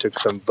I took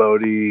some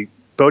Bodie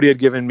had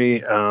given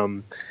me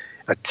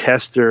a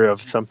tester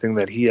of something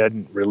that he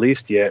hadn't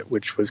released yet,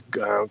 which was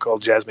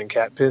called Jasmine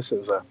Cat Piss. It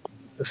was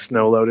a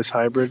snow lotus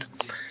hybrid.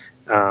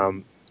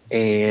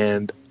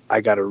 And I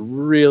got a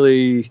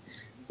really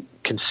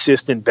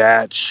consistent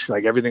batch.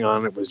 Like everything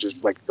on it was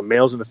just like the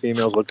males and the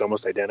females looked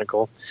almost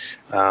identical.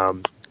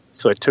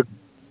 So I took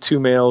 2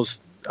 males.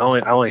 I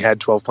only had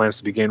 12 plants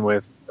to begin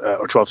with,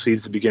 or 12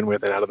 seeds to begin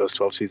with. And out of those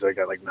 12 seeds, I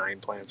got like 9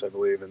 plants, I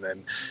believe. And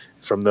then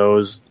from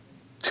those,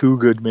 2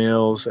 good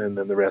males, and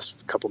then the rest,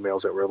 a couple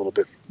males that were a little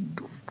bit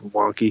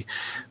wonky.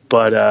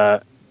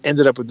 But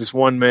ended up with this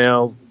one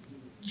male,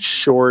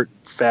 short,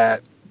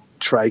 fat,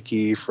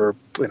 trikey for,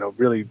 you know,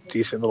 really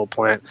decent little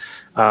plant.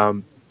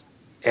 And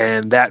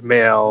that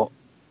male,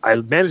 I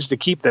managed to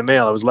keep the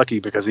male. I was lucky,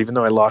 because even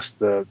though I lost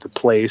the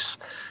place,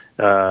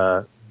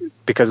 because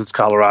it's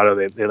Colorado,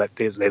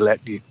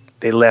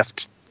 they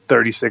left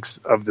 36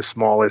 of the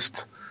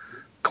smallest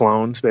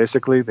clones.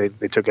 Basically,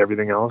 they took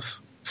everything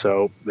else.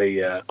 So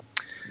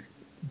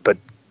but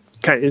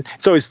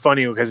it's always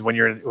funny because when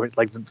you're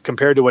like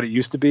compared to what it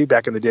used to be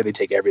back in the day, they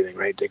take everything,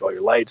 right? Take all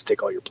your lights,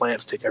 take all your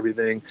plants, take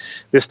everything.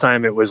 This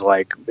time it was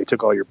like they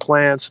took all your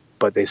plants,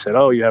 but they said,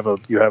 oh, you have a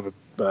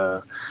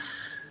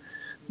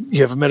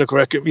medical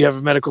record, you have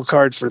a medical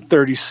card for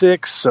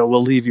 36, so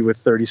we'll leave you with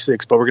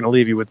 36, but we're going to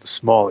leave you with the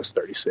smallest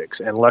 36.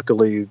 And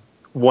luckily,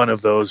 one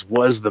of those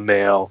was the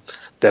male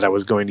that I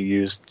was going to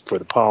use for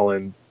the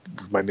pollen,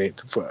 my mate,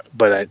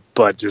 but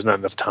there's not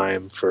enough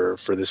time for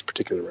this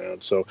particular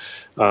round. So,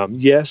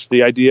 yes,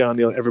 the idea on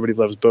the Everybody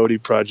Loves Bodhi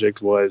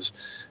project was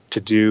to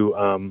do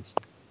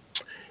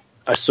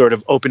a sort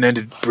of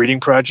open-ended breeding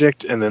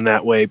project, and then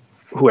that way,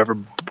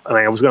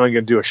 I was only going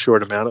to do a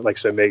short amount of, like I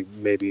said,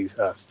 maybe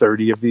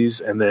 30 of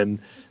these, and then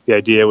the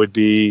idea would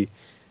be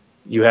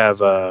you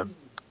have a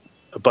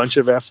bunch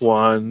of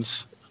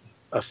F1s,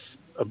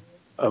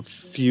 a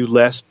few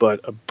less, but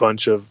a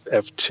bunch of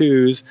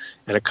F2s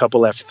and a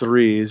couple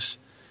F3s,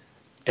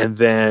 and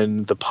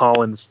then the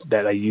pollen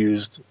that I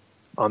used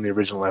on the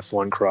original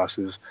F1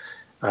 crosses.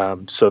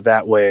 So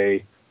that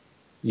way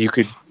you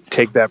could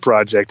take that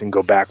project and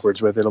go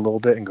backwards with it a little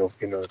bit and go,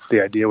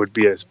 the idea would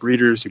be as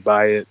breeders, you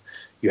buy it,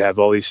 you have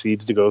all these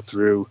seeds to go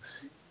through,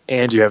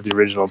 and you have the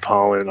original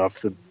pollen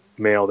off the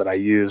male that I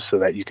use so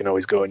that you can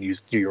always go and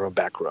do your own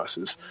back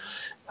crosses.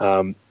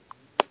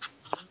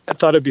 I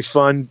thought it'd be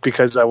fun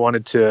because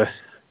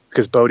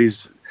because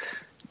Bodhi's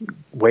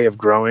way of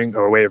growing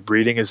or way of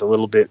breeding is a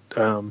little bit,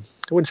 I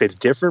wouldn't say it's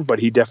different, but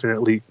he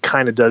definitely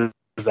kind of does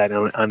that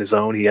on his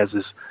own.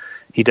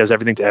 He does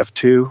everything to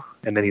F2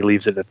 and then he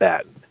leaves it at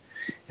that.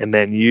 And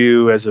then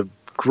you as a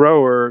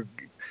grower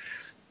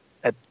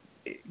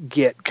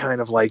get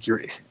kind of like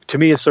to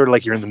me, it's sort of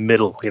like you're in the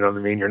middle, you know what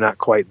I mean? You're not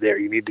quite there.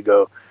 You need to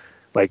go,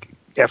 like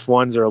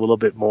F1s are a little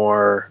bit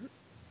more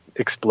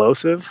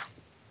explosive.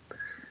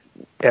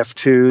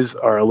 F2s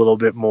are a little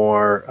bit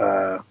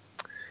more,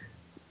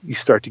 you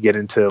start to get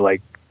into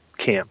like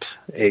camps.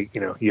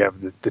 You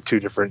have the two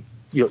different,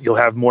 you'll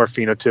have more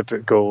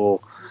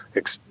phenotypical,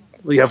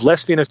 you have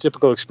less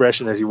phenotypical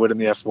expression as you would in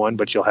the F1,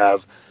 but you'll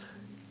have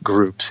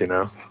groups,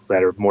 that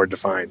are more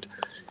defined.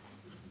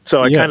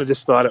 So I kind of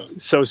just thought,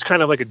 so it's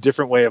kind of like a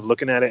different way of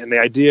looking at it. And the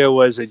idea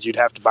was that you'd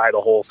have to buy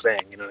the whole thing.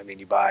 You know what I mean?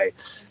 You buy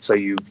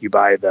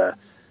the,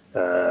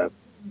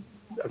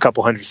 a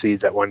couple hundred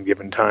seeds at one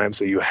given time.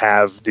 So you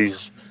have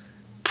these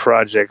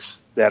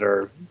projects that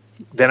are,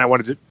 then I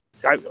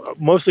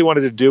mostly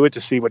wanted to do it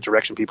to see what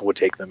direction people would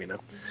take them,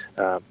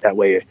 that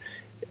way.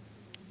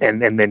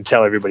 And then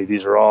tell everybody,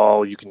 these are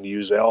all, you can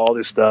use all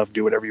this stuff,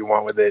 do whatever you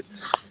want with it.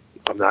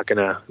 I'm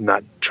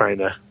not trying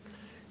to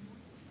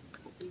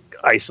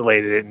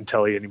isolate it and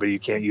tell anybody you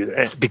can't use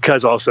it,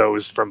 because also it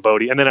was from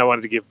Bodhi. And then I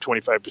wanted to give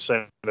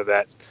 25% of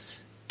that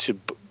to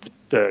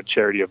the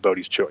charity of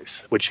Bodhi's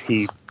choice, which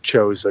he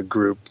chose a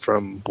group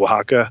from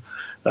Oaxaca.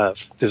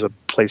 There's a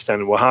place down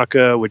in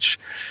Oaxaca, which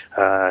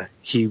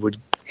he would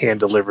hand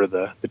deliver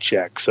the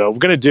check. So we're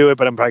going to do it,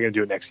 but I'm probably going to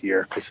do it next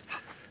year because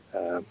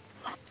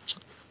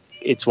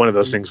it's one of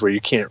those things where you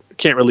can't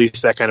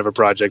release that kind of a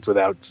project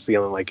without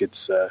feeling like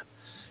it's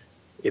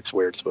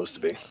where it's supposed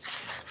to be.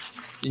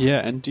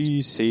 Yeah, and do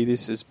you see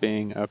this as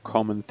being a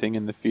common thing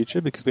in the future?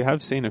 Because we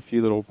have seen a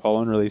few little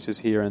pollen releases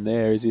here and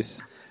there. Is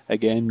this,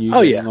 again, you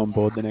getting on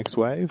board the next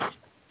wave?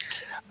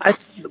 I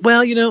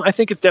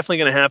think it's definitely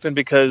going to happen,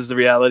 because the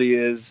reality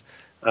is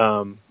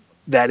that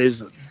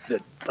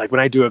like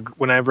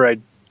whenever I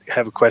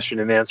have a question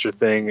and answer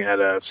thing at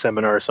a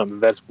seminar or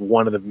something, that's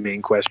one of the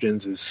main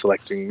questions is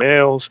selecting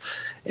males.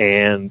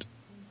 And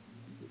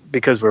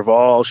because we've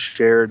all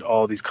shared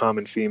all these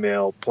common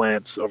female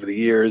plants over the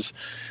years,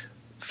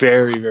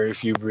 very, very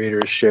few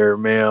breeders share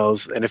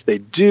males. And if they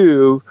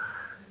do,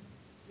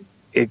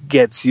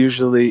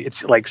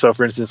 it's like, so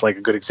for instance, like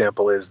a good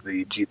example is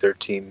the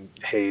G13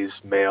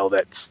 Hayes male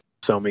that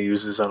Somi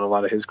uses on a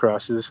lot of his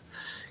crosses.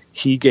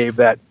 He gave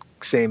that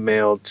same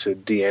male to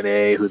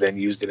DNA, who then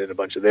used it in a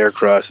bunch of their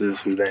crosses,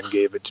 who then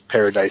gave it to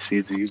Paradise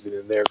Seeds, who used it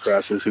in their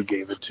crosses, who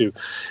gave it to,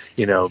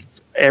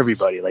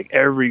 everybody. Like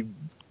every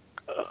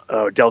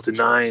Delta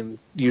 9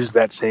 used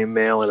that same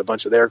male in a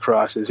bunch of their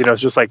crosses.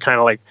 It's just like kind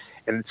of like,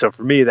 and so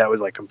for me, that was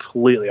like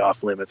completely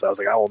off limits. I was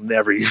like, I will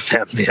never use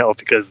that male,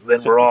 because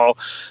then we're all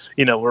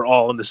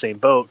in the same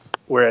boat.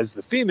 Whereas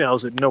the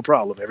females, no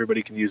problem.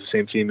 Everybody can use the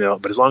same female,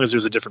 but as long as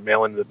there's a different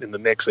male in the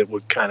mix, it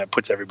would kind of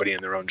puts everybody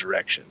in their own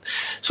direction.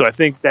 So I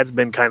think that's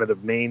been kind of the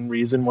main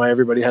reason why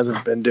everybody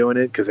hasn't been doing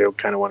it, because they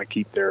kind of want to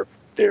keep their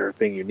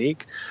thing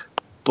unique.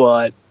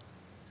 But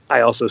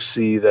I also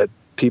see that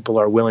people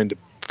are willing to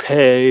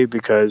pay,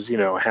 because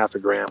half a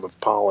gram of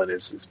pollen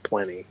is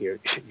plenty. You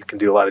can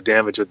do a lot of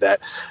damage with that.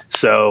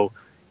 So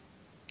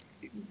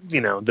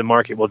the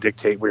market will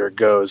dictate where it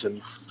goes,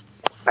 and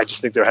I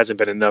just think there hasn't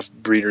been enough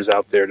breeders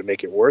out there to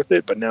make it worth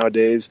it. But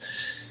nowadays,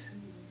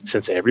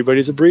 since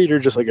everybody's a breeder,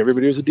 just like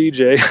everybody was a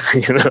DJ,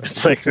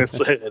 it's like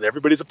and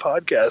everybody's a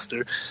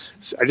podcaster.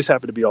 So I just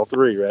happen to be all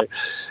three, right?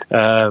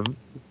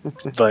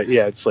 But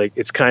yeah, it's like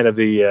it's kind of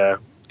it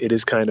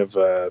is kind of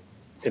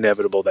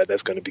inevitable that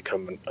that's going to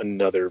become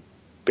another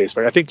base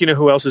market. I think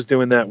who else is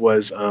doing that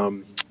was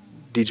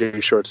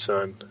DJ Short's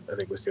son, I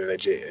think, was doing that.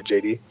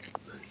 JD.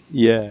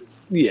 Yeah.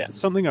 Yeah.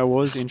 Something I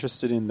was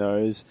interested in, though,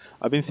 is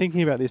I've been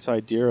thinking about this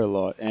idea a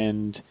lot,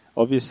 and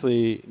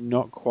obviously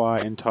not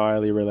quite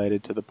entirely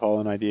related to the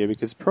pollen idea,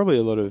 because probably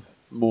a lot of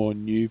more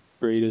new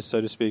breeders, so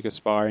to speak,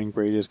 aspiring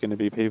breeders, going to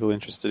be people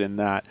interested in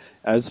that.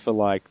 As for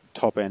like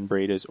top-end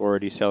breeders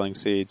already selling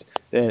seeds,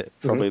 they're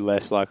probably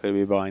less likely to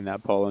be buying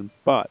that pollen.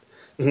 But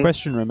the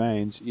question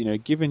remains,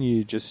 given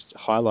you just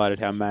highlighted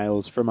how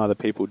males from other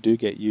people do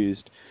get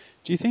used,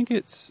 do you think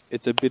it's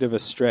a bit of a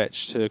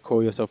stretch to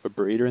call yourself a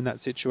breeder in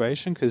that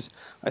situation? Because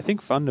I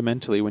think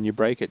fundamentally, when you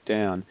break it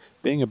down,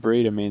 being a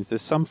breeder means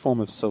there's some form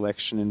of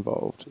selection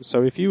involved.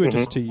 So if you were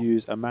just to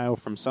use a male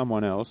from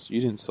someone else, you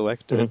didn't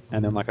select it,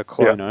 and then like a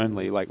clone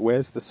only, like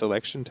where's the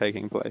selection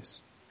taking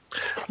place?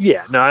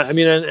 Yeah, no, I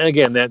mean, and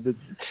again,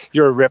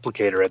 you're a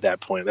replicator at that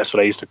point. That's what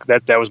I used to.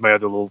 That was my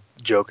other little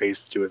joke I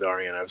used to do with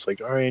Arian. I was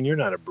like, Arian, you're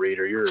not a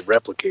breeder, you're a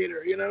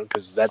replicator,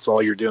 because that's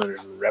all you're doing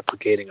is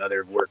replicating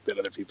other work that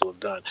other people have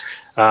done.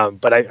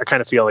 But I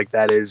kind of feel like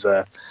that is,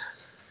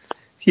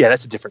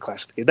 that's a different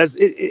classification. That's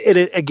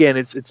it. Again,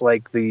 it's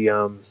like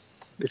the.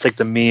 It's like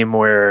the meme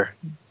where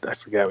I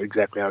forget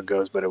exactly how it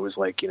goes, but it was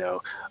like,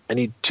 I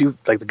need two,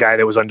 like the guy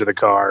that was under the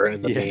car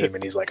in the meme,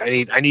 and he's like,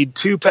 I need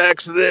 2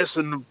 packs of this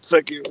and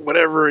fucking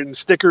whatever and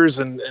stickers,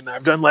 and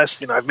I've done less,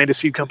 I've made a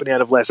seed company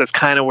out of less. That's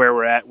kind of where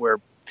we're at,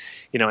 where,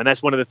 and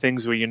that's one of the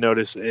things where you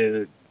notice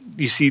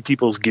you see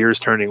people's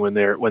gears turning when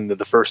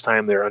the first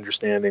time they're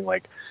understanding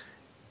like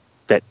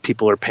that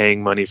people are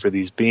paying money for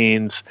these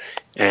beans,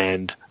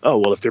 and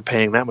if they're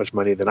paying that much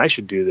money, then I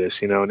should do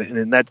this,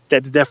 and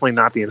that's definitely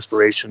not the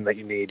inspiration that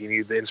you need.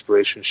 The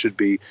inspiration should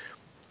be,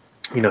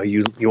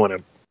 you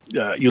want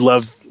to, you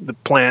love the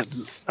plant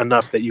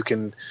enough that you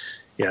can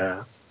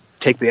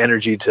take the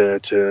energy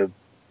to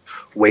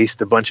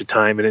waste a bunch of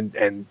time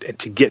and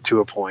to get to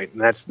a point, and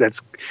that's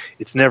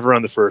it's never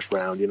on the first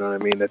round. You know what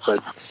I mean? That's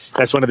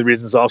one of the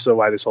reasons also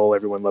why this whole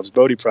Everyone Loves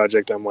Bodhi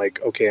project. I'm like,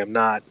 okay, I'm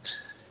not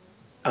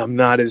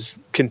as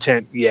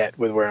content yet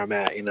with where I'm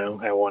at.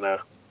 I want to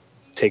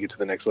take it to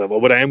the next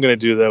level. What I am going to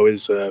do though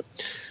is a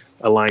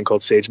line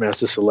called Sage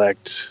Master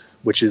Select,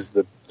 which is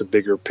the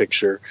bigger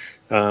picture.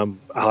 I'll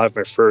have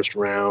my first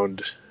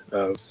round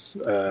of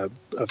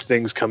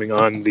things coming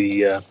on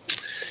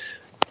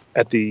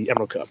at the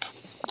Emerald Cup.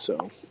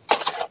 So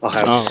I'll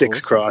have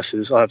 6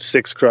 crosses. I'll have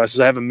 6 crosses.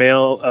 I have a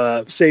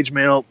male sage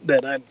male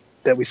that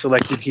we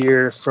selected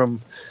here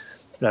from.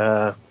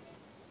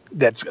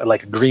 That's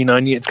like a green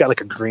onion. It's got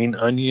like a green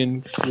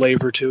onion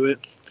flavor to it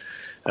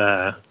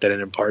that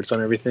it imparts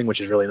on everything, which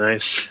is really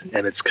nice.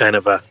 And it's kind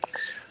of like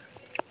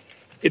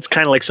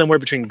somewhere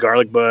between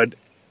garlic bud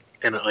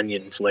and an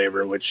onion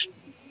flavor, which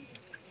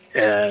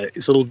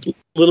is a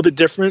little bit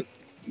different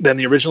than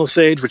the original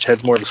sage, which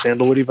has more of a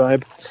sandalwoody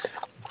vibe.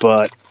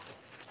 But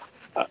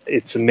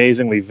it's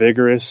amazingly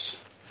vigorous.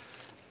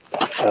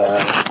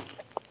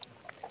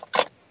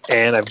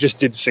 And I've just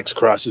did 6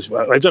 crosses.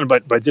 I did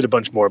a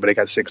bunch more, but I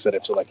got 6 that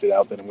I've selected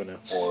out that I'm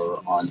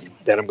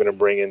gonna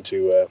bring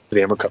into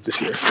the Emerald Cup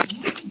this year.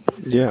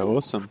 Yeah,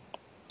 awesome.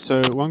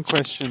 So one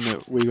question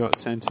that we got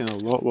sent in a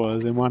lot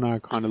was, and one I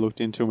kind of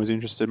looked into and was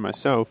interested in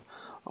myself,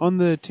 on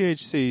the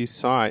THC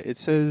site, it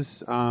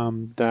says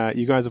that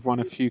you guys have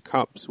won a few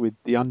cups with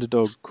the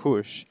Underdog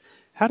Kush.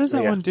 How does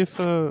that one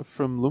differ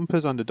from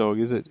Lumpa's Underdog?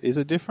 Is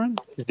it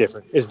different?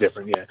 It's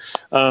different. Yeah.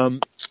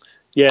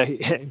 Yeah,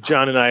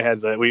 John and I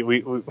had we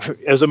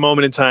it was a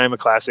moment in time, a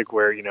classic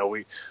where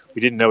we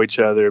didn't know each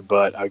other,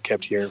 but I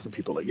kept hearing from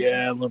people like,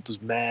 yeah, Limp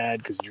was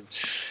mad because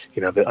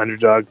the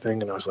underdog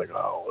thing, and I was like,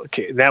 oh,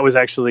 okay. And that was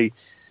actually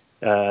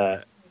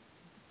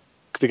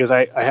because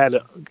I had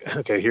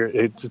here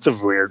it's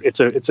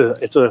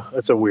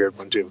a weird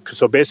one too.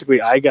 So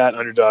basically, I got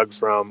Underdog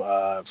from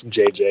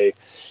JJ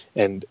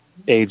and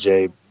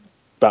AJ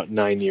about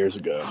 9 years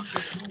ago,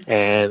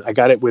 and I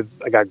got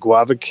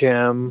Guava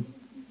Chem,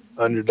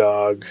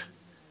 Underdog,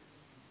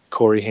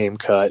 Corey Haim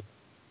cut,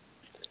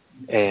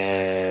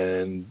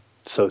 and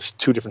so it's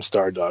 2 different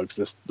Star Dogs,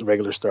 the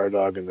regular Star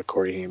Dog and the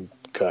Corey Haim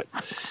cut.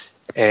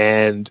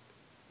 And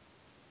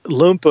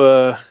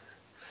Lumpa,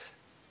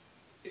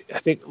 I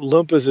think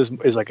Lumpa's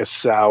is like a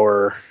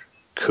sour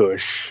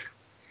Kush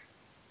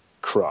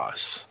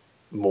cross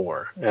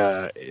more,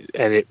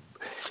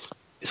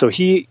 so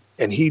he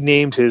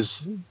named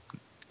his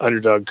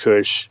Underdog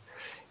Kush.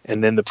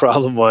 And then the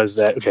problem was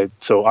that,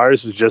 so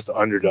ours was just the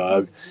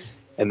Underdog.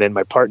 And then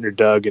my partner,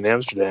 Doug, in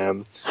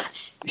Amsterdam,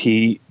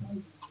 he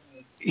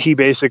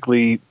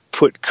basically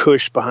put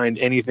Kush behind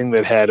anything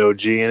that had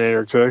OG in it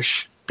or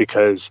Kush,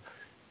 because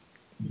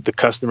the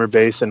customer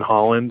base in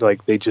Holland,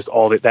 like they just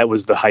that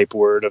was the hype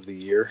word of the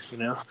year,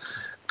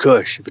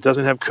 Kush. If it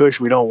doesn't have Kush,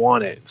 we don't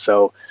want it.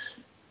 So,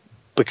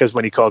 because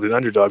when he called it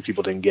Underdog,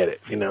 people didn't get it,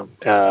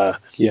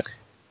 Yeah.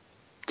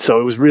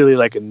 So it was really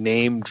like a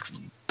name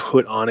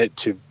put on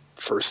it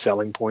for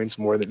selling points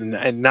more than,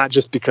 and not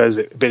just because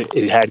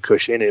it had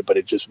Kush in it, but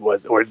it just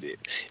was, or it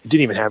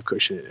didn't even have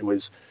Kush in it. It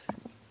was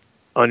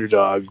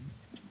Underdog,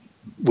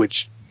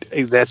 which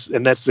that's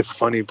the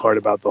funny part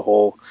about the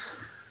whole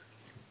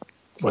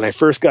when I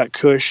first got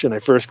Kush and I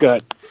first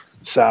got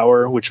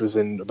Sour, which was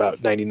in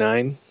about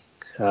 99,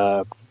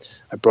 I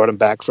brought them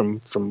back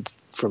from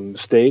the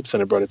States,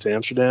 and I brought it to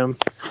Amsterdam.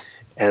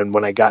 And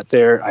when I got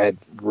there, I had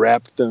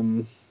wrapped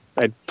them.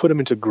 I'd put them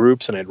into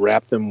groups, and I'd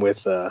wrap them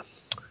with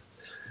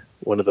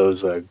one of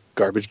those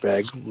garbage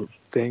bag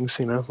things,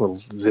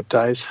 little zip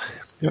ties.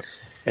 Yep.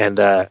 And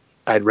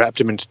I'd wrapped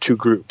them into 2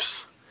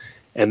 groups.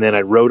 And then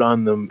I wrote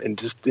on them, and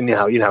just you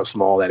know how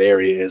small that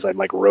area is. I'd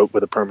wrote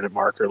with a permanent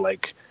marker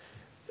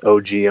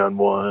OG on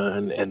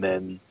one, and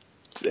then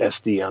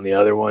SD on the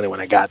other one. And when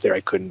I got there,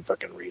 I couldn't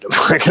fucking read them.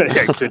 I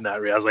could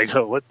not read. I was like,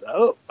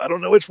 I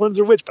don't know which ones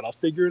are which, but I'll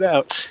figure it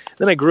out.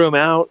 Then I grew them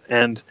out,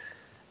 and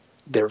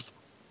they're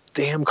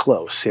damn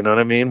close. You know what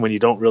I mean? When you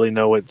don't really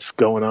know what's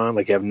going on,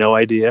 you have no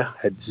idea.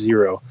 I had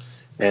zero.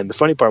 And the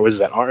funny part was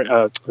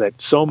that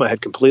Soma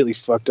had completely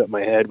fucked up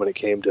my head when it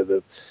came to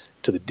the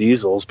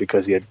diesels,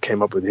 because he had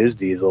came up with his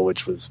diesel,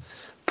 which was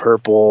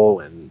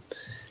purple and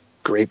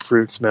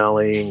grapefruit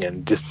smelling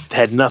and just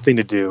had nothing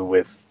to do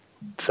with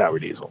sour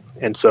diesel.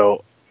 And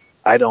so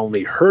I'd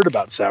only heard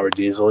about sour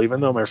diesel,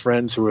 even though my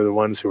friends who were the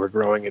ones who were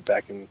growing it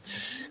back in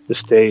the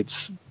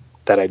States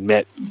that I'd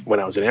met when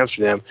I was in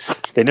Amsterdam,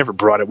 they never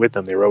brought it with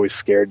them. They were always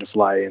scared to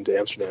fly into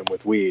Amsterdam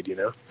with weed,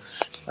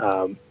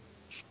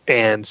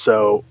 and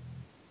so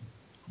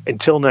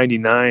until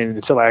 99,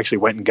 until I actually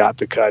went and got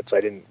the cuts,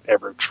 I didn't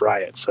ever try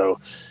it. So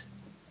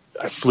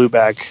I flew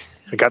back,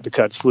 I got the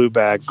cuts, flew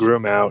back, grew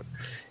them out,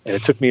 and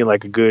it took me a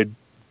good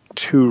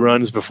 2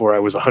 runs before I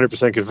was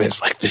 100%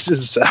 convinced, this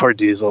is sour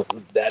diesel,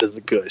 that is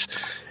the Kush.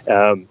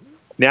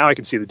 Now I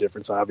can see the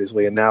difference,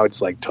 obviously, and now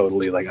it's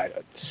totally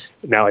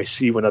now I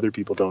see when other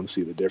people don't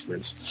see the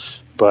difference.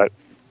 But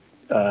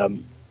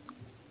the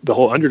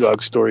whole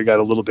Underdog story got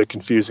a little bit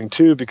confusing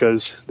too,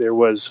 because there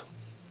was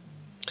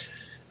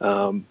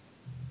there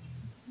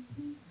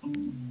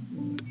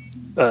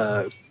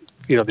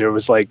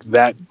was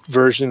that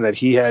version that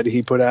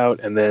he put out,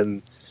 and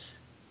then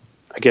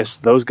I guess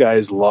those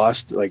guys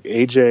lost,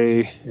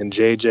 AJ and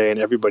JJ and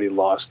everybody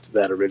lost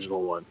that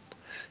original one.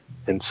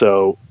 And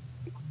so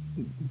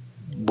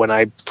when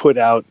I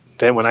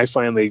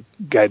finally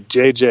got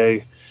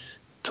JJ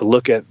to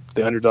look at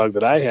the Underdog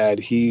that I had,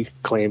 he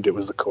claimed it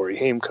was the Corey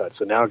Haim cut.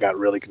 So now it got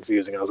really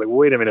confusing. I was like,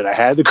 wait a minute, I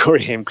had the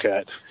Corey Haim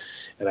cut,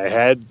 and I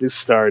had the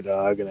Star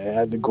Dog, and I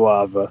had the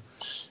Guava.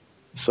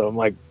 So I'm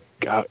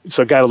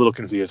so it got a little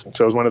confusing.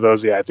 So it was one of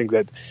those, I think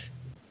that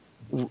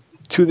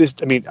to this,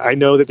 I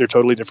know that they're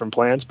totally different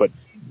plants, but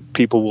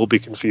people will be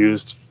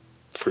confused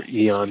for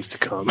eons to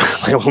come.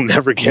 They will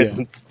never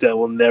get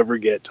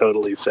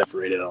totally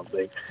separated, I don't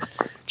think.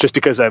 Just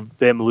because of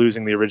them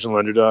losing the original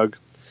Underdog,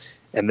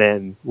 and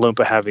then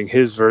Lumpa having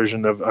his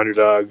version of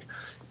Underdog,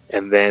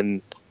 and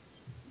then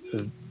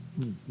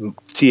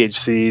TH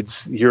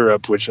Seeds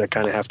Europe, which I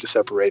kind of have to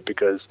separate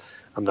because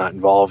I'm not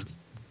involved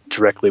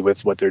directly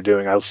with what they're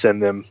doing. I will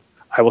send them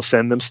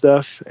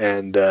stuff,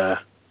 and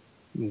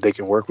they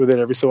can work with it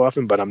every so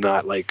often, but I'm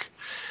not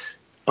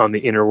on the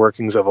inner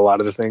workings of a lot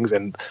of the things.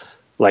 And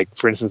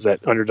for instance,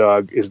 that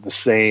Underdog is the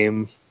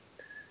same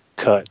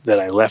cut that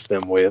I left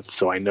them with,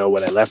 so I know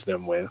what I left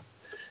them with.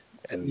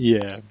 And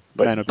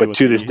but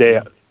to this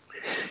day,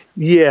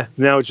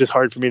 now it's just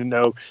hard for me to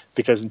know,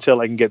 because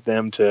until I can get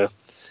them to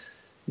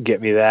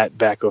get me that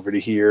back over to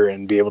here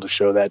and be able to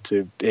show that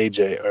to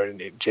AJ or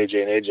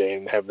JJ and AJ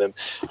and have them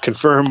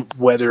confirm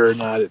whether or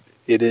not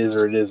it is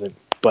or it isn't.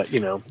 But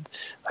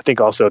I think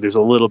also there's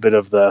a little bit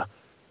of the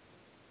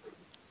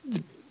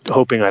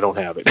hoping I don't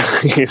have it.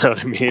 You know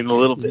what I mean? A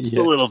little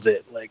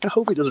bit. I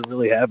hope he doesn't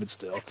really have it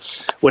still.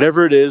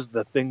 Whatever it is,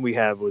 the thing we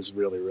have was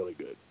really, really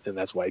good, and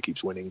that's why he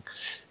keeps winning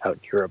out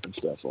in Europe and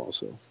stuff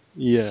also.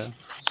 Yeah.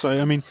 So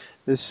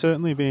there's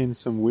certainly been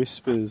some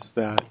whispers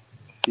that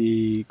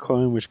the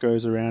clone which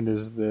goes around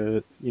as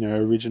the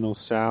original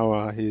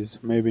sour is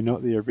maybe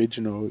not the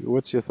original.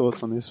 What's your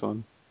thoughts on this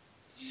one?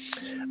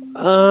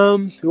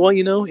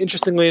 Well,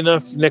 interestingly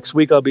enough, next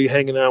week I'll be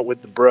hanging out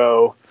with the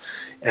bro,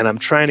 and I'm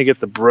trying to get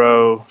the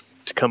bro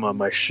to come on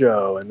my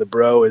show. And the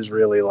bro is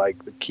really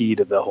the key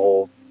to the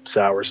whole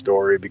sour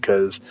story,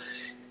 because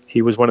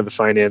he was one of the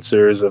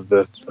financiers of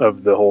the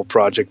whole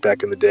project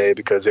back in the day,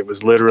 because it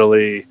was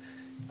literally,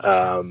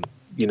 a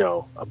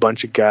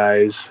bunch of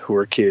guys who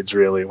were kids,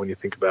 really, when you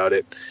think about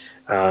it.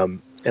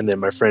 And then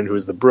my friend who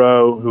was the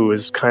bro, who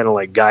was kind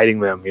of guiding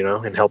them,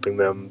 and helping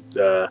them,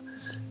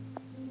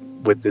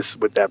 with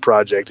that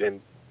project,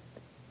 and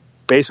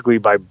basically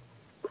by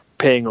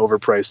paying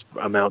overpriced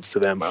amounts to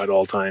them at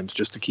all times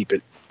just to keep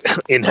it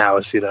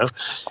in-house.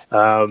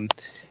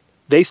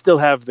 They still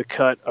have the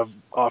cut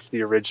off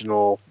the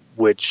original,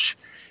 which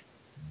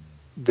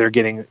they're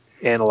getting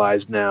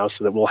analyzed now,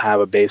 so that we'll have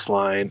a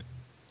baseline.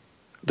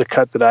 The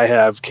cut that I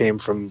have came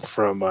from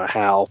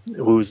Hal,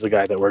 who's the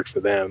guy that worked for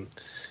them,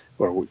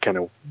 or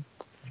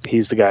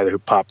he's the guy who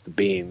popped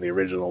the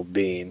original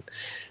bean.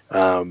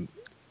 And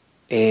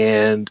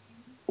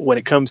when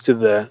it comes to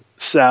the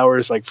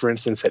sours, for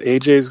instance, that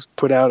AJ's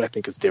put out, I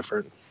think is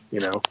different.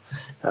 It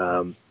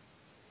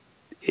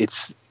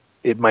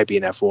might be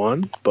an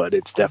F1, but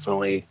it's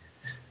definitely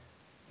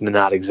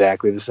not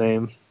exactly the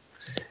same.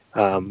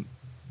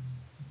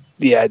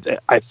 Yeah,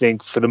 I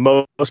think for the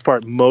most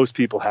part, most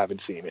people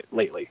haven't seen it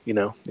lately. You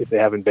know, if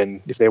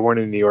they weren't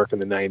in New York in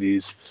the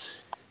 '90s,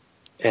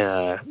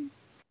 to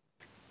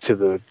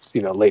the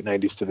late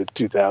 '90s to the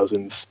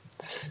 2000s,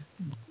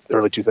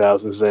 early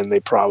 2000s, then they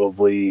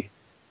probably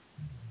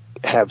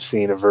have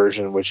seen a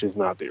version which is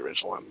not the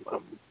original.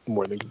 I'm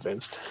more than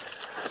convinced.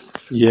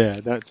 Yeah,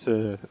 that's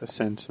a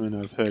sentiment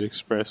I've heard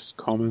expressed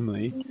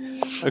commonly.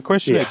 A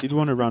question I did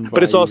want to run by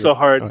but it's also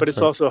hard. Oh, but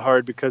it's also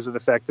hard because of the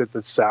fact that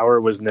the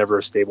sour was never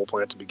a stable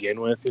plant to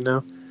begin with. You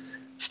know,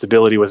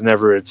 stability was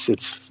never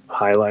its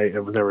highlight.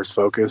 It was never its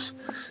focus.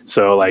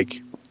 So like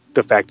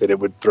the fact that it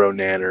would throw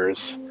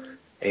nanners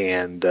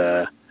and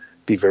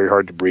be very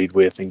hard to breed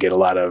with and get a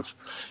lot of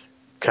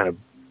I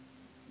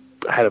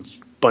had a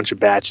bunch of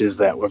batches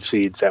of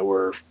seeds that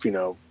were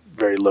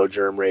very low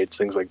germ rates,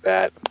 things like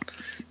that.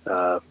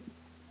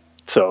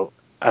 So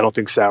I don't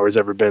think sour's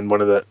ever been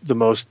one of the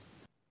most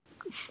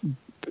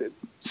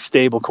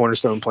stable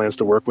cornerstone plants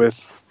to work with,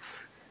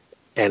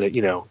 and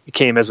it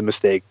came as a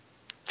mistake,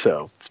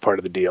 so it's part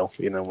of the deal.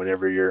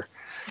 Whenever you're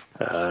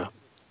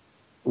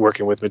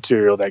working with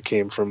material that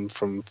came from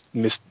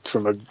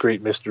a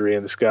great mystery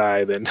in the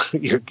sky, then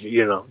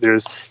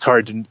it's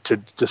hard to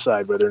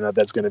decide whether or not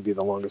that's going to be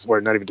the longest,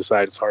 or not even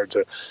decide. It's hard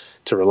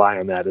to rely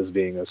on that as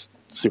being a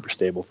super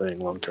stable thing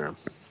long term.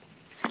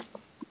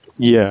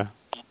 Yeah.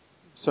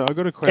 So I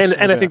got a question.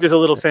 And I think there's a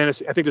little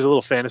fantasy. I think there's a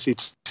little fantasy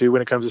too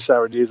when it comes to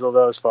sour diesel,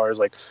 though, as far as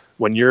like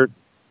when you're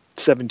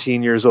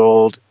 17 years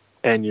old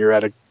and you're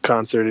at a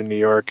concert in New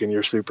York and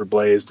you're super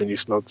blazed and you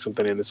smoke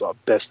something and it's the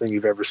best thing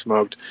you've ever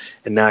smoked,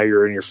 and now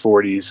you're in your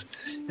 40s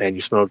and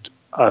you smoked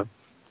a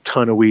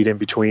ton of weed in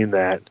between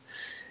that,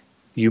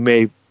 you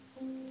may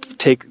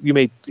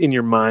in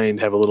your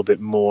mind have a little bit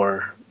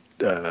more.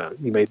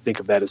 You may think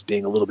of that as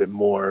being a little bit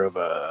more of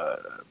a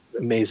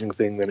amazing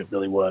thing than it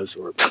really was,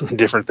 or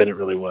different than it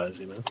really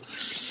was,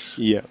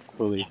 Yeah,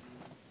 fully.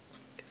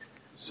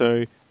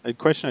 So a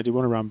question I did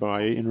want to run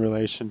by in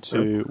relation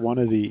to one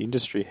of the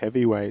industry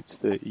heavyweights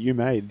that you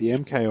made, the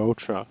MK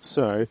Ultra.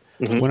 So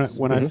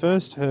when I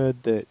first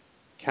heard that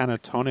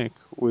Canatonic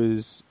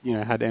was,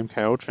 had MK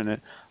Ultra in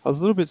it, I was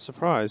a little bit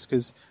surprised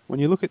because when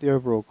you look at the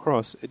overall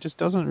cross, it just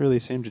doesn't really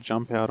seem to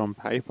jump out on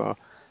paper.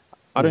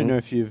 I don't know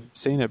if you've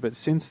seen it, but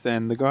since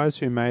then, the guys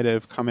who made it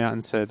have come out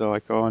and said,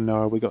 like, oh,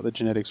 no, we got the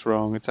genetics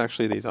wrong. It's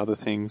actually these other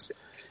things.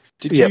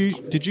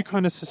 Did you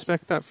kind of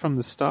suspect that from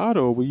the start,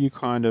 or were you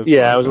kind of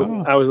I was a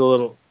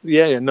little...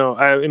 no.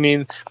 I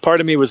mean,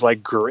 part of me was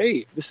like,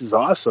 great, this is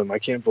awesome. I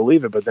can't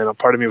believe it. But then a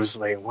part of me was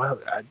like, well,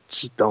 I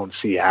just don't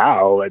see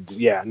how.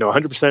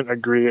 100%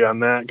 agree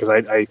on that,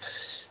 because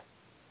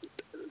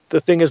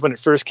the thing is, when it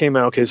first came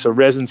out, okay, so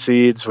Resin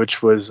Seeds,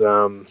 which was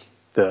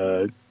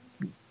the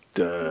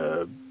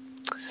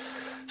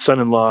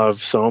son-in-law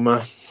of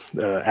Soma,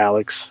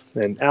 Alex,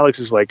 and Alex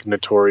is like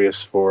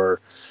notorious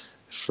for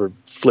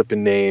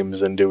flipping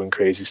names and doing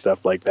crazy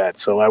stuff like that.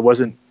 So I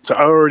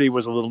already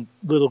was a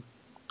little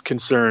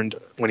concerned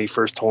when he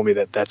first told me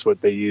that that's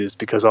what they used,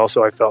 because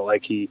also I felt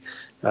like he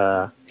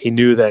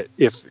knew that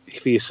if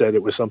he said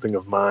it was something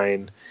of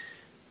mine,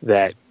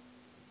 that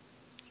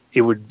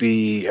it would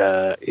be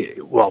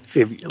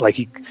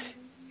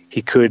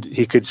he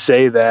could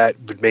say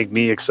that, but make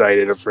me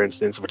excited, for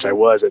instance, which I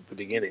was at the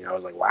beginning. I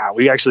was like, wow.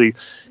 We actually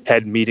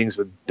had meetings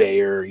with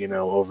Bayer,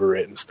 over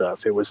it and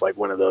stuff. It was like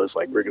one of those,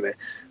 like, we're going to,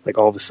 like,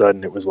 all of a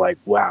sudden it was like,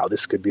 wow,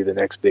 this could be the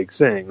next big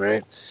thing,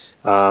 right?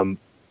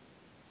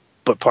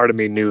 But part of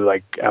me knew,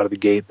 like, out of the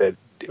gate that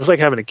it was like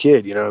having a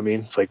kid, you know what I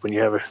mean? It's like when if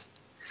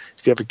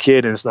you have a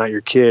kid and it's not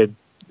your kid,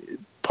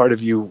 part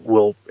of you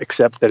will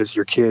accept that it's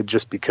your kid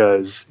just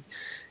because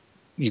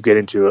you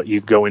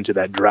go into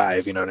that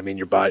drive, you know what I mean?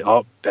 Your body,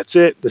 oh, that's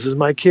it, this is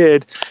my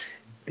kid.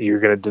 You're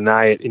going to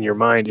deny it in your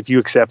mind if you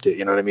accept it,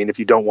 you know what I mean? If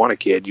you don't want a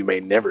kid, you may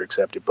never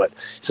accept it, but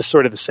it's just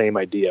sort of the same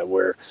idea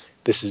where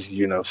this is,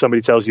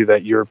 somebody tells you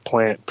that your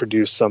plant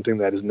produced something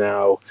that is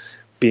now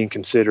being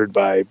considered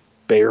by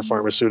Bayer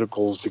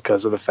Pharmaceuticals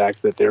because of the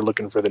fact that they're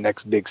looking for the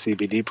next big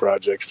CBD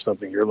project or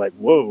something. You're like,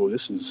 whoa,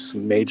 this is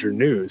major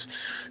news.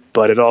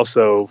 But it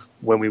also,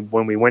 when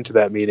we went to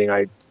that meeting,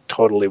 I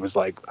totally was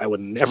like, I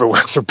would never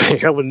work for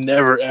Bayer. I would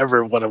never,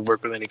 ever want to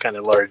work with any kind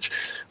of large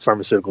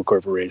pharmaceutical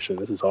corporation.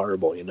 This is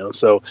horrible,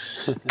 So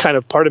kind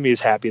of part of me is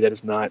happy that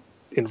it's not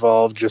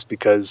involved, just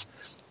because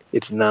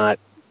it's not,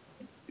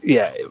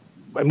 I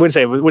wouldn't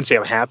say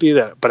I'm happy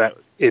but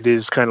it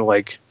is kind of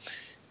like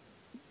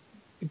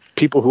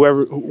people,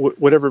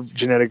 whatever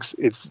genetics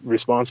it's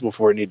responsible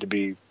for, need to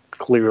be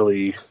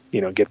clearly,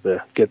 get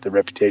the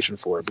reputation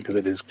for it, because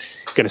it is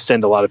going to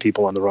send a lot of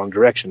people on the wrong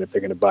direction if they're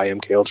going to buy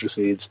MK Ultra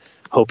seeds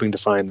hoping to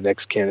find the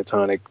next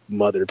Canatonic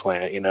mother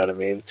plant. You know what I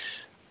mean?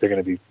 They're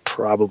going to be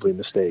probably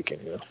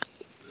mistaken.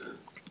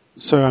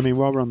 So, I mean,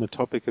 while we're on the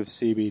topic of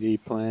CBD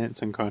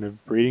plants and kind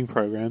of breeding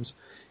programs,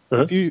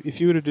 if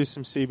you were to do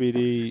some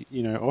CBD,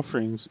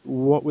 offerings,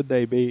 what would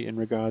they be in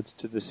regards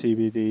to the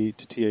CBD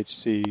to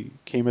THC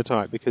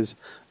chemotype? Because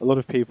a lot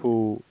of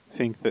people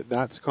think that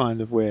that's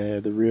kind of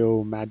where the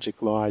real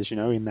magic lies, you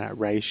know, in that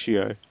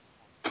ratio.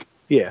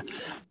 Yeah.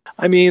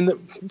 I mean,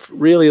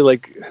 really,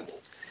 like,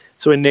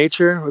 so in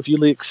nature, if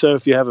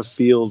you have a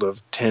field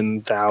of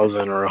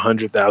 10,000 or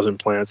 100,000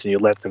 plants and you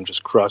let them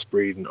just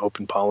crossbreed and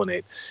open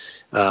pollinate,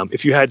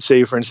 if you had,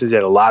 say, for instance, you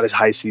had a lot of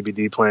high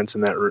CBD plants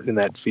in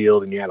that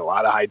field, and you had a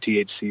lot of high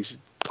THC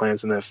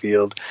plants in that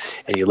field,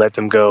 and you let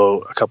them go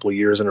a couple of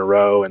years in a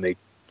row, and they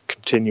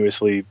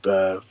continuously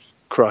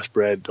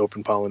crossbred,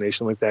 open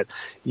pollination like that,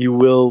 you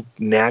will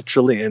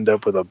naturally end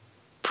up with a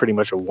pretty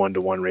much a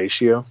 1-to-1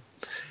 ratio.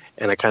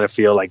 And I kind of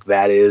feel like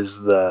that is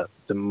the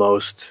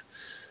most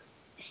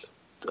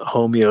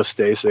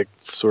homeostatic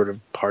sort of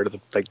part of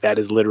that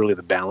is literally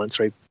the balance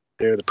right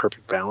there, the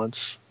perfect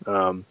balance.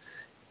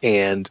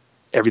 And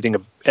everything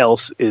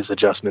else is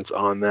adjustments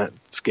on that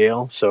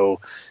scale.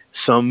 So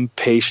some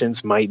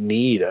patients might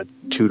need a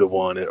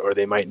 2-to-1, or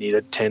they might need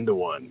a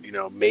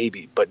 10-to-1,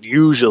 maybe, but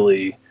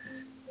usually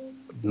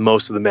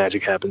most of the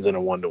magic happens in a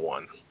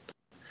 1-to-1.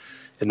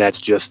 And that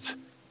just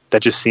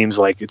seems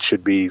like it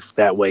should be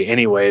that way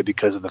anyway,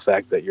 because of the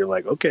fact that you're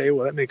like, okay,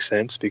 well, that makes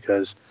sense,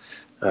 because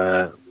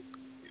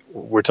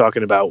we're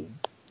talking about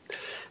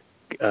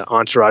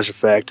entourage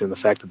effect and the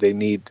fact that they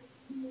need,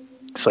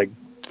 it's like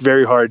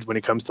very hard when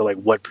it comes to like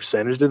what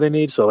percentage do they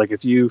need. So like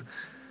if you,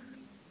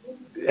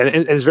 and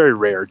it's very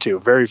rare too,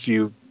 very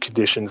few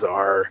conditions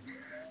are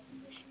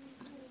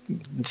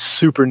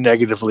super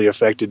negatively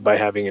affected by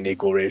having an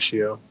equal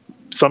ratio.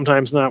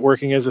 Sometimes not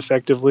working as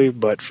effectively,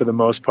 but for the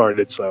most part,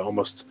 it's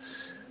almost,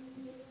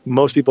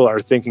 most people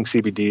are thinking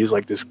CBD is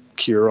like this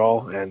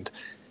cure-all, and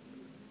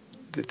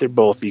they're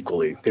both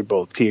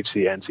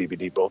THC and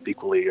CBD both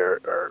equally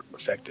are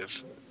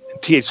effective.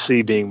 And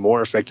THC being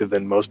more effective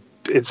than most.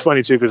 It's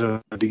funny too, because in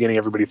the beginning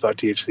everybody thought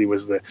THC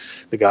was the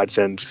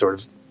godsend sort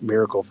of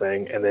miracle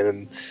thing, and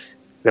then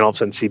all of a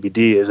sudden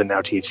CBD is, and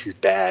now THC is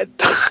bad,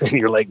 and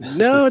you're like,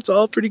 no, it's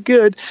all pretty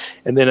good.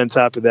 And then on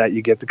top of that,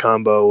 you get the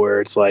combo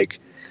where it's like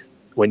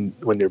when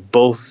they're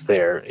both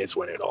there is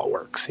when it all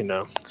works,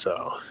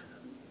 So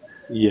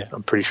yeah,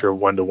 I'm pretty sure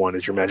 1-to-1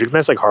 is your magic. And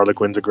that's like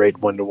Harlequin's a great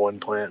 1-to-1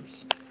 plant.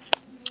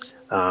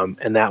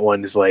 And that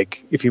one is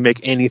like, if you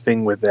make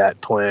anything with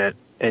that plant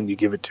and you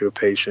give it to a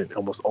patient, it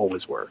almost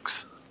always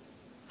works.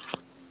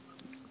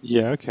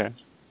 Yeah, okay.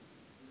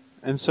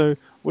 And so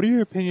what are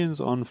your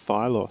opinions on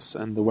phylos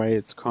and the way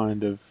it's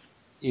kind of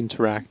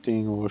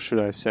interacting, or should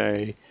I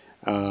say,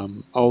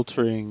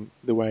 altering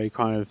the way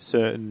kind of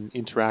certain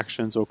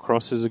interactions or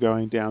crosses are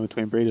going down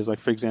between breeders? Like,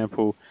 for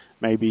example,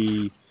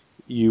 maybe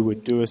you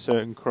would do a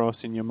certain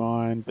cross in your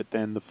mind, but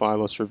then the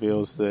phylos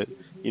reveals that,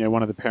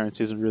 one of the parents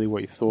isn't really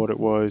what you thought it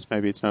was.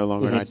 Maybe it's no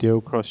longer an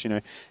ideal cross,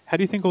 How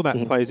do you think all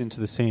that plays into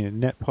the scene?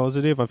 Net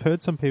positive? I've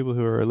heard some people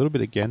who are a little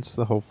bit against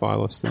the whole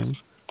phylos thing.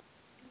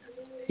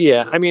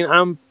 Yeah, I mean,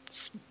 I'm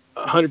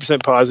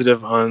 100%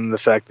 positive on the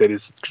fact that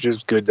it's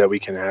just good that we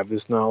can have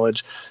this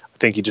knowledge. I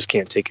think you just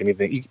can't take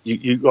anything.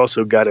 You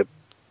also got to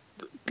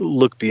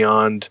look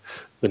beyond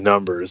the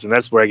numbers, and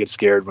that's where I get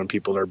scared when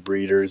people are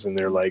breeders and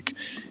they're like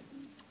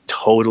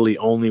totally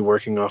only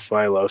working off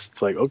phylos.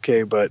 It's like,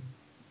 okay, but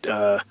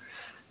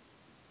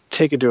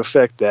take into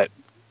effect that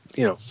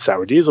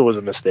Sour Diesel was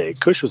a mistake,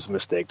 Kush was a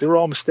mistake. They were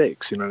all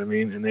mistakes, you know what I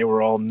mean? And they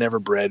were all never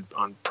bred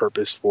on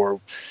purpose for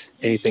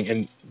anything.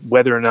 And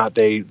whether or not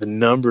the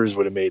numbers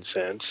would have made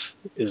sense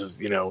is,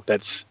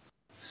 that's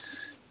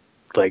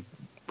like,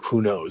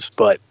 who knows?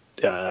 But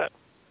yeah,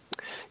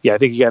 I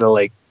think you got to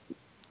like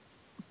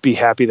be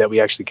happy that we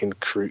actually can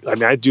create. I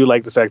mean, I do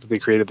like the fact that they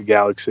created the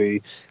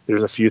galaxy.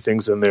 There's a few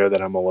things in there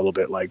that I'm a little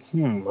bit like,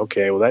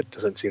 okay, well, that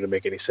doesn't seem to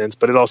make any sense.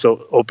 But it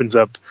also opens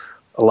up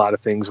a lot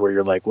of things where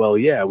you're like, well,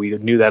 yeah, we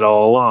knew that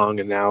all along,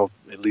 and now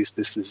at least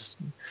this is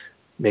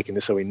making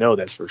it so we know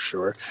that's for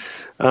sure.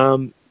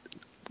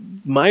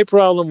 My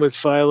problem with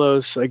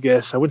phylos, I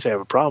guess, I wouldn't say I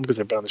have a problem, because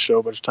I've been on the show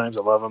a bunch of times.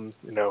 I love them,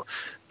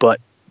 but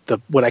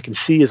what I can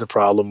see as a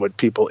problem with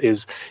people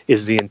is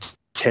the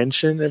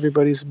intention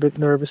everybody's a bit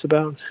nervous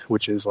about,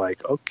 which is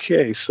like,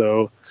 okay,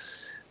 so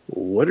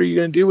what are you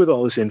going to do with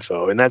all this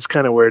info? And that's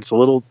kind of where it's a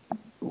little,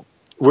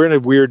 we're in a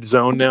weird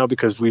zone now,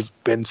 because we've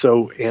been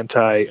so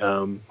anti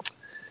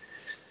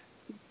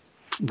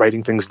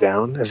writing things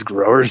down as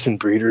growers and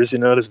breeders.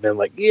 It's been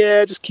like,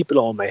 yeah, just keep it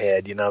all in my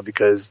head,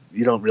 because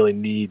you don't really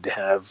need to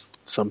have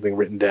something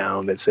written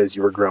down that says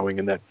you were growing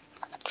in that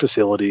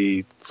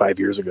facility 5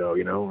 years ago,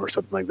 or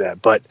something like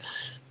that. But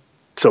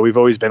so we've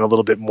always been a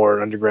little bit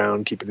more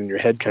underground, keep it in your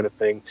head kind of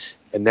thing.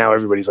 And now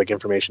everybody's like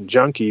information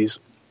junkies.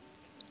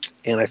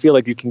 And I feel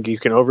like you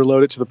can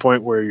overload it to the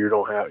point where you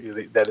don't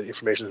have that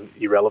information is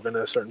irrelevant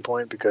at a certain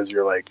point, because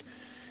you're like,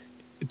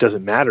 it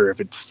doesn't matter if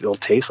it still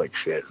tastes like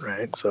shit,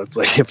 right? So it's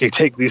like, if you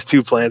take these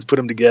two plants, put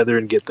them together,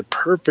 and get the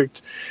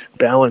perfect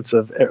balance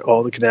of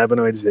all the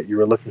cannabinoids that you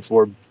were looking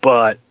for,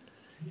 but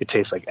it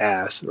tastes like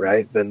ass,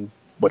 right? Then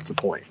what's the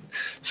point?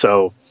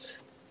 So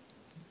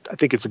I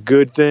think it's a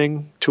good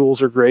thing.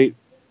 Tools are great.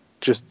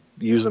 Just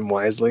use them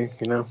wisely,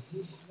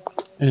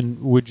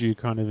 And would you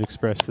kind of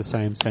express the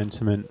same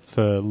sentiment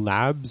for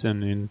labs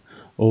and in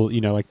all,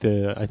 like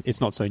it's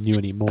not so new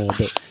anymore,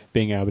 but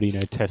being able to,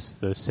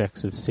 test the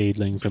sex of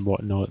seedlings and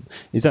whatnot.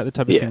 Is that the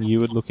type of thing you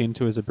would look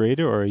into as a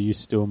breeder, or are you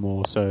still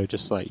more so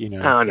just like, I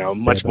don't know,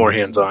 much more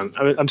hands-on.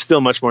 I'm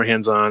still much more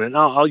hands-on, and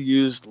I'll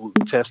use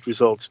test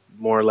results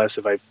more or less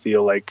if I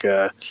feel like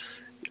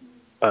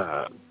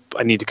I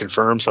need to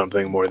confirm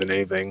something more than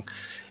anything.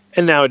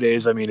 And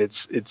nowadays, I mean,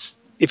 it's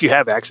if you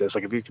have access,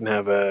 like if you can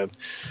have a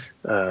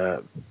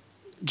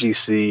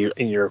GC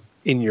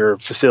in your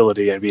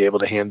facility and be able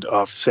to hand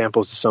off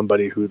samples to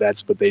somebody who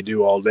that's what they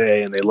do all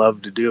day and they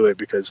love to do it,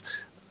 because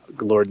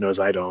Lord knows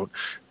I don't.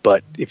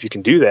 But if you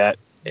can do that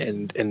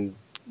and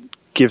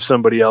give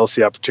somebody else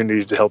the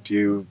opportunity to help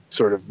you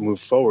sort of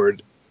move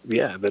forward,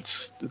 I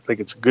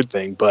think it's a good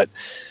thing. But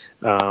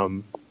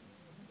when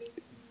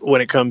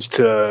it comes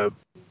to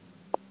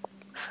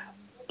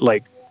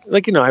like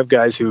I have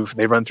guys who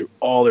they run through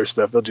all their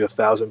stuff. They'll do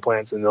 1,000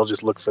 plants and they'll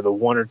just look for the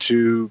 1 or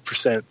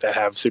 2% that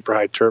have super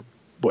high terp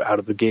out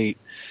of the gate,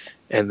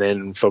 and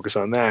then focus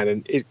on that.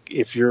 And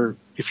if you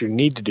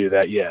need to do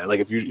that, like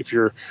if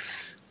you're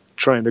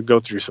trying to go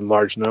through some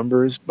large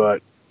numbers,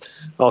 but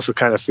also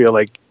kind of feel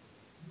like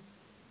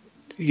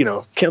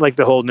can't like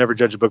the whole never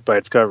judge a book by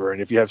its cover.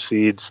 And if you have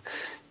seeds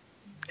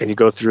and you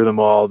go through them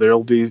all,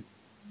 there'll be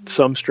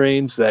some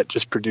strains that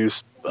just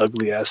produce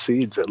ugly ass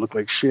seeds that look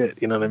like shit.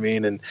 You know what I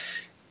mean? And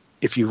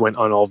if you went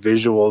on all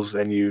visuals,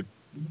 then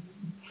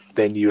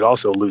you'd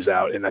also lose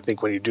out. And I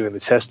think when you're doing the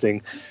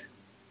testing,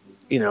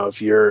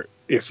 if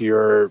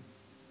you're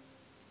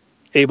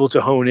able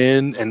to hone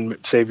in and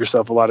save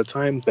yourself a lot of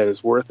time, that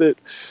is worth it.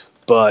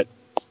 But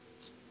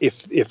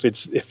if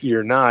it's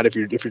not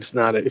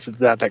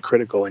that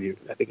critical, and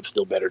I think it's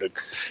still better to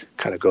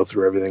kind of go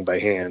through everything by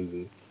hand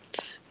and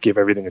give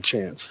everything a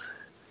chance.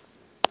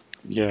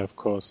 Yeah, of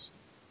course.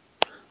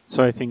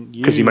 So I think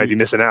because you might be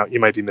missing out.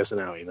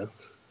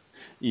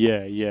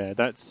 Yeah,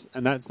 that's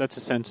a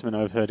sentiment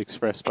I've heard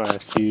expressed by a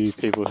few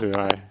people who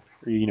I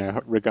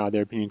regard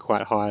their opinion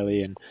quite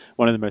highly. And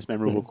one of the most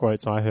memorable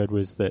quotes I heard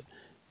was that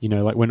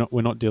like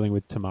we're not dealing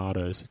with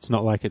tomatoes. It's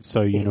not like it's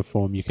so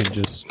uniform you can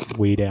just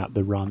weed out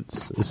the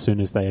runts as soon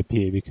as they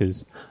appear,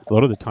 because a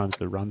lot of the times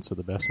the runts are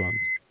the best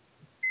ones.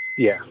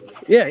 Yeah,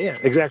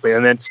 exactly.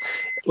 And that's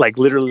like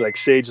literally like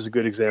sage is a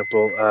good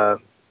example.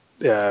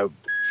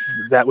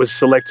 That was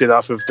selected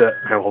off of the.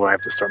 Hold on, I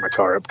have to start my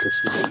car up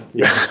because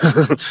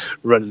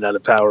running out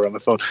of power on my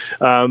phone.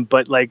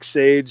 But like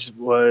sage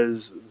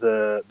was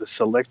the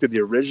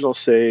original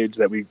sage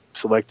that we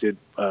selected.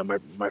 My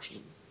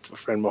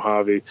friend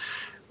Mojave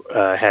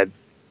had.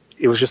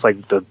 It was just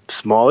like the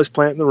smallest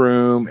plant in the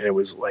room, and it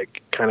was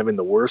like kind of in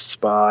the worst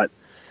spot,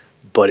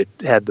 but it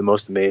had the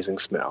most amazing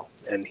smell.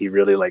 And he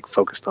really like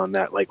focused on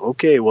that. Like,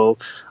 okay, well,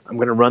 I'm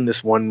going to run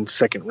this one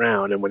second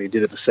round. And when he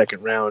did it the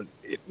second round,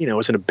 it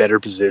was in a better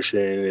position.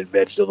 It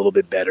vegged a little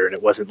bit better. And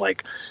it wasn't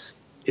like,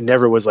 it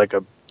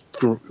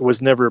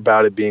was never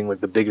about it being like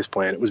the biggest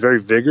plant. It was very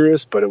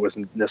vigorous, but it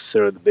wasn't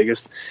necessarily the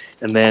biggest.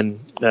 And then,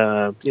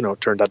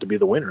 it turned out to be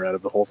the winner out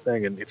of the whole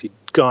thing. And if he'd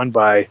gone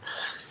by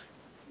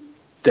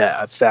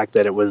that fact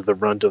that it was the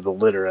runt of the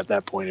litter at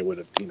that point, it would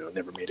have,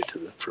 never made it to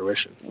the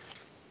fruition.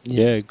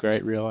 Yeah,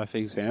 great real life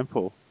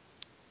example.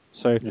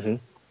 So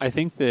I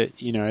think that,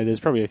 there's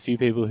probably a few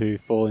people who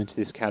fall into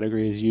this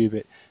category as you,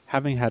 but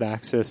having had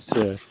access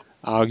to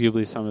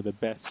arguably some of the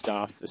best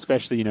stuff,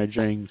 especially,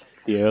 during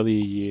the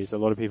earlier years, a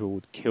lot of people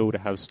would kill to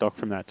have stock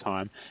from that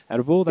time.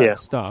 Out of all that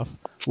stuff,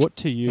 what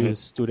to you has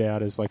stood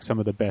out as like some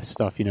of the best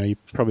stuff? You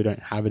probably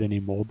don't have it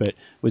anymore, but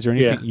was there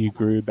anything you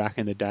grew back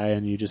in the day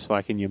and you just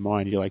like in your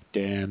mind, you're like,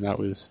 damn, that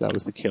was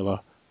the killer?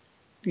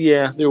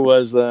 Yeah, there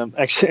was.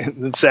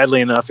 Actually,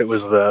 sadly enough, it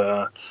was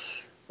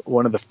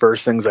one of the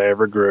first things I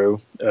ever grew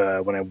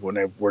when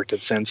I worked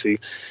at Sensi.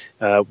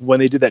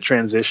 When they did that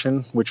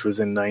transition, which was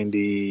in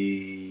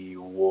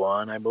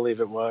 91, I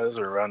believe it was,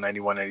 or around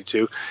 91,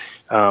 92.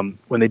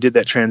 When they did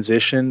that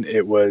transition,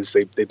 it was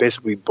they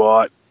basically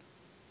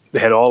they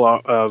had all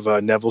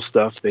of Neville's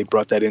stuff. They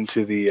brought that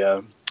into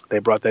the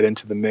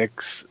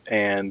mix,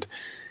 and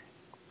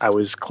I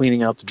was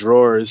cleaning out the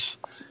drawers,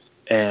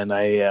 and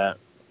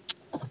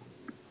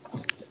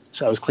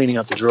So I was cleaning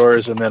out the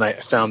drawers, and then I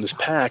found this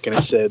pack, and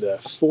it said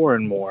 4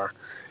 and more.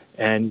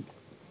 And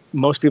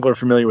most people are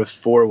familiar with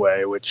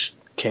 4-way, which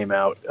came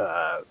out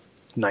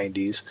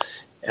 90s,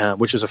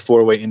 which is a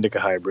 4-way indica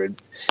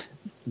hybrid.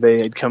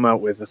 They had come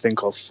out with a thing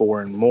called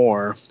 4 and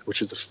more,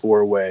 which is a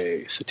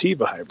 4-way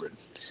sativa hybrid.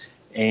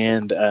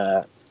 And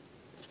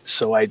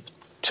so I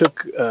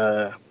took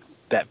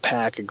that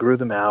pack and grew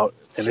them out.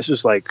 And this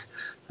was like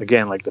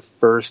the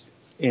first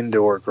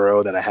indoor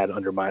grow that I had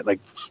under my, like,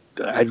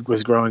 I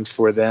was growing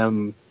for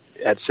them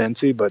at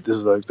Sensi, but this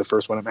is like the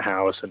first one at my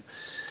house, and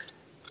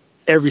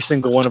every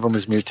single one of them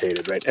is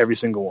mutated, right? Every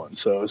single one.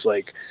 So it was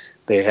like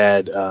they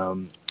had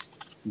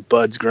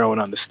buds growing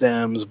on the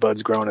stems,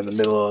 buds growing in the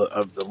middle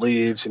of the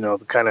leaves, the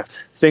kind of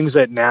things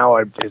that now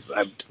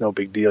it's no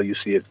big deal. You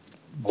see it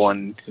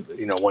once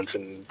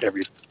in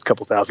every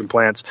couple thousand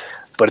plants,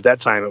 but at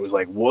that time it was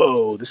like,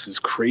 whoa, this is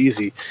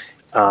crazy.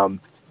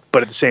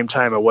 But at the same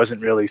time, I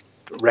wasn't really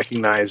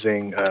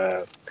recognizing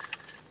the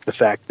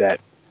fact that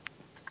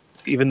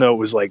even though it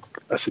was like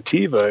a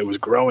sativa, it was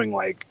growing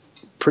like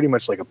pretty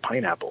much like a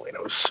pineapple. You know,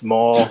 it was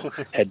small,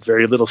 had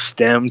very little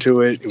stem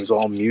to it. It was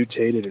all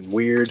mutated and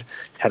weird.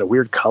 Had a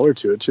weird color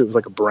to it too. It was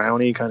like a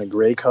browny kind of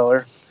gray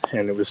color,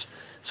 and it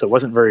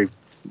wasn't very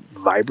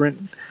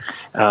vibrant.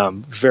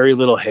 Very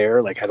little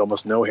hair, like had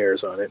almost no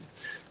hairs on it.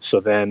 So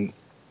then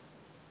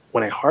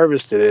when I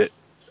harvested it,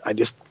 I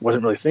just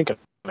wasn't really thinking.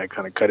 I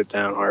kind of cut it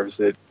down,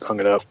 harvested it, hung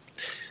it up.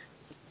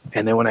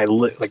 And then when I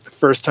like the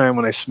first time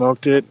when I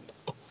smoked it,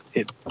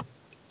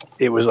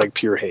 it was like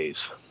pure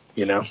haze,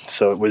 you know?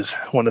 So it was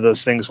one of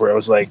those things where I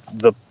was like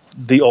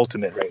the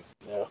ultimate right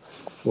now,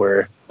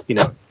 where, you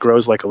know, it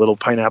grows like a little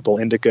pineapple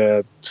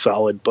indica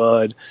solid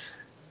bud,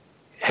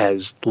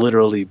 has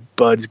literally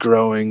buds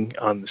growing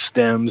on the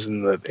stems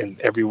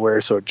and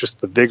everywhere. So just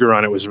the vigor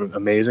on it was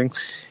amazing.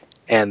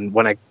 And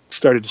when I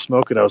started to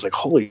smoke it, I was like,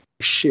 holy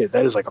shit,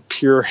 that is like a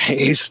pure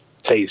haze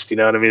taste. You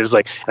know what I mean? It was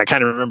like, I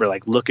kind of remember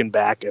like looking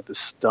back at the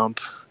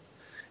stump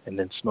and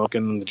then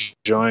smoking the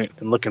joint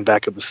and looking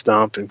back at the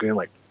stump and being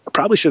like, I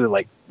probably should have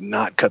like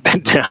not cut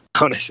that down.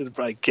 I should have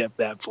probably kept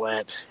that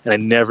plant. And I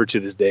never to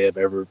this day have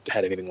ever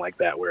had anything like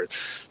that, where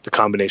the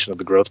combination of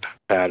the growth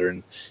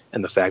pattern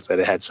and the fact that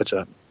it had such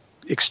a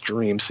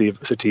extreme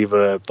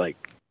sativa,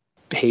 like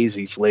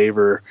hazy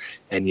flavor,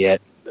 and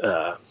yet,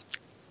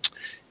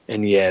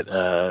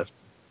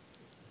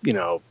 you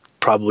know,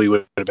 probably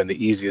would have been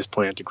the easiest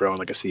plant to grow in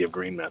like a sea of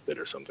green method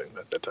or something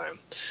at that time.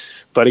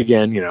 But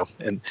again, you know,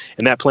 and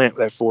that plant,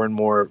 that 4 and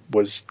More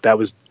was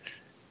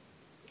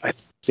I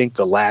think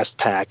the last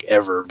pack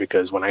ever,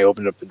 because when I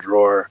opened up the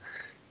drawer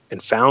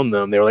and found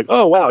them, they were like,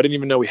 oh wow, I didn't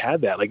even know we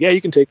had that. Like, yeah,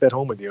 you can take that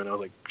home with you. And I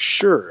was like,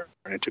 sure.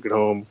 And I took it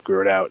home,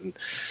 grew it out, and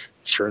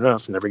sure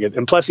enough,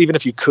 and plus, even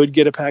if you could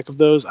get a pack of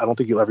those, I don't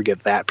think you'll ever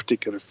get that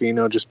particular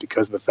pheno, just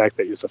because of the fact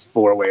that it's a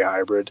 4-way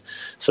hybrid.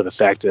 So the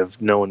fact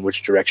of knowing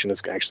which direction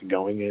it's actually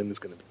going in is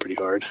going to be pretty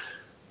hard.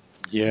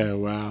 Yeah,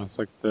 wow. It's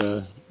like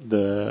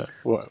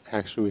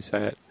how should we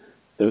say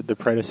it? The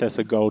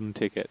predecessor golden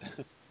ticket.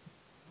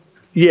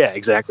 Yeah,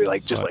 exactly.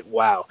 Like, just like,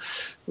 wow,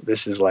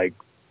 this is like,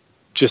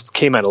 just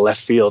came out of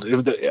left field.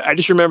 I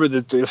just remember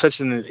that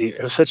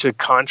it was such a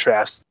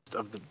contrast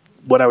of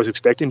what I was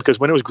expecting, because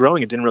when it was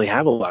growing, it didn't really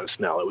have a lot of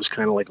smell. It was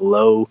kind of like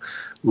low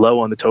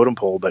on the totem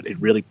pole, but it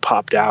really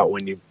popped out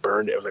when you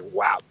burned it. It was like,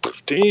 wow,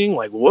 ding,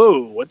 like,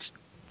 whoa,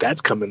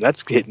 that's coming.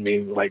 That's hitting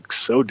me like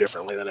so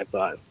differently than I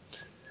thought.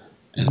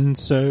 And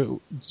so,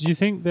 do you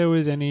think there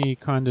was any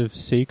kind of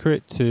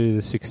secret to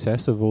the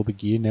success of all the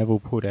gear Neville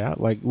put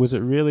out? Like, was it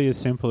really as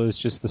simple as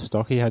just the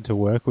stock he had to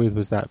work with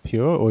was that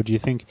pure, or do you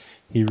think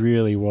he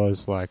really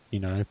was, like, you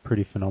know, a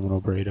pretty phenomenal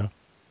breeder?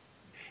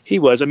 He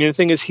was. I mean, the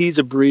thing is, he's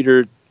a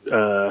breeder.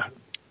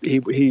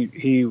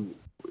 He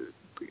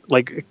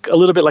like a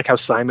little bit like how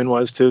Simon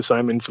was too.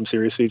 Simon from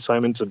Serious Seed.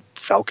 Simon's a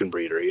falcon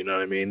breeder, you know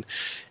what I mean?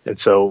 And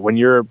so when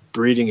you're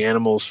breeding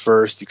animals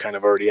first, you kind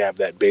of already have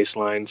that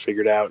baseline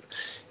figured out.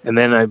 And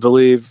then I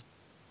believe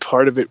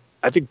part of it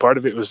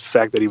was the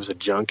fact that he was a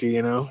junkie,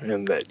 you know,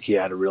 and that he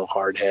had a real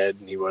hard head,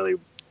 and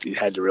he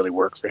had to really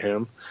work for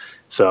him.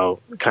 So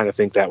I kind of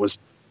think that was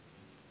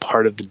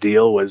part of the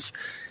deal, was,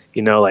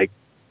 you know, like,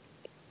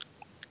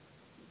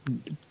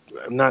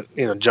 I'm not,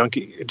 you know,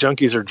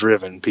 junkies are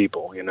driven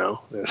people, you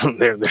know,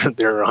 they're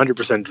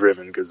 100%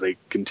 driven, because they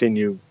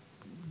continue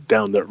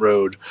down that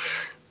road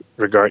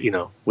you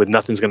know, with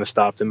nothing's going to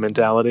stop them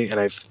mentality. And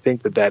I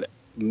think that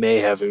may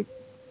have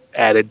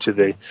added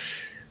to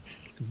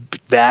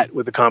that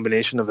with the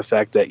combination of the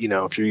fact that, you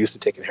know, if you're used to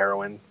taking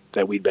heroin,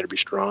 that weed better be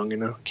strong, you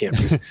know, can't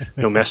be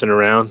no messing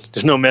around.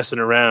 There's no messing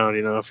around,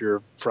 you know, if you're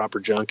a proper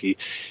junkie.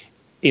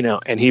 You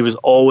know, and he was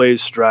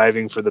always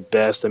striving for the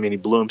best. I mean, he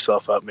blew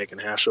himself up making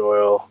hash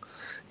oil,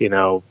 you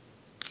know,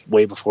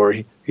 way before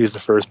he was the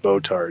first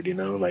Botard, you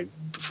know, like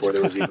before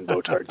there was even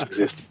Botards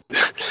existed,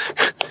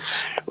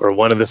 or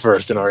one of the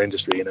first in our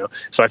industry, you know.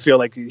 So I feel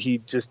like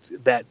he just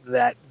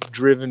that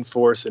driven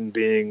force, and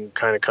being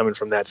kind of coming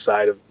from that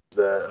side of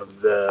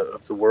the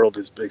world,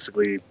 is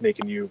basically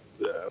making you,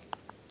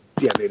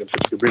 made him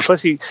such a good breeder.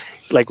 Plus,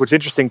 what's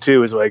interesting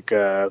too is like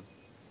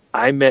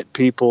I met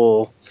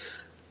people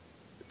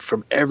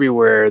from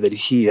everywhere that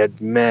he had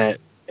met,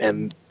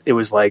 and it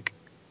was like,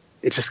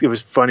 it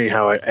was funny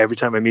how every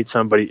time I meet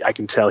somebody, I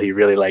can tell he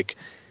really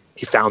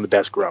he found the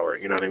best grower,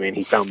 you know what I mean?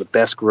 He found the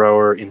best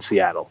grower in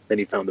Seattle, then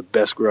he found the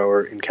best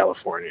grower in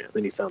California,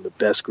 then he found the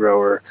best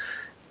grower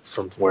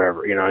from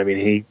wherever, you know what I mean?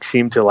 He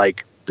seemed to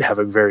have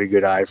a very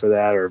good eye for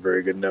that, or a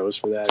very good nose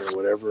for that, or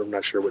whatever. I'm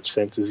not sure which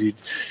senses you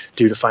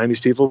do to find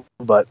these people,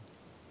 but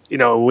you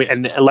know,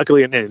 and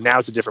luckily, and now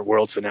it's a different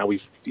world, so now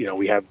we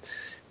have,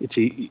 it's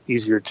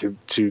easier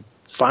to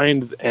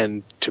find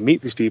and to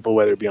meet these people,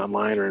 whether it be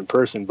online or in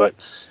person. But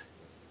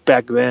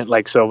back then,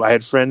 so I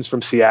had friends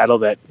from Seattle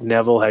that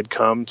Neville had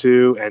come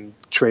to and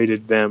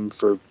traded them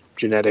for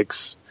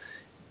genetics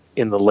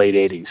in the late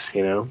 80s,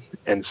 you know?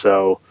 And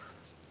so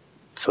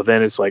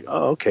then it's like,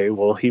 oh, okay,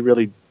 well, he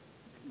really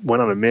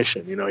went on a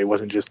mission, you know? He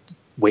wasn't just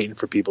waiting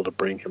for people to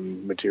bring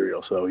him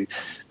material. So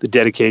the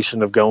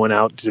dedication of going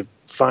out to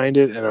find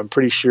it, and I'm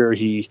pretty sure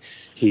he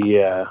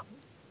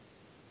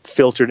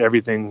filtered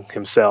everything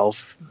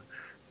himself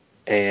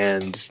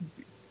and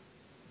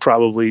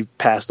probably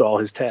passed all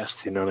his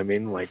tests. You know what I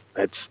mean? Like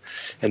that's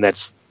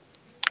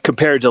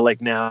compared to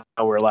like now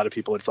where a lot of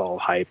people, it's all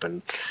hype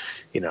and,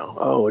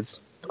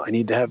 I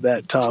need to have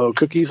that Tahoe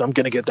cookies. I'm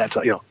going to get that,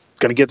 going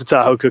to get the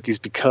Tahoe cookies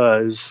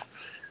because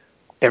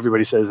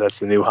everybody says that's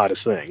the new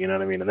hottest thing. You know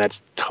what I mean? And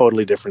that's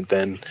totally different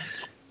than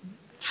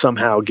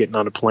somehow getting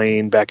on a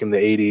plane back in the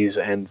 80s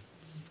and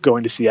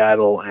going to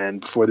Seattle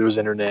and before there was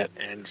internet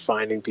and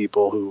finding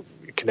people who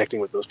connecting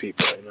with those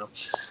people,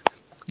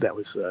 that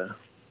was,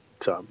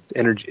 so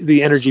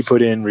the energy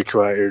put in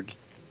required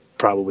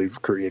probably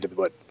created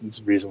what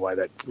the reason why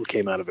that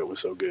came out of it was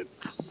so good.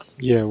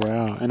 Yeah,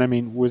 wow. And I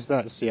mean, was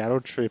that Seattle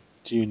trip,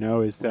 do you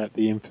know, is that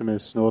the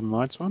infamous Northern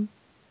Lights one?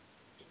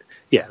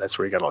 Yeah, that's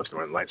where he got all his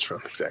Northern Lights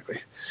from, exactly.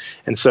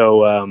 And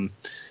so,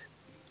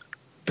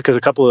 because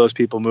a couple of those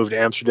people moved to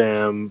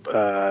Amsterdam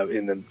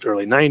in the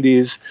early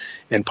 90s,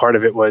 and part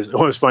of it was,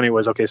 what was funny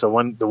was, okay,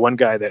 so the one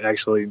guy that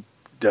actually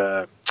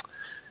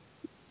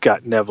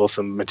got Neville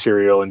some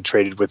material and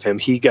traded with him,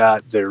 he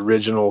got the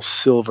original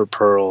Silver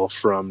Pearl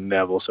from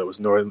Neville, so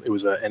it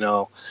was a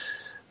NL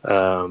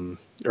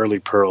early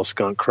Pearl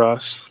Skunk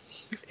Cross,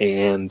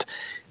 and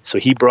so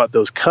he brought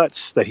those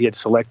cuts that he had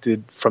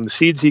selected from the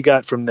seeds he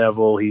got from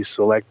Neville. He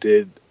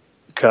selected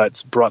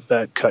cuts, brought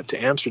that cut to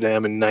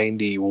Amsterdam in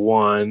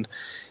 91,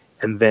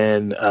 and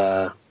then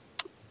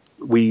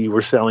we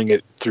were selling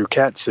it through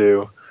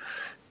Katsu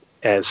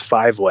as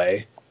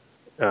 5-way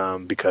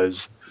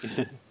because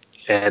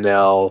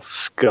NL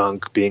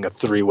Skunk being a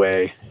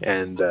 3-way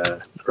and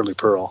early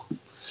Pearl.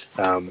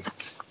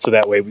 So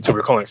that way, so we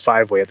were calling it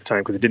 5-way at the time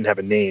because it didn't have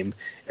a name.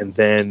 And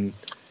then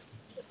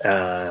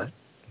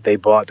they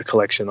bought the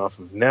collection off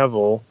of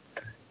Neville,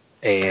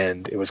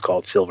 and it was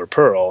called Silver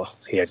Pearl.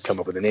 He had come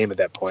up with a name at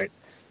that point.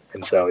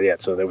 And so, yeah,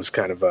 so there was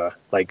kind of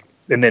like,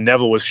 and then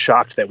Neville was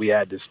shocked that we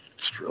had this,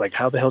 like,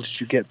 how the hell did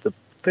you get the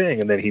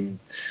thing? And then he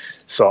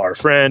saw our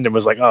friend and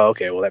was like, oh,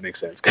 okay, well, that makes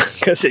sense.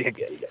 Because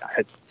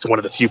it's one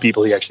of the few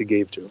people he actually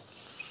gave to.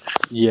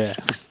 Yeah.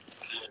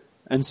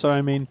 And so,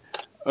 I mean,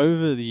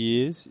 over the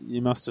years,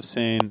 you must have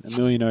seen a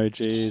million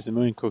OGs, a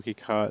million cookie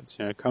cuts,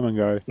 come and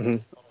go. Mm-hmm.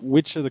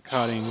 Which are the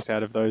cuttings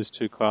out of those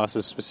two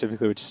classes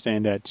specifically which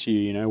stand out to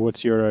you?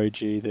 What's your OG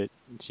that,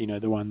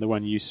 the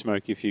one you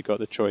smoke if you got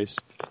the choice?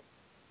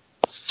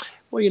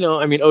 Well,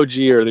 OG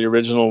or the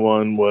original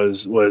one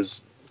was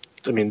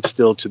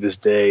still to this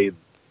day,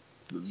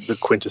 the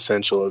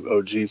quintessential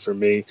OG for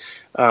me.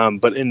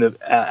 But in the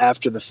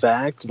after the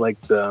fact, like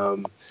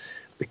the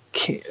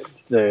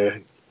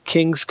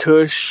King's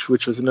Kush,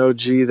 which was an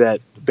OG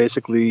that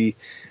basically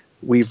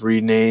we've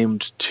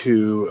renamed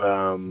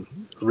to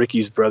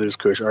Ricky's Brothers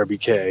Kush,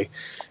 RBK,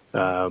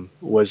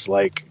 was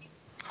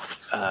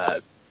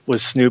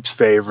Snoop's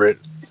favorite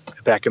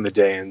back in the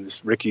day, and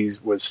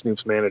Ricky's was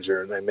Snoop's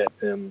manager, and I met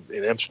him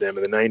in Amsterdam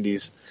in the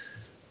 90s.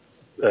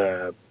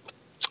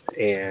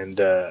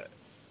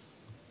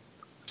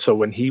 So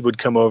when they would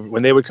come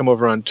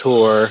over on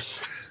tour,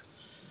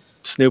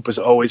 Snoop was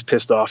always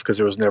pissed off because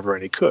there was never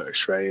any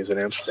Kush, right? He was in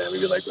Amsterdam. He'd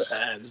be like,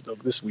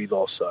 this weed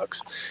all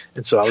sucks.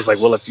 And so I was like,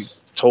 well, if you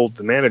told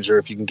the manager,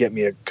 if you can get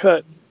me a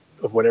cut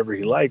of whatever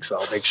he likes,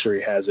 I'll make sure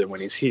he has it when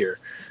he's here.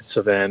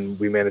 So then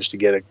we managed to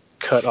get a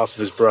cut off of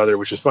his brother,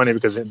 which is funny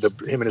because him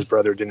and his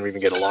brother didn't even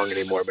get along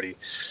anymore, but he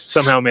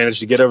somehow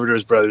managed to get over to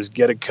his brother's,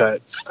 get a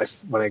cut.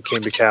 When I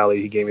came to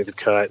Cali, he gave me the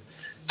cut.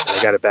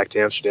 I got it back to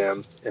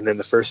Amsterdam. And then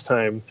the first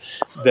time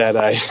that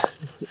I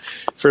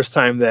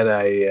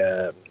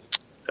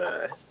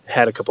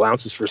had a couple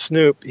ounces for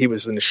Snoop, he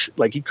was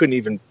he couldn't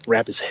even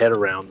wrap his head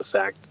around the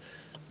fact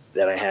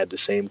that I had the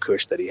same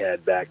Kush that he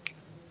had back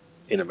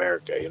in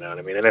America, you know what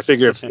I mean? And I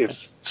figure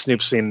if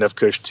Snoop's seen enough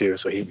Kush too,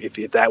 so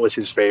if that was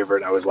his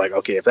favorite, I was like,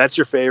 okay, if that's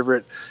your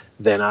favorite,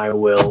 then I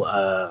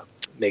will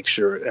make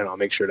sure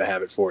to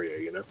have it for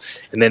you,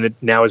 And then it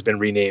now has been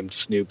renamed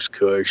Snoop's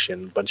Kush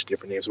and a bunch of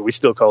different names, but we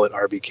still call it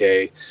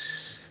RBK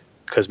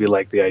because we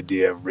like the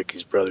idea of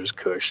Ricky's Brothers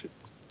Kush.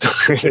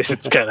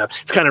 It's kind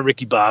of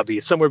Ricky Bobby.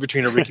 It's somewhere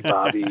between a Ricky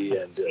Bobby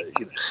and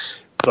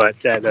but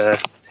that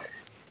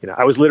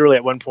I was literally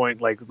at one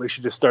point like, we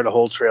should just start a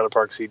whole trailer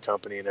park seed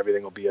company and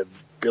everything will be a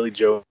Billy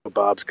Joe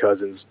Bob's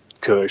Cousins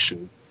Kush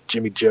and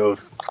Jimmy Joe,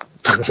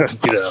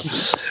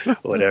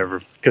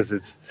 whatever.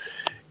 Because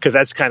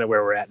that's kind of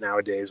where we're at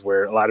nowadays,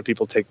 where a lot of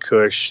people take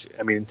Kush.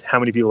 I mean, how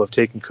many people have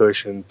taken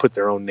Kush and put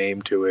their own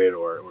name to it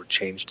or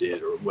changed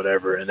it or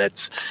whatever? And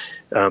that's,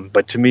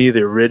 but to me,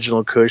 the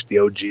original Kush, the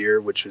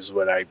OG'er, which is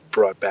what I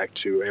brought back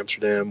to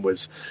Amsterdam,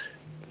 was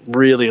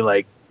really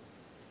like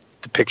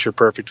the picture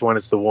perfect one.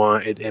 It's the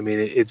one.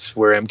 It's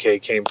where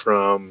MK came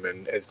from,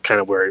 and it's kind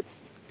of where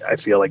I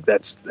feel like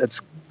that's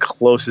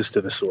closest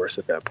to the source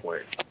at that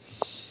point.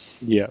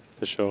 Yeah,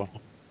 for sure.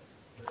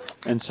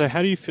 And so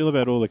how do you feel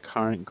about all the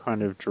current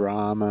kind of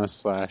drama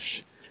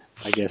 /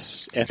 I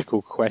guess,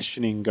 ethical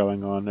questioning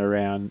going on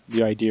around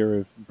the idea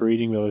of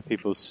breeding with other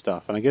people's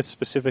stuff. And I guess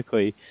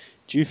specifically,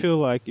 do you feel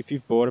like if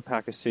you've bought a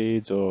pack of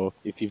seeds or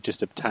if you've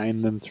just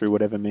obtained them through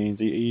whatever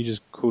means, are you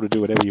just cool to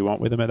do whatever you want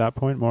with them at that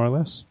point, more or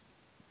less?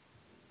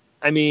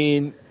 I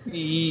mean,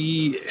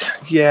 yeah,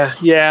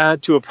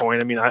 to a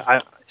point. I mean,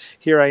 I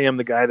here I am,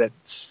 the guy that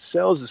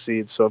sells the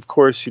seeds, so of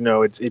course,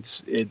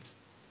 it's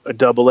a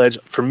double edge.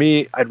 For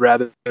me, I'd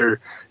rather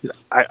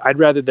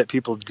that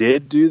people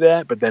did do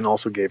that, but then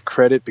also gave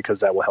credit,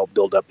 because that will help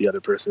build up the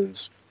other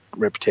person's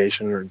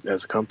reputation or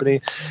as a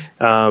company.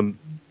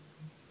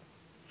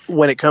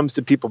 When it comes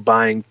to people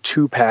buying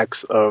 2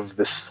 packs of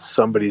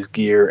somebody's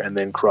gear and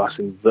then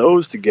crossing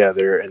those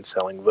together and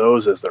selling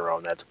those as their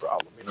own, that's a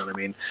problem. You know what I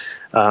mean?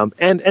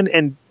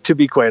 And to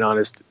be quite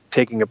honest,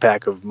 taking a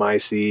pack of my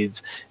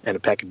seeds and a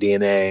pack of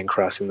DNA and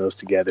crossing those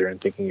together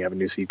and thinking you have a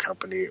new seed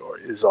company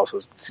is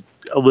also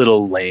a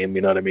little lame.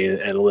 You know what I mean?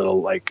 And a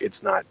little like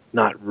it's not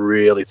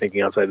really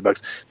thinking outside the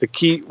box. The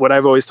key, what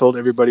I've always told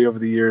everybody over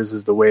the years,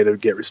 is the way to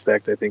get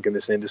respect, I think, in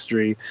this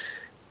industry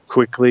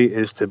quickly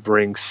is to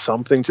bring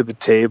something to the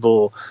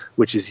table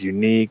which is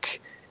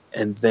unique,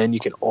 and then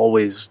you can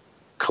always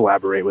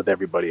collaborate with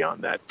everybody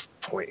on that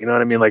point. You know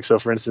what I mean? Like, so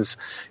for instance,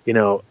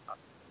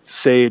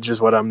 sage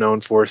is what I'm known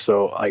for.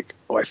 So like,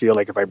 I feel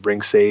like if I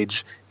bring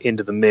sage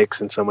into the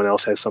mix and someone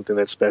else has something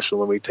that's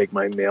special and we take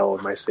my male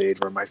of my sage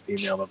or my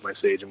female of my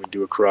sage and we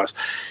do a cross,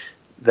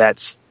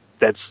 that's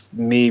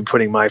me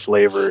putting my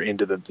flavor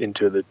into the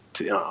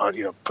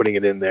putting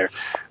it in there.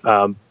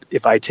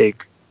 If I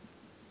take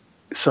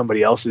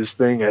somebody else's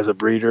thing as a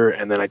breeder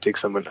and then I take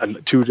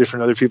 2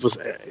 different other people's,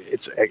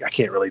 I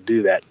can't really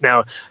do that.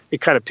 Now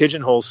it kind of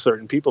pigeonholes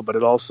certain people, but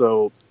it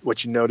also,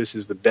 what you notice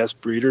is the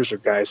best breeders are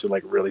guys who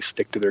like really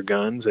stick to their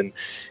guns. And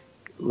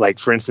like,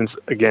 for instance,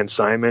 again,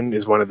 Simon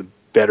is one of the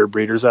better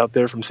breeders out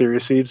there from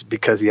Serious Seeds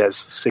because he has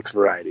 6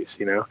 varieties,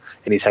 and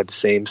he's had the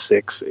same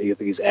 6. I think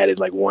he's added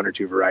like 1 or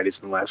 2 varieties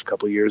in the last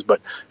couple of years, but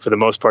for the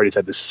most part, he's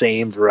had the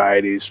same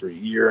varieties for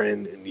year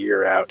in and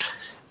year out.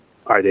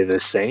 Are they the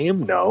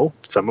same? No.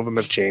 Some of them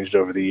have changed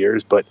over the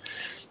years, but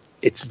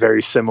it's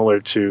very similar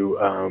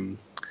to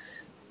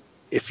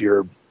if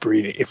you're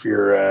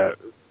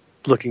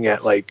looking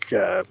at like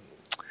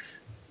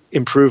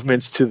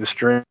improvements to the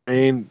strain.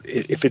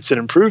 If it's an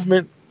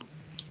improvement,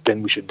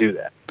 then we should do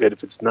that. But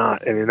if it's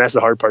not, I mean, that's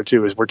the hard part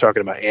too, is we're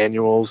talking about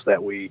annuals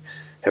that we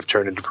have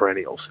turned into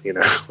perennials, and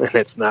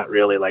it's not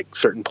really like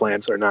certain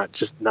plants are not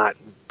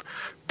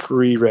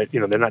pre-read,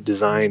 they're not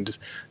designed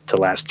to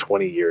last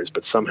 20 years,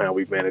 but somehow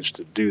we've managed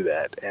to do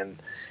that.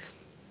 And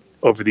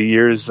over the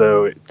years,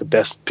 though, the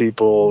best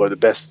people or the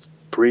best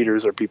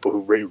breeders are people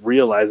who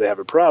realize they have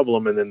a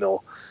problem and then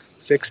they'll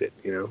fix it,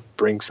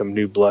 bring some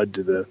new blood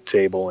to the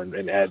table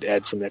and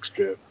add some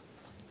extra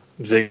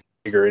vigor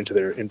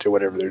into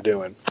whatever they're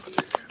doing.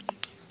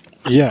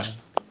 Yeah.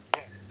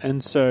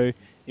 And so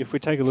if we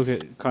take a look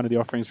at kind of the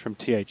offerings from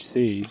TH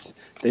Seeds,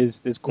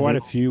 there's quite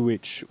a few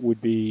which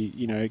would be,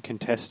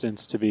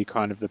 contestants to be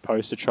kind of the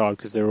poster child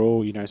because they're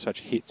all,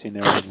 such hits in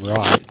their own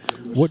right.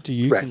 What do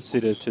you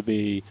consider to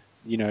be,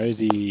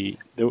 the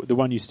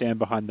one you stand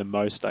behind the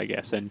most, I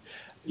guess? And,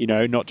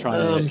 not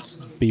trying to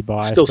be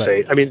biased. Still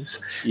Sage. I mean,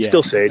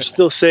 Still Sage.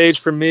 Still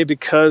Sage for me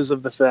because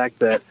of the fact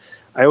that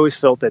I always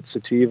felt that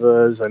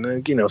sativas, and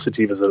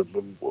sativas are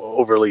an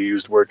overly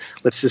used word.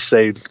 Let's just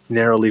say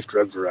narrow leaf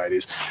drug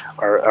varieties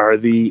are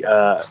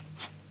the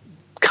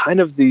kind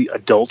of the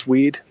adult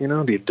weed,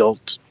 the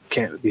adult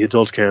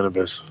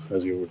cannabis,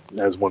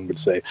 as one would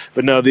say.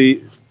 But no,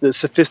 the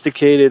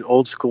sophisticated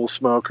old school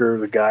smoker,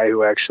 the guy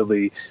who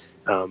actually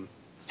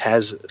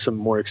has some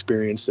more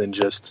experience than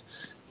just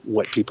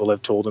what people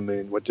have told him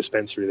and what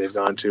dispensary they've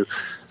gone to.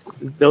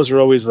 Those are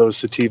always those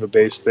sativa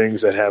based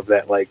things that have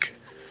that like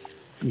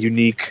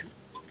unique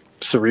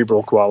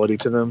cerebral quality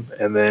to them.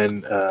 And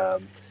then I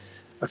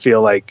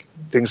feel like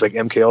things like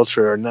MK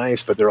Ultra are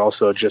nice, but they're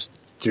also just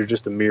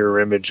a mirror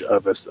image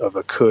of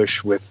a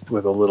Kush with a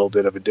little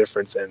bit of a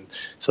difference. And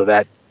so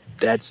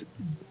that's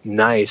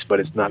nice, but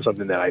it's not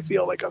something that I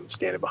feel like I'm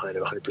standing behind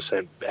it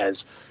 100%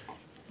 as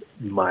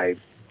my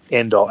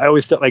end all. I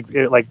always felt like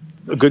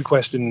a good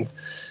question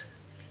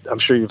I'm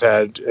sure you've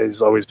had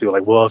is always people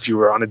like, well, if you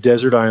were on a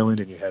desert island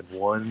and you had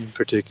one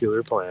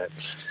particular plant,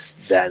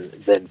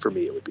 then for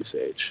me it would be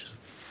sage.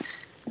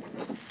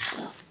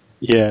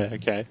 Yeah,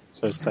 okay.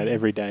 So it's that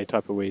everyday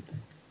type of weed.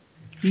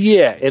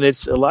 Yeah, and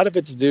it's a lot of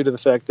it's due to the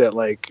fact that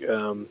like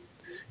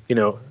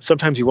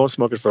sometimes you won't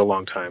smoke it for a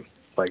long time.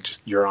 Like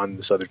just you're on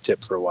this other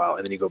tip for a while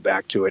and then you go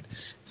back to it.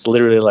 It's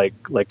literally like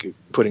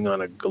putting on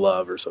a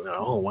glove or something.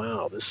 Oh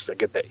wow, I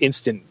get that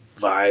instant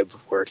vibe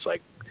where it's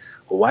like,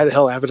 well, why the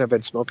hell haven't I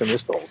been smoking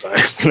this the whole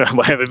time?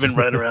 Why have I been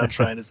running around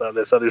trying this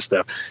other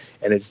stuff?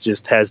 And it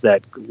just has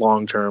that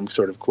long-term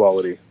sort of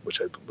quality,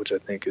 which I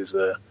think is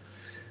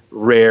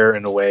rare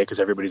in a way because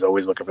everybody's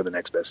always looking for the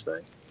next best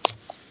thing.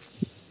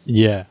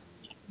 Yeah.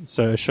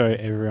 So a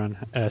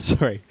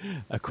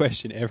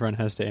question everyone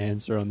has to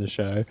answer on the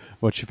show.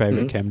 What's your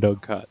favorite Chem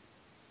Dog cut?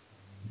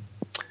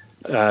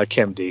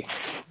 Chem D.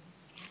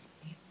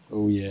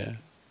 Oh, yeah.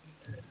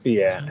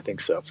 Yeah, I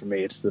think so. For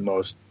me, it's the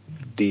most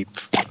deep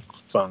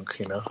funk,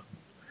 you know.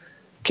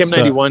 Chem So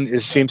 91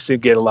 seems to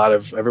get a lot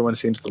of. Everyone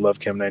seems to love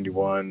Chem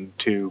 91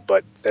 too,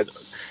 but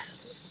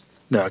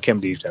no, Chem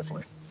D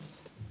definitely.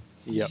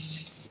 yep.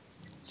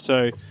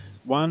 So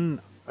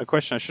a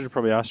question I should have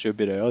probably asked you a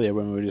bit earlier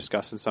when we were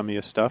discussing some of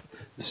your stuff.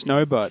 The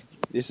Snowbud.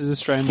 This is a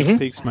strain which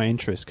piques my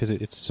interest because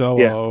it's so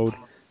Yeah. old.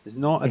 There's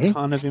not a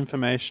ton of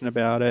information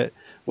about it.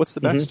 What's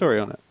the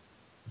backstory on it?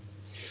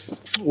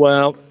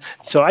 Well,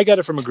 so I got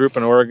it from a group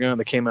in Oregon.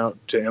 They came out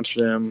to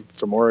Amsterdam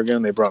from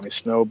Oregon. They brought me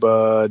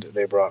Snowbud.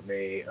 They brought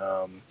me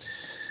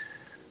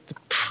the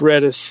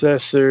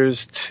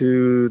predecessors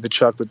to the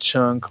Chocolate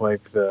Chunk,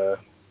 like the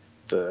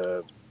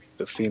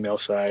female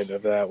side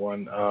of that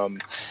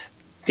one.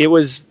 It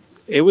was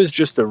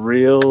just a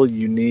real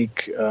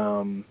unique,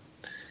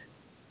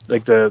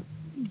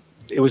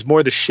 it was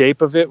more the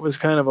shape of it was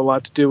kind of a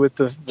lot to do with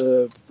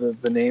the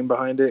name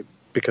behind it,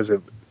 because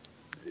it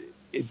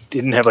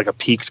didn't have like a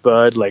peaked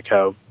bud like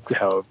how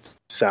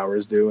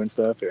sours do and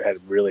stuff. It had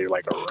really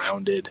like a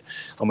rounded,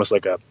 almost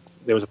like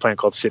there was a plant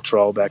called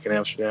Citral back in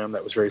Amsterdam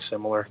that was very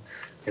similar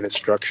in its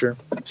structure.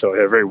 So it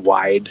had a very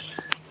wide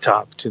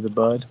top to the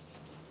bud.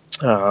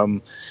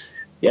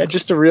 Yeah,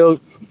 just for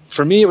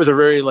me, it was a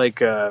very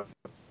like, it's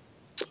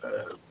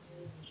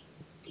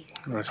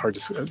hard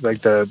to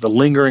like the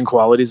lingering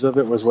qualities of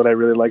it was what I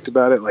really liked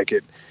about it. Like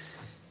it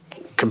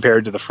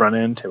compared to the front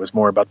end, it was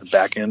more about the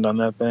back end on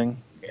that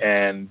thing,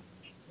 and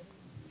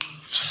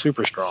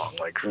super strong.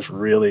 Like just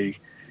really,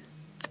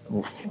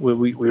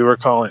 we were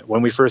calling,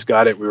 when we first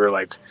got it, we were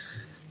like,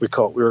 we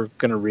were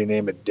going to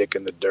rename it Dick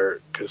in the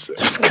Dirt, because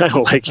it's kind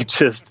of like it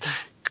just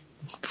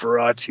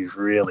brought you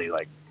really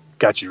like,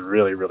 got you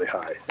really, really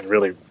high and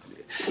really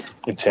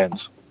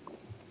intense.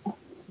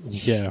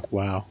 Yeah,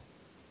 wow.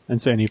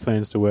 And so any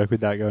plans to work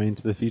with that going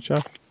into the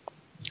future?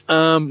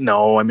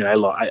 No, I mean, I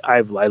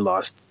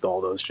lost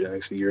all those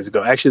genetics years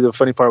ago. Actually, the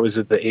funny part was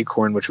that the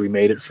acorn, which we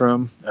made it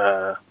from,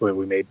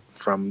 we made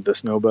from the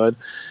Snowbud,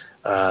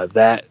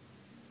 that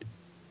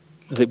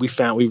we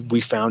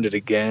found it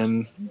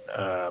again.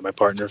 My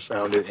partner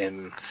found it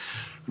in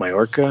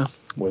Majorca.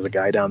 Was a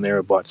guy down there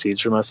who bought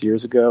seeds from us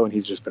years ago, and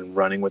he's just been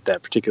running with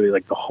that. Particularly,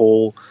 like the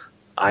whole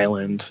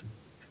island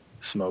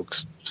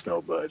smokes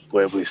Snowbud,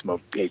 Waverly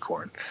smoked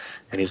acorn,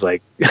 and he's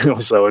like, it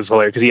was hilarious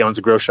because he owns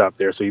a grow shop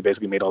there, so he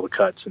basically made all the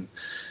cuts and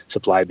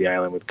supplied the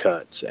island with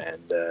cuts,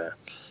 and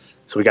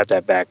so we got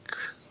that back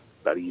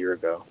about a year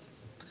ago.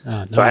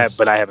 Oh, nice.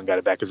 So I haven't got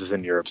it back because it's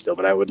in Europe still.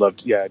 But I would love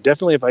to. Yeah,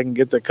 definitely if I can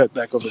get the cut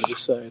back over to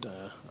this side.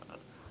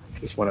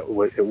 It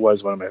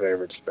was one of my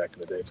favorites back in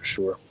the day for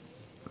sure.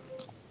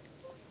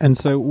 And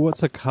so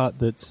what's a cut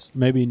that's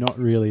maybe not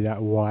really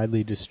that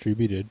widely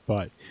distributed,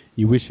 but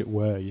you wish it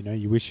were,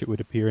 you wish it would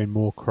appear in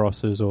more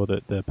crosses, or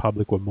that the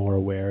public were more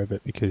aware of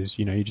it because,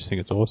 you just think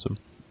it's awesome?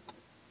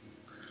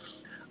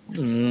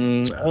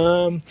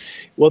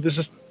 Well, there's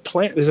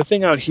a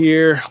thing out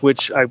here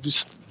which I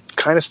just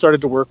kind of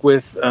started to work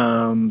with,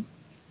 and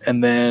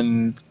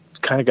then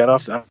kind of got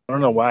off. I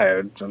don't know why.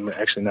 I'm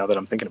actually, now that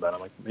I'm thinking about it,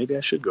 I'm like, maybe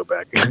I should go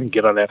back and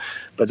get on that.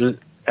 But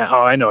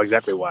I know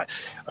exactly why.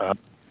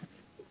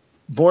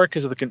 More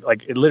because of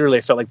it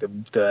literally felt like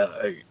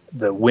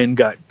the wind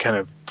got kind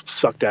of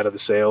sucked out of the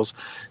sails.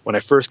 When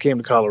I first came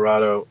to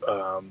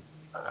Colorado,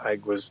 I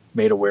was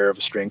made aware of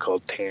a strain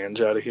called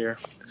Tange out of here,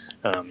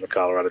 the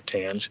Colorado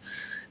Tange,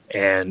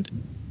 and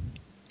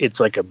it's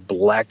like a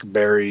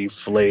blackberry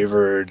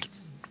flavored,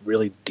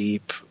 really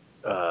deep,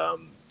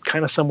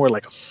 kind of somewhere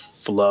like a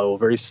flow,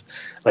 very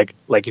like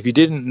if you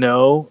didn't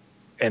know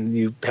and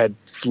you had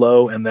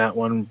flow and that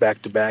one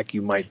back to back,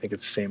 you might think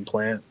it's the same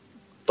plant.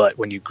 But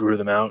when you grew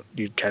them out,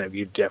 you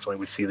definitely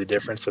would see the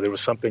difference. So there was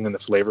something in the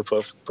flavor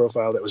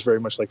profile that was very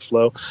much like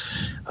flow.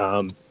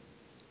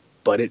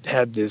 But it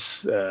had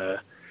this, it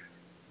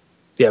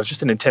was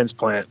just an intense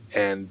plant.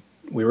 And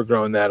we were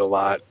growing that a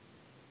lot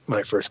when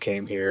I first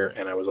came here.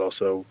 And I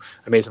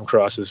made some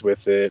crosses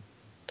with it.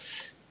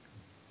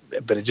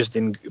 But it just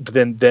didn't, but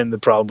then the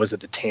problem was that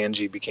the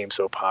Tangy became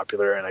so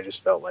popular. And I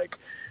just felt like,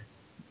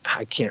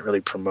 I can't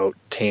really promote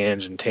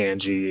Tange and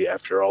Tangy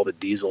after all the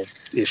diesel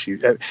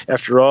issues,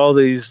 after all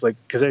these,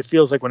 because it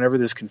feels like whenever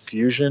there's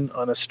confusion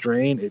on a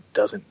strain, it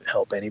doesn't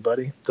help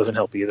anybody. It doesn't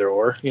help either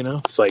or,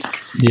 It's like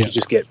you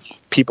just get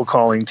people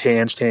calling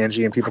Tange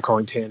Tangy and people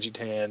calling Tangy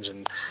Tange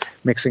and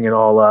mixing it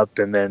all up,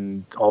 and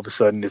then all of a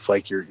sudden it's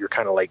like you're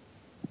kind of like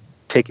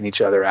taking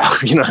each other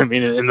out,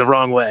 in the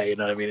wrong way, and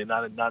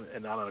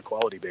not on a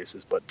quality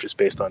basis, but just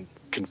based on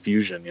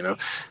confusion,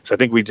 So I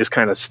think we just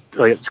kind of,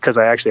 because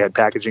I actually had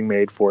packaging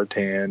made for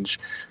Tange,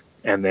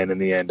 and then in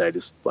the end I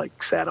just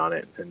sat on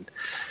it,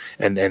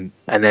 and then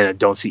I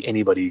don't see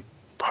anybody.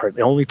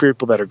 The only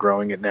people that are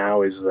growing it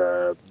now is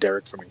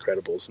Derek from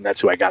Incredibles, and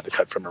that's who I got the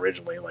cut from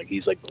originally.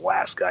 He's like the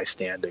last guy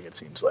standing, it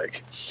seems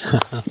like.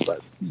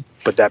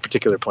 but that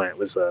particular plant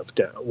was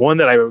one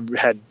that I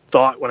had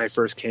thought when I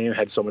first came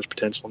had so much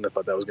potential, and I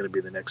thought that was going to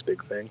be the next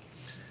big thing.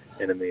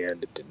 And in the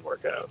end, it didn't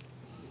work out.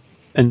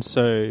 And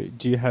so,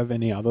 do you have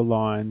any other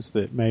lines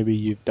that maybe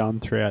you've done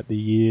throughout the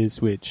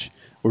years which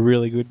were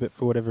really good, but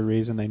for whatever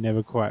reason they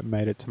never quite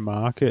made it to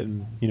market,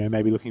 and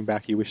maybe looking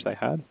back you wish they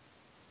had?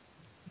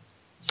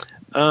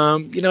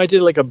 I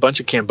did like a bunch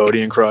of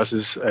Cambodian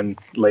crosses and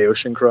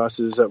Laotian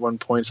crosses at one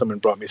point. Someone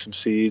brought me some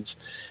seeds.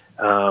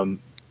 The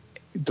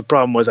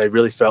problem was I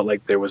really felt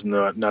like there was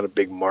not a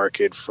big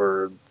market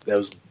for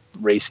those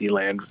racy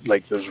land,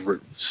 like those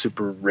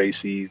super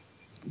racy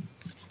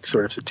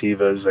sort of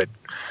sativas that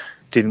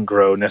didn't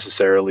grow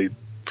necessarily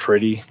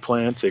pretty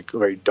plants. They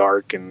very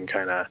dark and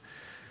kind of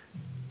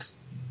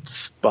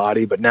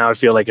spotty. But now I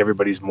feel like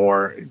everybody's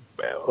more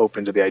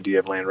open to the idea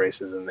of land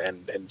races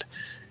and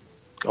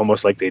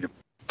almost like they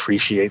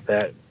appreciate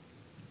that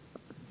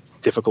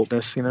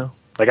difficultness,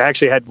 Like I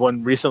actually had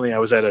one recently. I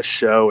was at a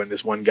show and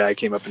this one guy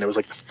came up and it was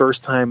like the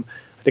first time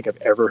I think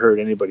I've ever heard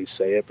anybody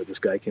say it, but this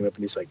guy came up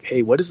and he's like,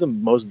 "Hey, what is the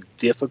most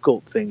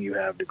difficult thing you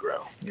have to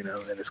grow?" And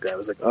this guy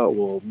was like, "Oh,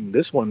 well,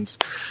 this one's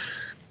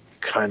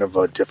kind of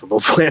a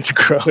difficult plant to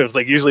grow." It was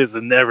like, usually it's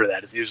never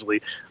that. It's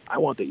usually, I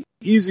want the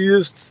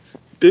easiest,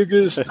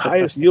 biggest,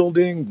 highest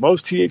yielding,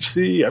 most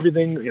THC,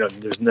 everything.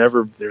 There's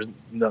nothing.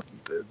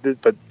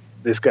 But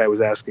this guy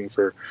was asking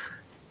for,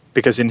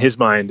 because in his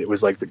mind, it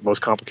was like the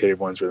most complicated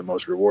ones were the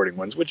most rewarding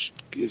ones, which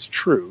is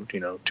true,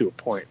 to a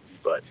point.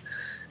 But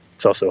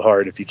it's also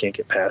hard if you can't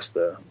get past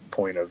the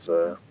point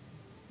of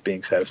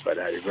being satisfied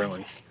how you're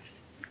growing.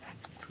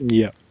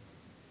 Yeah.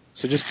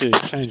 So just to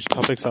change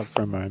topics up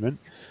for a moment,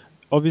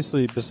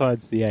 obviously,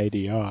 besides the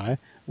ADI,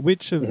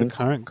 which of the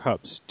current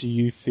cups do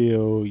you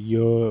feel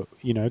you're,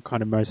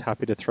 kind of most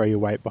happy to throw your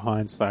weight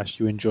behind /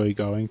 you enjoy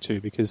going to?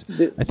 Because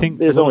I think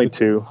there's only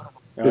two.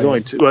 There's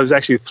only two. Well, there's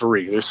actually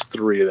three. There's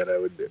three that I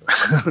would do,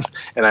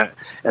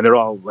 and they're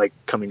all like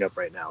coming up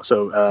right now.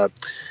 So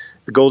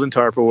the Golden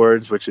Tarp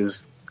Awards, which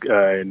is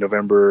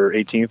November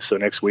 18th, so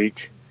next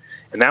week,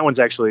 and that one's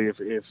actually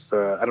if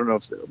I don't know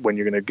when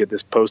you're going to get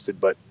this posted,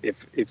 but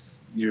if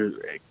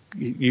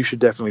you should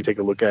definitely take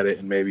a look at it,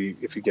 and maybe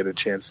if you get a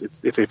chance,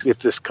 if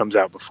this comes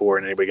out before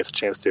and anybody gets a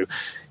chance to,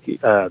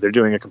 they're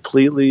doing a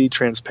completely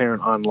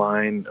transparent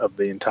online of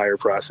the entire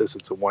process.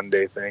 It's a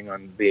 1-day thing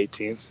on the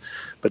 18th,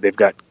 but they've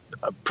got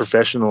a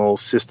professional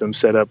system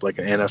set up, like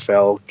an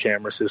NFL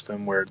camera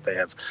system, where they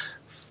have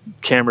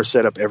cameras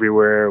set up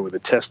everywhere with the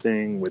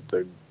testing, with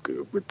the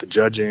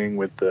judging,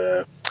 with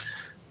the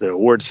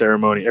award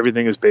ceremony.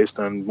 Everything is based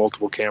on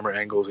multiple camera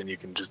angles, and you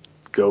can just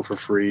go for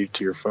free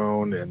to your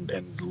phone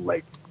and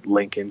like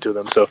link into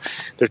them. So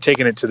they're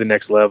taking it to the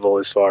next level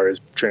as far as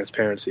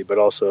transparency, but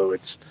also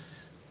it's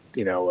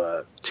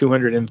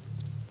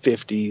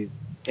 250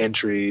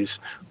 entries,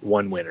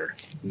 one winner.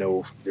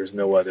 No, there's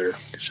no other.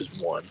 It's just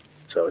one.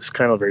 So it's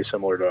kind of very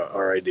similar to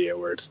our idea,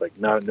 where it's like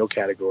no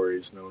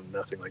categories,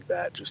 nothing like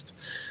that. Just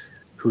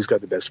who's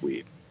got the best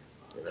weed,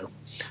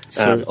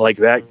 So, like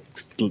that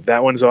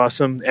one's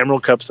awesome.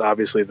 Emerald Cup's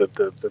obviously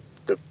the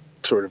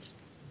sort of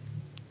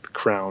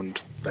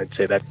crowned. I'd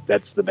say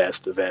that's the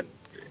best event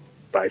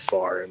by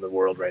far in the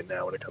world right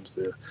now when it comes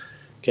to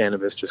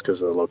cannabis, just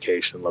because of the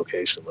location,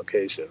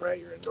 right?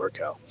 You're in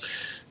NorCal.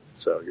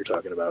 So you're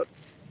talking about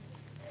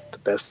the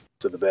best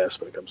of the best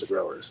when it comes to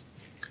growers.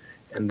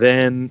 And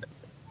then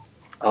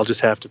I'll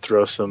just have to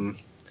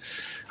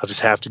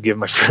give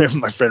my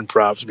friend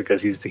props,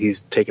 because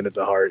he's taken it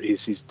to heart.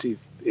 He's on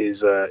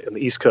the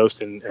East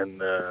Coast,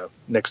 and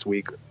next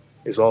week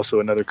is also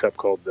another cup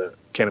called the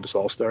Cannabis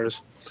All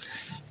Stars.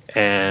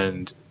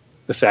 And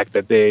the fact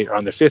that they are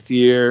on their 5th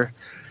year,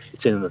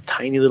 it's in a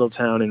tiny little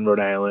town in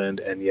Rhode Island,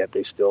 and yet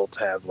they still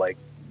have like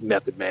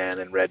Method Man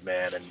and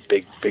Redman and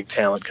big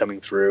talent coming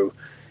through,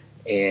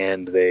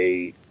 and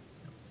the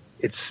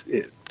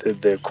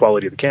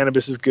quality of the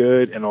cannabis is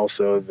good, and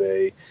also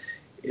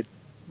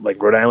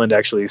like Rhode Island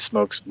actually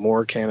smokes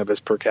more cannabis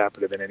per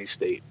capita than any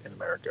state in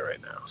America right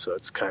now. So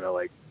it's kind of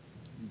like,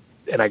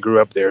 and I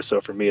grew up there,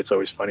 so for me it's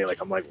always funny. Like,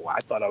 I'm like, well,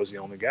 I thought I was the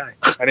only guy.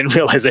 I didn't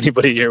realize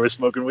anybody here was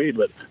smoking weed,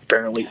 but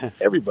apparently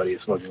everybody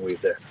is smoking weed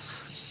there.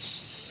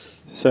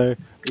 So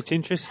it's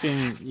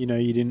interesting, you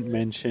didn't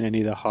mention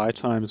any of the High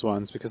Times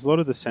ones, because a lot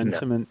of the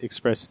sentiment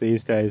expressed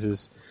these days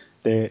is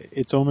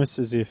it's almost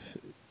as if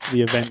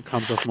the event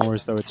comes off more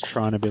as though it's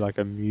trying to be like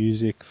a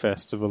music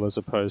festival as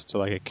opposed to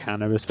like a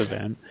cannabis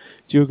event.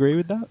 Do you agree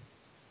with that?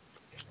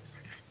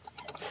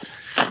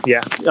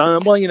 Yeah.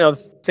 Well, the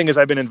thing is,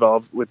 I've been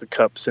involved with the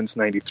Cup since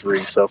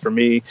 '93. So for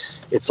me,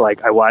 it's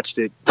like I watched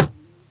it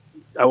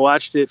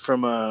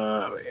from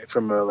a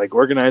like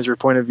organizer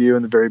point of view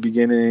in the very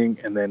beginning,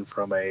 and then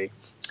from a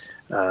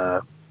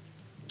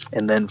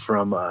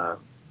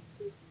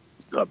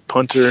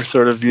punter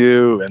sort of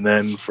view, and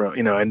then from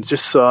and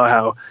just saw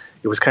how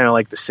it was kind of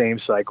like the same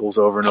cycles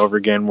over and over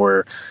again,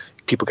 where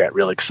people got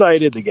real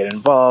excited, they get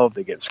involved,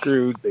 they get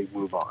screwed, they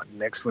move on.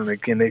 Next one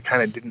again, they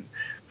kind of didn't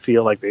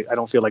feel like I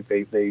don't feel like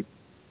they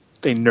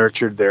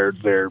nurtured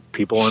their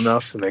people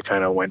enough, and they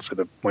kind of went for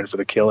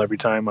the kill every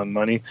time on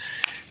money.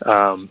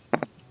 And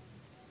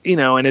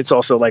it's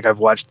also like I've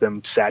watched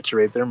them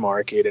saturate their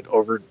market and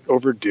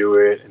overdo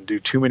it and do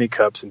too many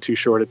cups in too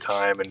short a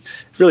time, and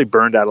really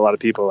burned out a lot of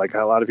people. Like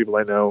a lot of people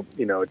I know,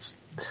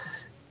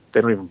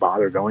 they don't even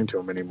bother going to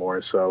them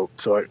anymore. So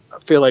I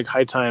feel like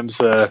High Times,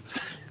 they've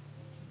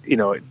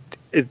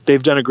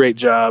done a great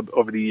job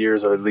over the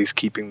years of at least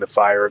keeping the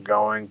fire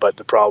going. But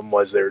the problem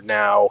was they're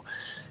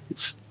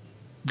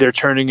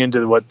turning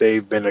into what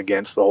they've been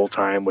against the whole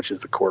time, which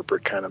is the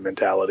corporate kind of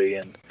mentality,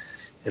 and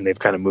they've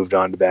kind of moved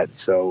on to that.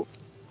 So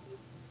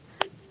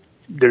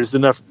there's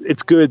enough.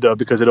 It's good though,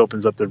 because it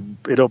opens up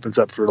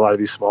for a lot of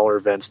these smaller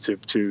events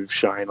to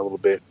shine a little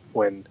bit.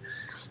 When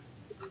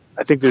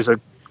I think there's a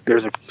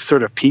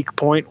sort of peak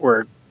point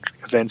where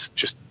events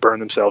just burn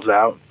themselves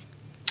out,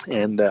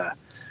 and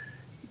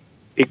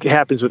it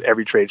happens with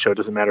every trade show. It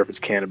doesn't matter if it's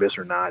cannabis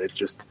or not. It's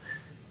just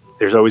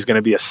there's always going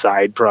to be a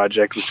side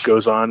project which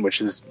goes on, which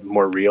is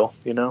more real.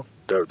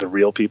 The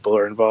real people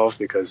are involved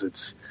because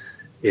it's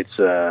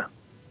because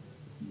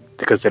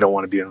they don't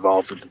want to be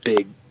involved with the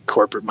big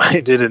corporate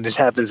minded, and it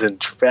happens in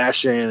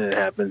fashion, and it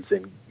happens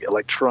in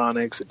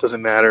electronics. It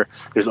doesn't matter.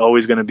 There's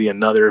always going to be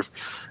another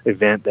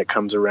event that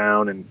comes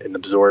around and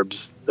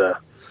absorbs the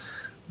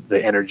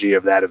energy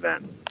of that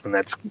event, and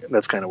that's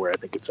kind of where I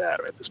think it's at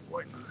this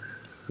point.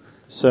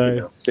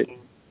 So,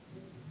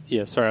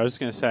 yeah, sorry, I was just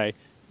going to say,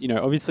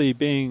 obviously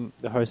being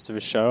the host of a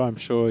show, I'm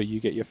sure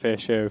you get your fair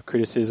share of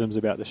criticisms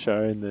about the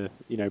show and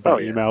by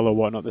email or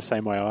whatnot, the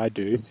same way I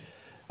do.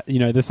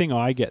 The thing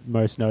I get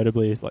most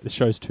notably is like the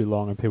show's too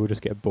long and people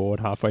just get bored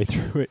halfway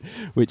through it.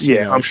 Which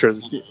I'm sure.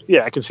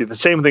 Yeah, I can see the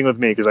same thing with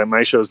me, because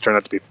my shows turn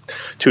out to be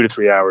 2 to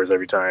 3 hours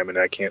every time, and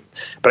I can't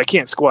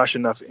squash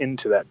enough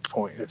into that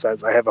point.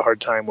 I have a hard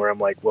time where I'm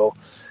like, well,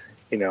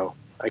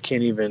 I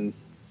can't even.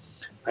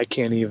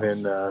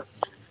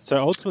 So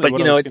ultimately,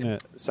 what I was going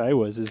to say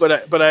was,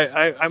 but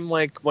I'm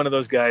like one of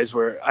those guys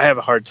where I have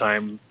a hard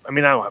time. I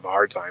mean, I don't have a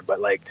hard time, but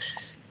like,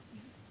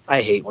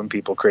 I hate when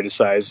people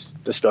criticize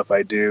the stuff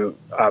I do.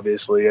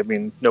 Obviously, I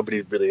mean,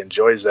 nobody really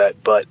enjoys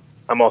that, but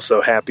I'm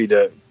also happy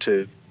to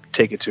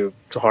take it to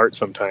heart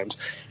sometimes.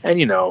 And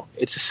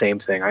it's the same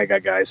thing. I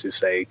got guys who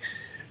say,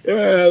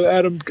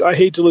 Adam, I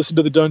hate to listen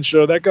to the Dunn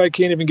show. That guy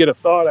can't even get a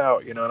thought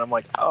out, and I'm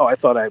like, oh, I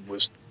thought I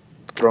was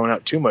throwing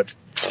out too much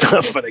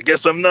stuff, but I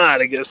guess I'm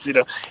not. I guess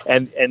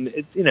and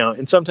it's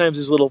and sometimes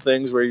there's little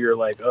things where you're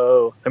like,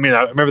 oh, I mean,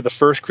 I remember the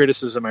first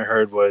criticism I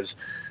heard was,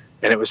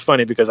 and it was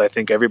funny because I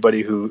think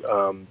everybody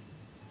who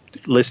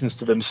listens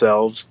to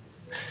themselves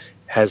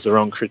has their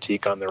own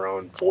critique on their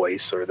own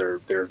voice or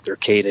their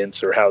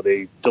cadence or how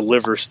they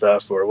deliver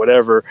stuff or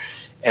whatever.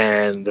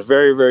 And the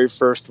very, very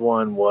first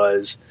one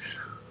was,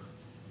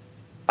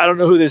 I don't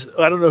know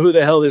who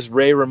the hell this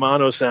Ray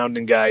Romano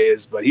sounding guy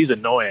is, but he's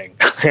annoying.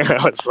 And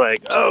I was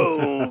like,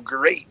 oh,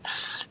 great.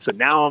 So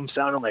now I'm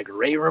sounding like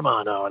Ray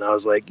Romano. And I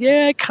was like,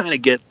 yeah, I kind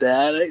of get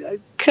that. I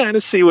kind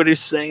of see what he's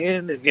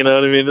saying. And, you know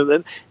what I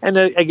mean? And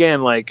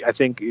again, like, I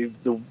think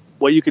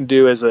what you can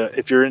do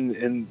if you're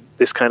in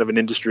this kind of an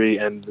industry,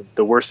 and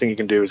the worst thing you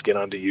can do is get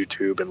onto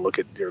YouTube and look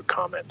at your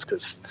comments,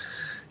 because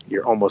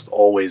you're almost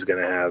always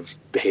going to have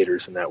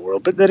haters in that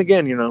world. But then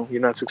again, you're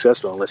not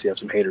successful unless you have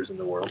some haters in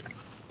the world.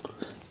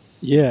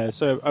 Yeah,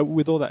 so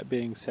with all that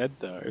being said,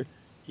 though,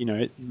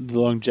 the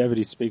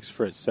longevity speaks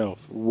for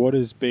itself. What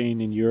has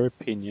been, in your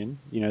opinion,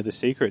 the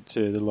secret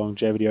to the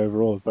longevity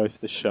overall of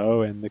both the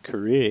show and the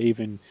career,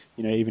 even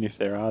if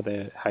there are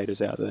haters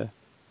out there?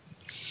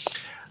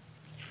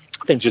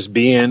 I think just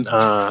being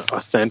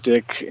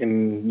authentic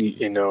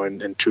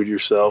and true to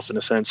yourself, in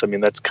a sense. I mean,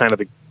 that's kind of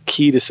the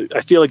key to.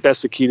 I feel like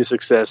that's the key to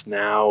success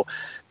now,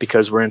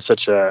 because we're in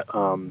such a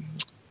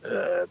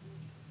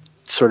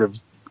sort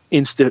of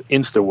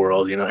insta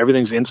world.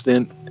 Everything's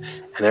instant,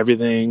 and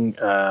everything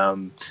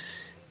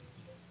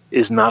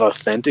is not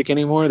authentic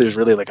anymore. There's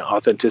really like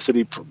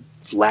an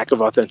lack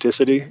of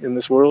authenticity in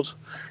this world,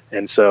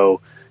 and so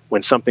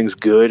when something's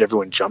good,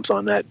 everyone jumps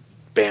on that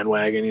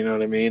bandwagon. You know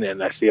what I mean?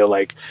 And I feel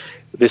like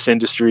this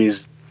industry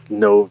is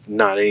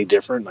not any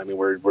different. I mean,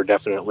 we're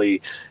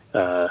definitely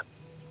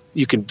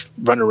you can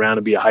run around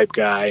and be a hype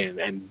guy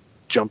and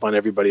jump on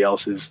everybody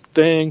else's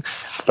thing,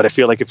 but I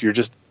feel like if you're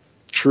just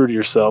true to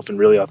yourself and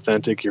really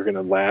authentic, you're going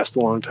to last a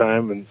long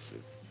time. And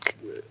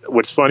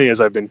what's funny is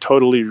I've been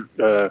totally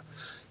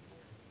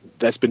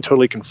that's been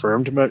totally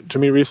confirmed to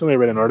me recently. I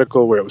read an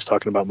article where it was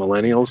talking about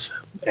millennials,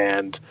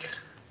 and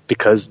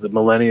because the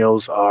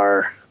millennials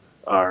are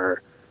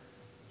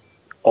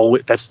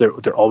always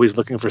they're always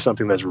looking for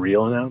something that's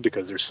real now,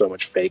 because there's so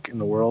much fake in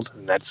the world,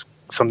 and that's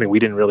something we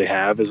didn't really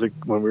have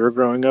when we were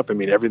growing up. I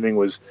mean, everything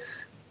was.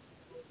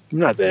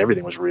 Not that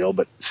everything was real,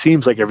 but it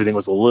seems like everything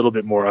was a little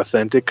bit more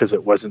authentic, because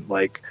it wasn't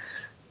like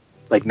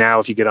now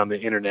if you get on the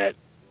internet,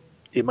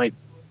 it might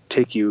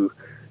take you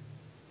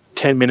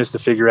 10 minutes to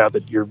figure out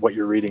that what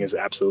you're reading is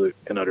absolute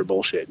and utter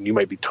bullshit, and you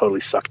might be totally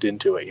sucked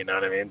into it. You know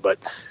what I mean? But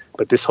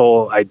this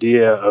whole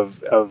idea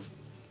of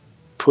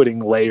putting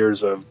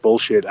layers of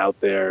bullshit out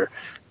there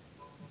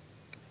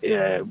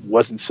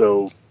wasn't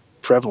so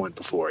prevalent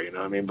before.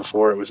 I mean,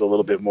 before it was a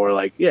little bit more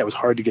like, it was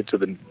hard to get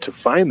to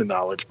find the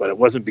knowledge, but it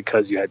wasn't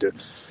because you had to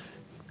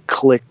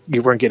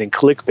you weren't getting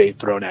clickbait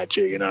thrown at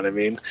you. You know what I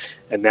mean?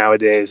 And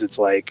nowadays it's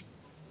like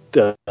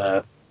the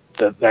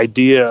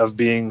idea of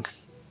being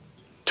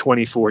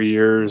 24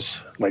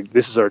 years. Like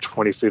this is our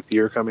 25th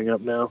year coming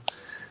up now.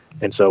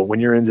 And so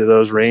when you're into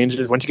those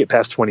ranges, once you get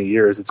past 20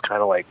 years, it's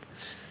kind of like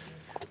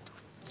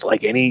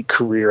any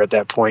career at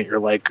that point.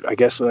 You're like, I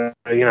guess, you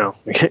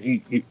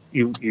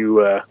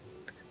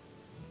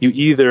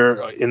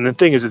either, and the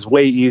thing is, it's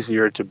way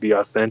easier to be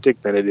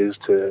authentic than it is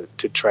to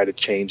try to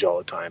change all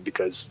the time,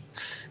 because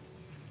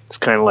it's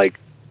kind of like,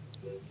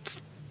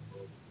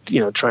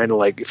 trying to,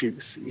 like, if you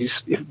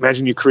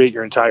imagine you create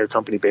your entire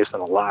company based on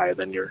a lie,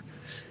 then you're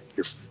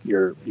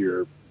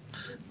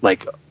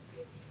like,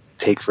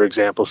 take for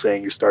example,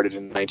 saying you started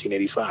in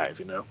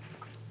 1985.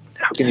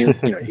 How can you,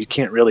 you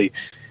can't really.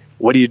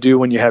 What do you do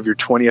when you have your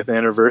 20th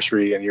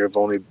anniversary and you've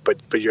only, but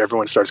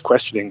everyone starts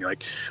questioning,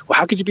 like, well,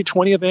 how could you be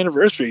 20th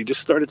anniversary? You just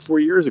started 4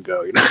 years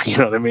ago. You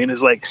know what I mean?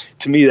 It's like,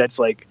 to me, that's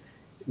like,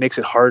 it makes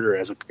it harder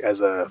as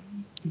a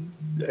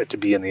to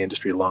be in the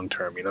industry long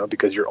term,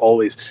 because you're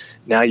always,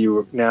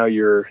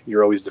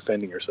 you're always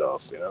defending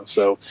yourself,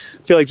 So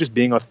I feel like just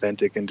being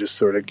authentic and just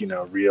sort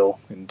of, real.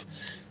 And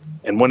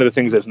one of the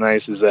things that's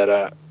nice is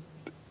that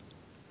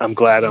I'm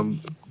glad I'm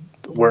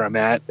where I'm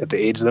at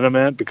the age that I'm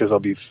at, because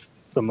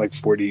I'm like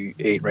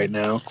 48 right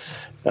now.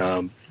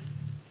 I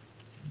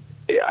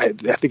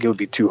think it would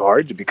be too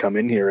hard to come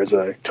in here as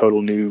a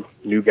total new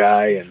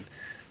guy and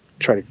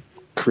try to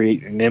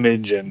create an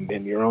image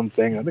and your own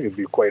thing. I think it'd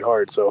be quite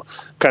hard. So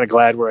I'm kind of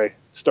glad where I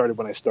started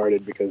when I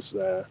started, because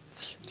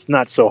it's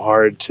not so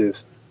hard to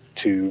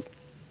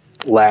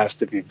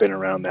last if you've been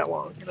around that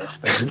long,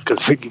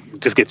 because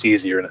it just gets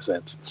easier in a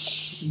sense.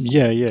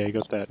 Yeah, you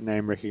got that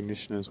name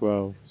recognition as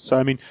well. So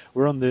I mean,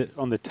 we're on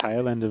the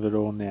tail end of it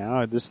all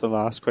now. This is the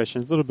last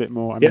question. It's a little bit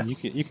more. I mean,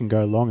 you can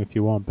go long if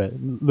you want, but a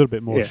little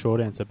bit more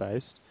short answer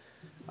based.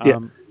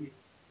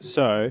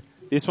 So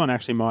this one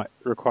actually might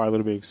require a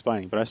little bit of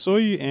explaining, but I saw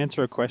you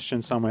answer a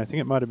question somewhere. I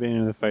think it might have been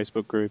in the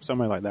Facebook group,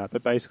 somewhere like that.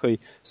 But basically,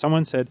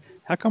 someone said,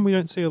 how come we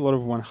don't see a lot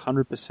of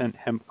 100%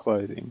 hemp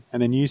clothing?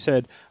 And then you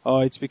said,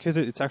 oh, it's because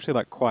it's actually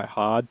like quite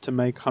hard to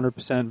make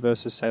 100%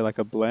 versus, say, like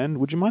a blend.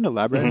 Would you mind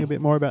elaborating a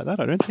bit more about that?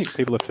 I don't think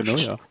people are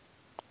familiar.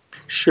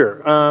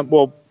 Sure.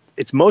 Well,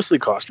 it's mostly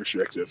cost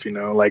restrictive,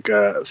 like,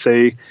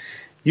 say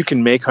you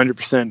can make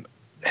 100%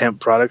 hemp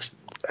products,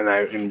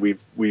 and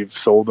we've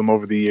sold them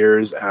over the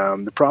years.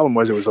 The problem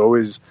was it was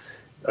always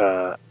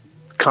a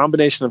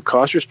combination of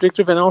cost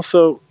restrictive, and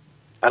also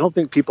I don't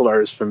think people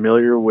are as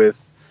familiar with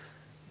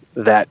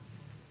that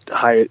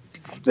high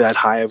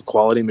of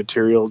quality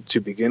material to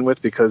begin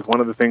with, because one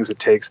of the things it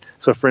takes,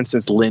 so for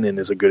instance, linen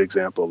is a good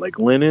example. Like,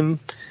 linen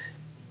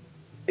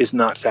is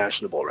not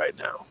fashionable right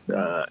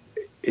now.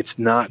 It's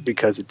not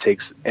because it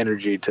takes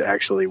energy to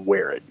actually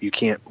wear it. You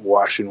can't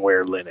wash and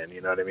wear linen,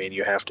 you know what I mean?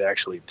 You have to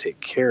actually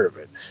take care of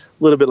it.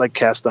 A little bit like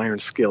cast iron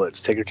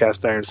skillets. Take a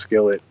cast iron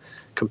skillet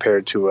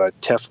compared to a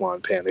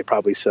Teflon pan. They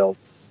probably sell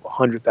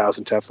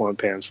 100,000 Teflon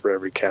pans for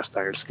every cast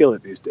iron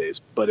skillet these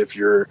days. But if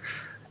you're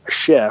a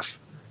chef,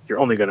 you're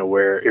only going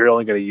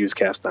to use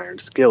cast iron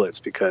skillets,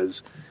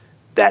 because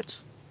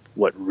that's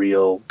what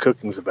real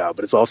cooking's about.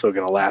 But it's also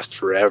going to last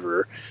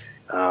forever.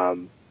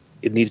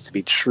 It needs to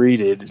be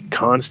treated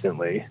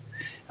constantly,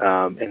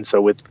 and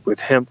so with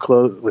hemp,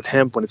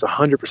 when it's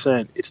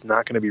 100%, it's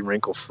not going to be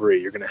wrinkle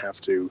free. You're going to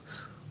have to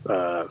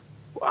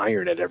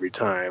iron it every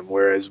time.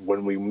 Whereas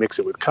when we mix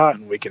it with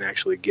cotton, we can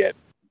actually get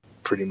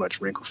pretty much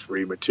wrinkle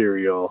free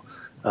material.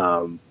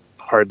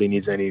 Hardly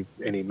needs any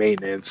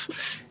maintenance.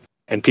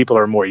 And people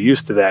are more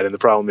used to that. And the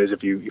problem is,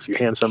 if you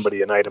hand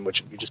somebody an item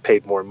which you just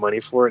paid more money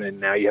for it, and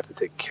now you have to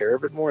take care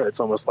of it more, it's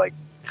almost like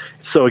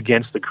it's so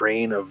against the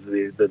grain of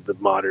the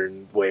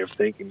modern way of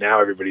thinking. Now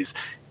everybody's,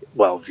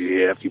 well,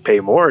 if you pay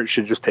more, it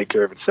should just take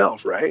care of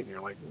itself, right? And you're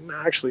like, no,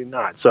 actually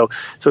not. So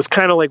it's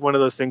kind of like one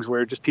of those things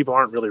where just people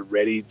aren't really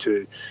ready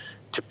to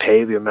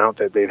pay the amount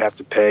that they'd have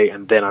to pay,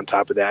 and then on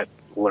top of that,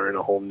 learn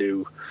a whole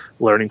new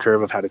learning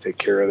curve of how to take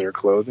care of their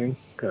clothing,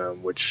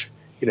 which.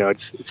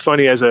 It's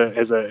funny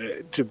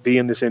to be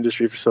in this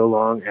industry for so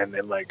long,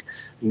 and like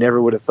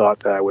never would have thought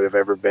that I would have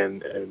ever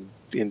been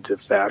into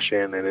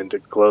fashion and into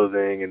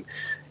clothing,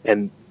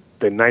 and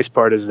the nice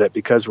part is that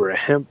because we're a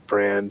hemp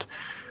brand,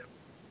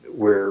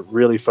 we're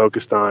really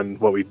focused on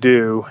what we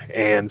do,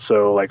 and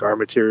so like our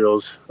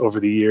materials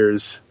over the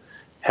years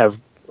have,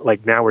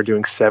 like, now we're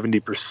doing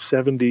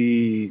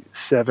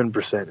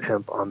 77%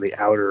 hemp on the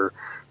outer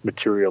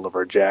material of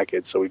our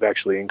jackets, so we've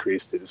actually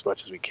increased it as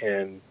much as we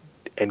can,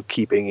 and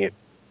keeping it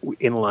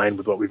in line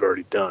with what we've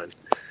already done,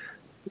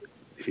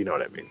 if you know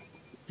what I mean.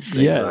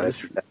 Yeah.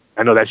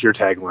 I know that's your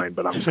tagline,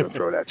 but I'm just going to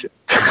throw it at you.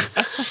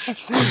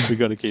 We've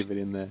got to keep it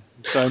in there.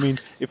 So, I mean,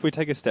 if we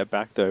take a step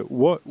back, though,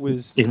 what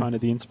was kind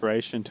of the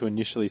inspiration to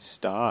initially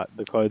start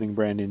the clothing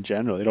brand in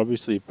general? It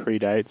obviously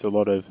predates a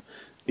lot of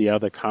the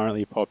other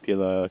currently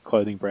popular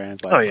clothing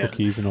brands like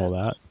Cookies and all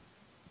that.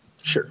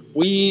 Sure.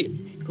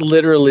 We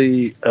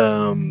literally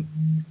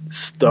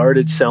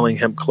started selling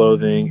hemp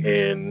clothing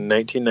in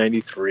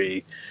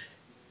 1993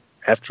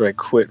 after I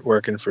quit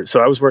working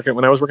when I was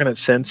working at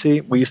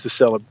Sensi. We used to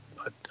sell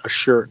a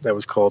shirt that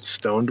was called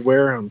Stoned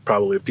Wear. Some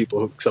of the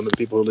people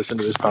who listen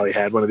to this probably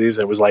had one of these.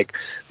 It was like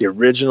the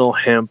original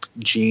hemp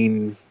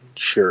jean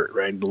shirt,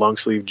 right? Long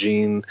sleeve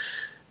jean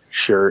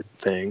shirt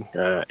thing,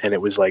 and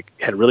it was like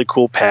had a really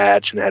cool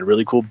patch and it had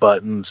really cool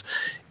buttons.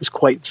 It was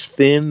quite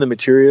thin, the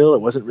material.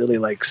 It wasn't really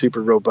like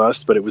super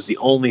robust, but it was the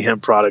only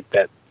hemp product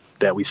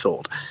that we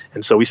sold.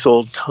 And so we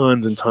sold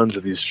tons and tons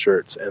of these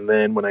shirts. And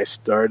then when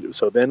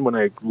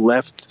I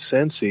left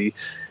Sensi,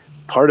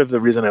 part of the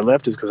reason I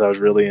left is because I was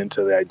really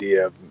into the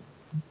idea of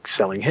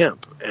selling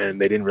hemp,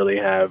 and they didn't really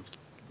have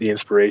the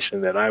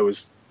inspiration that I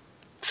was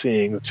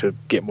seeing to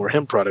get more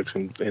hemp products,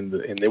 and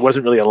there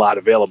wasn't really a lot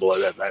available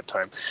at that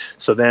time.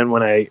 So then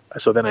I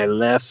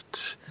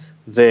left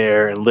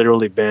there, and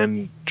literally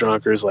Ben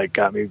Drunkers like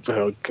got me,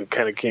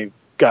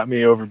 got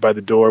me over by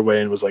the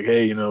doorway and was like,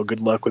 hey, good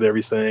luck with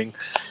everything,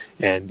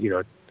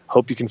 and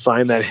hope you can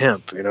find that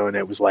hemp, and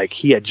it was like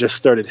he had just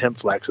started Hemp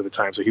Flax at the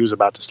time, so he was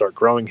about to start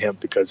growing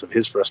hemp because of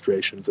his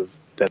frustrations of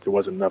that there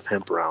wasn't enough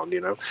hemp around,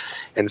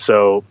 and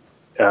so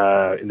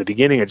in the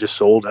beginning I just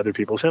sold other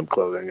people's hemp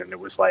clothing, and it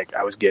was like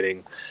I was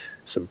getting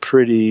some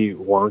pretty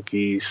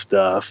wonky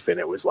stuff, and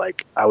it was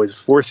like I was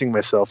forcing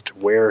myself to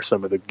wear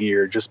some of the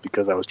gear just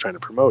because I was trying to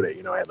promote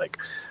it. I had like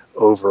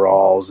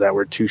overalls that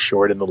were too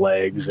short in the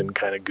legs and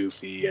kind of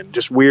goofy and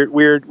just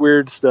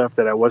weird stuff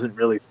that I wasn't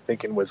really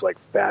thinking was like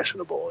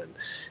fashionable.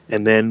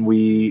 And then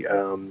we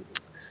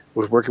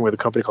was working with a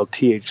company called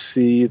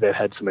THC that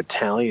had some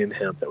Italian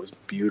hemp that was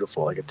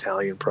beautiful, like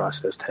Italian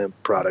processed hemp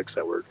products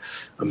that were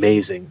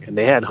amazing, and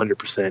they had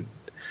 100%.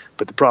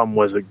 But the problem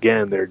was,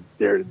 again,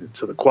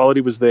 so the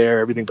quality was there,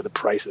 everything, but the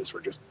prices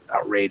were just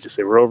outrageous.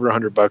 They were over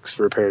 $100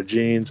 for a pair of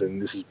jeans,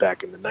 and this is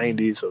back in the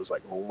 '90s. So it was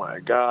like, oh my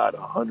God,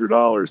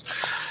 $100,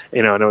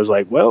 and I was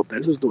like, well,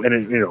 this is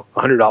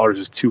 $100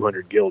 is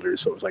 200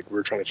 guilders. So it was like we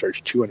were trying to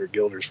charge 200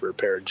 guilders for a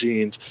pair of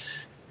jeans,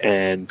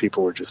 and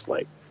people were just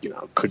like,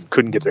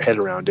 couldn't get their head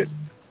around it.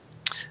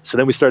 So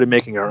then we started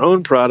making our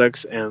own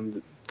products,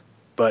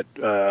 but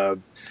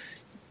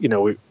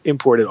we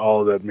imported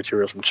all the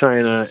materials from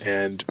China,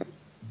 and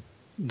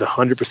the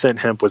 100%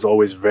 hemp was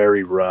always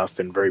very rough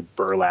and very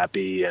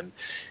burlappy and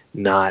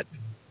not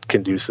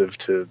conducive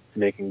to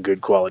making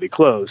good quality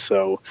clothes.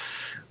 So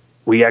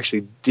we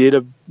actually had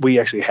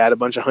a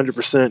bunch of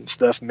 100%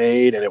 stuff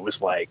made, and it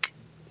was like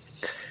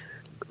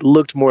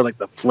looked more like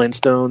the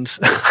Flintstones,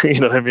 you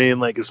know what I mean?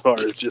 Like as far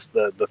as just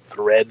the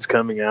threads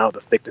coming out,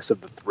 the thickness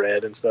of the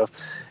thread and stuff.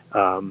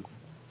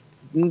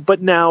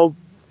 But now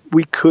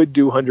we could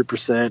do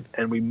 100%,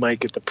 and we might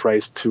get the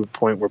price to a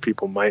point where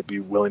people might be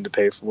willing to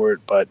pay for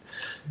it. But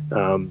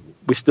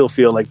we still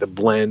feel like the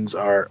blends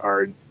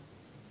are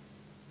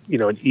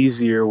an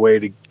easier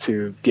way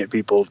to get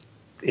people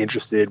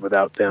interested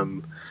without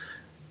them.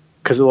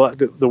 Because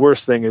the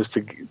worst thing is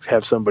to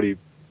have somebody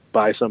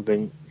buy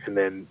something, and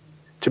then,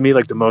 to me,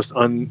 like the most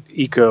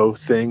un-eco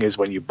thing is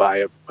when you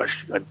buy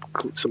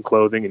some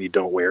clothing and you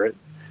don't wear it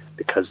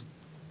because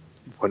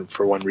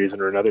for one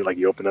reason or another, like if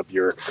you open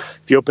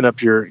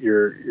up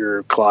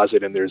your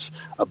closet and there's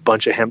a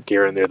bunch of hemp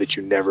gear in there that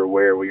you never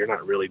wear, well, you're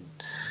not really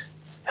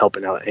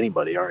helping out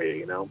anybody, are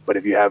you? But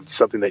if you have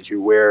something that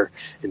you wear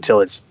until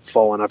it's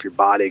fallen off your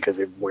body because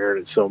they've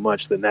wearing it so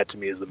much, then that to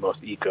me is the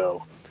most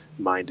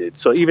eco-minded.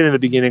 So even in the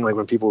beginning, like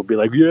when people would be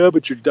like, yeah,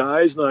 but your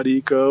dye's not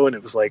eco, and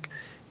it was like,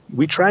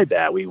 we tried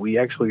that. We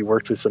actually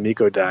worked with some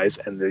eco dyes,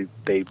 and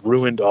they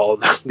ruined all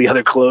the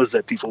other clothes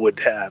that people would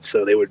have.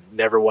 So they would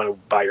never want to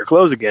buy your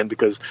clothes again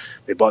because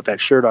they bought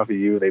that shirt off of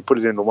you. They put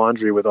it in the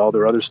laundry with all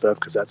their other stuff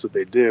because that's what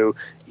they do.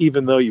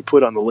 Even though you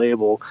put on the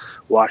label,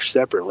 wash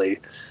separately,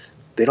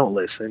 they don't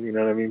listen. You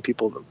know what I mean?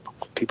 People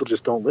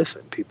just don't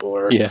listen.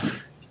 People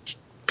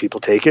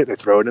take it, they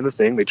throw it in the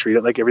thing, they treat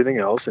it like everything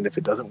else, and if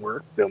it doesn't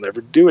work, they'll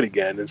never do it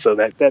again. And so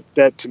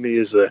that to me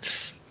is the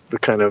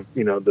kind of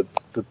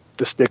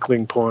the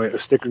sticking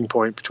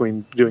point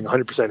between doing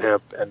 100%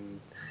 hemp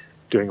and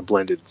doing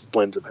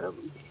blends of hemp.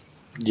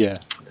 Yeah,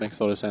 makes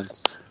a lot of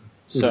sense.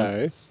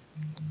 So,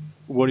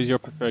 what is your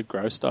preferred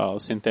grow style,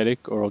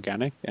 synthetic or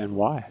organic, and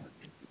why?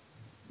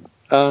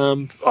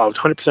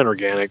 100%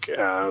 organic.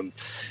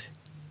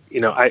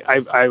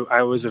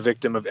 I was a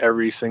victim of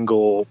every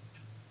single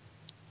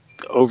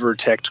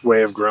over-teched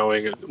way of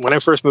growing. When I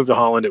first moved to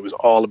Holland, it was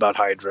all about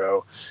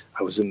hydro.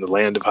 I was in the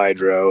land of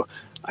hydro.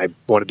 I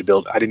wanted to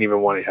build. I didn't even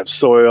want to have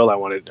soil. I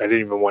didn't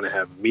even want to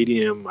have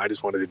medium. I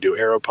just wanted to do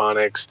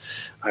aeroponics.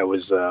 I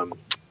was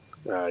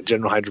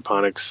General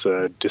Hydroponics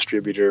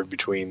distributor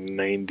between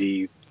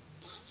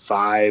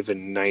 95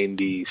 and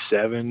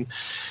 97.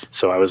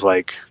 So I was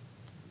like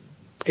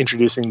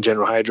introducing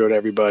General Hydro to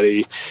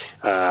everybody.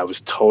 I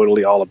was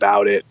totally all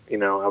about it.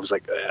 I was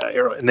like,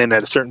 and then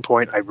at a certain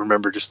point, I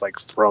remember just like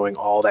throwing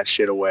all that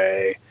shit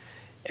away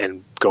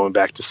and going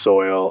back to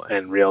soil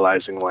and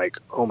realizing like,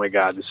 oh my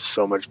God, this is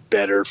so much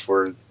better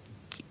for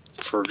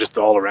just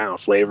all around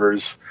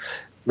flavors.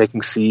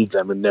 Making seeds,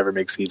 I would never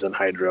make seeds on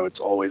hydro.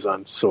 It's always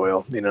on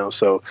soil,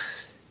 so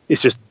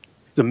it's just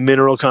the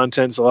mineral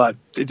content's a lot.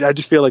 I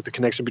just feel like the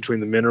connection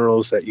between the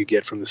minerals that you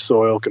get from the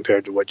soil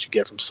compared to what you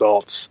get from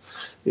salts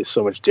is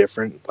so much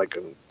different, like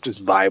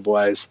just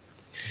vibe-wise.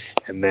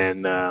 And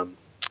then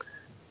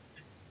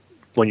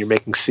when you're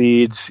making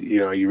seeds,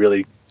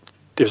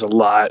 there's a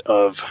lot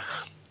of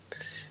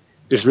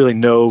there's really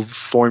no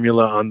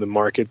formula on the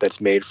market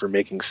that's made for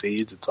making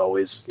seeds. It's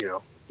always,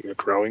 you're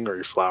growing or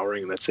you're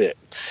flowering, and that's it.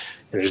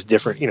 And there's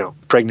different,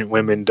 pregnant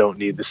women don't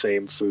need the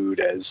same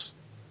food as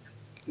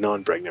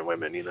non-pregnant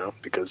women,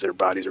 because their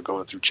bodies are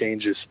going through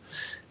changes,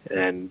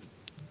 and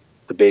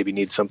the baby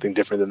needs something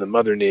different than the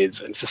mother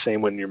needs. And it's the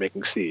same when you're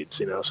making seeds,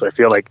 So I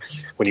feel like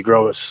when you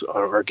grow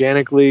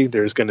organically,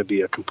 there's going to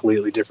be a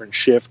completely different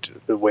shift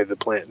the way the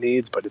plant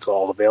needs, but it's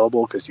all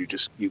available because you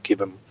give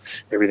them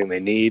everything they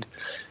need,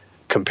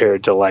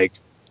 compared to like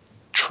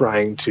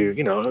trying to,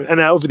 and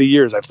over the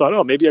years I've thought,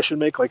 oh, maybe I should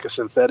make like a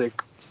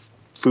synthetic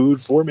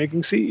food for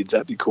making seeds.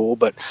 That'd be cool.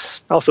 But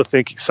I also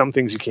think some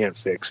things you can't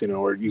fix,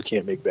 or you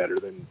can't make better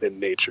than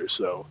nature.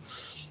 So,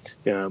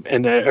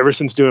 and ever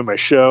since doing my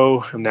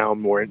show,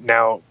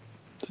 now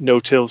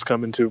no-till's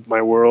come into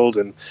my world,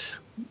 and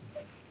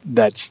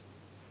that's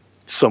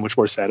so much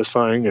more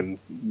satisfying, and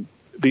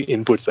the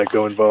inputs that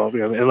go involved,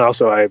 and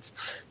also I have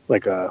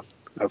like a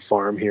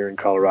farm here in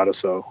Colorado,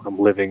 so I'm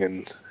living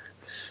in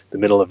the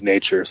middle of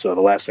nature. So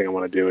the last thing I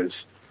want to do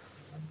is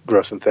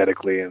grow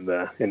synthetically and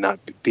not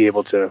be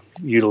able to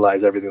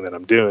utilize everything that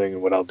I'm doing.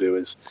 And what I'll do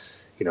is,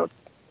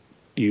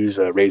 use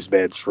raised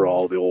beds for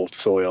all the old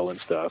soil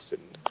and stuff, and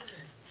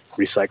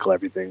recycle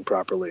everything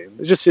properly.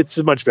 It's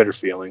a much better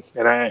feeling.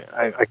 And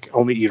I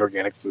only eat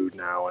organic food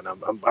now, and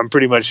I'm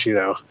pretty much,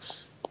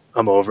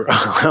 I'm over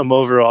I'm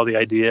over all the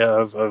idea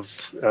of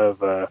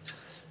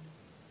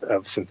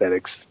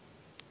synthetics.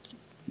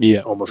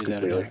 Yeah, almost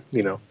completely.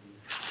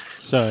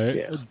 So,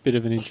 Yeah. a bit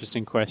of an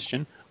interesting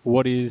question.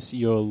 What is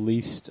your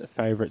least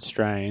favourite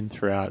strain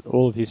throughout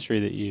all of history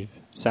that you've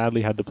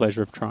sadly had the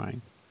pleasure of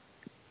trying?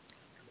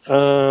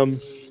 Yeah,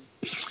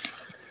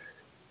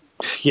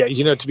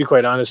 to be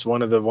quite honest,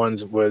 one of the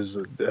ones was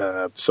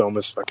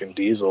Soma's fucking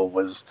Diesel,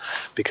 was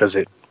because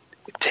it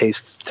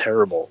tastes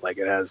terrible. Like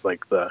it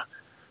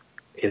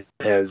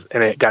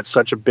got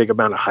such a big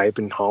amount of hype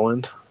in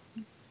Holland.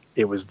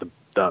 It was the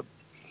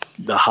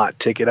hot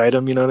ticket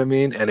item, you know what I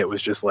mean? And it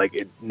was just like,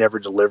 it never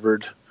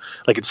delivered.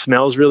 Like, it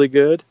smells really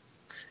good.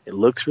 It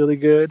looks really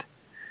good.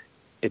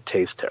 It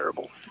tastes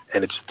terrible.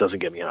 And it just doesn't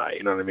get me high,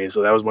 you know what I mean?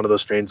 So that was one of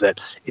those strains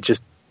that it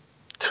just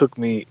took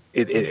me,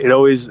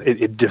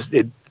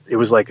 it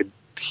was like a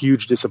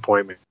huge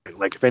disappointment.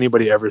 Like, if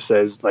anybody ever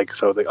says, like,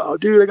 so they go, oh,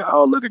 dude,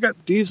 look, I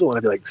got Diesel. And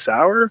I'd be like,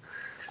 sour?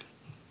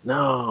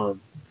 No,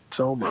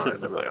 Soma.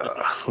 And I'm like,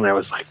 oh. And I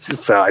was like,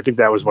 I think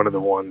that was one of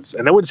the ones.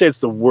 And I wouldn't say it's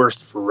the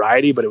worst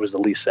variety, but it was the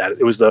least sad.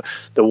 It was the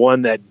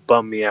one that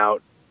bummed me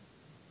out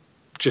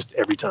just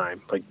every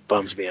time. Like,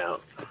 bums me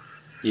out.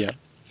 Yeah.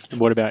 And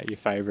what about your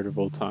favourite of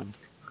all time?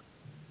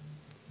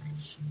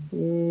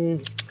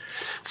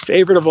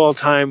 Favorite of all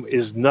time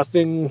is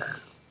nothing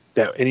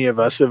that any of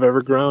us have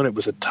ever grown. It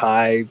was a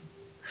Thai. It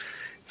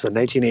was a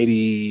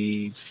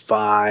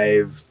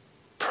 1985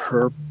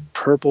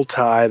 purple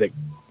Thai that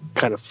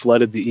kind of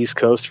flooded the East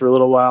Coast for a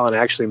little while, and I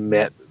actually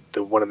met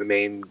one of the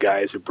main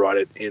guys who brought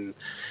it in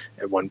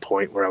at one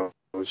point where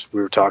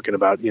we were talking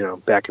about,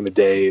 back in the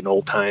day and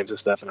old times and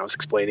stuff, and I was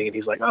explaining, and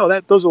he's like,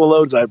 oh, those are the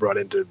loads I brought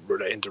into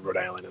Rhode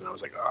Island. And I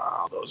was like,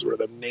 oh, those were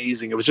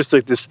amazing. It was just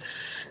like this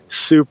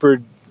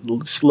super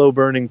slow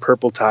burning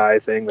purple Thai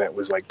thing that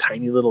was like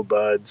tiny little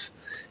buds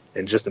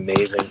and just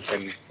amazing.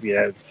 And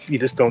yeah, you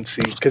just don't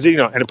see, because and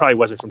it probably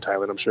wasn't from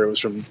Thailand. I'm sure it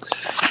was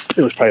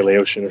probably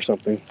Laotian or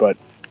something, but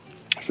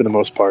for the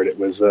most part, it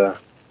was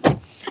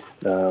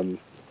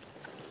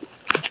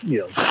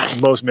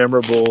most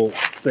memorable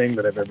thing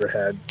that I've ever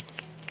had.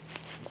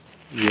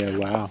 Yeah,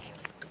 wow.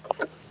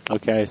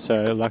 Okay,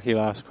 so lucky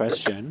last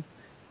question.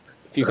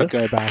 If you could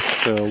go back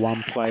to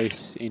one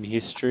place in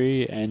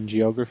history and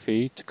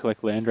geography to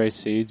collect landrace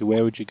seeds,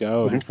 where would you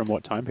go and from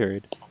what time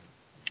period?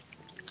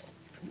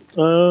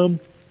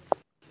 Probably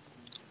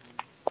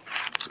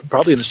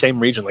in the same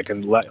region, like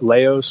in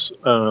Laos.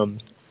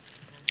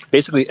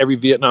 Basically, every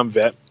Vietnam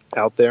vet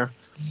out there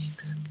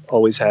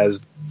always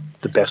has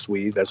the best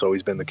weed. That's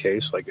always been the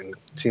case. Like, it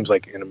seems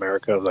like in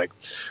America, like,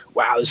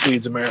 wow, this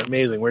weed's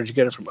amazing. Where'd you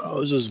get it from? Oh,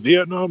 this is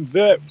Vietnam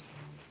vet.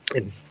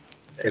 And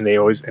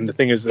the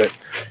thing is that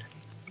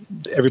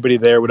everybody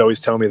there would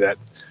always tell me that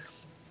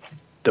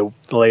the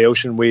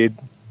Laotian weed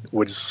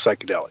was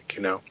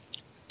psychedelic,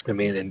 I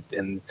mean,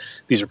 and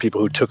these are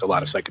people who took a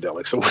lot of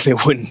psychedelics, so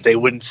they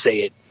wouldn't say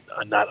it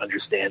not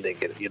understanding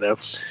it,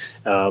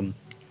 and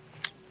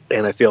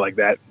I feel like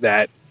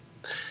that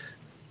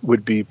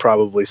would be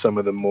probably some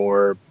of the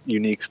more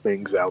unique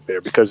things out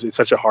there, because it's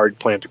such a hard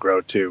plant to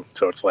grow too.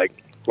 So it's like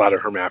a lot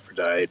of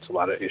hermaphrodites, a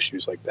lot of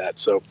issues like that.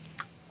 So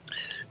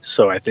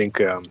I think,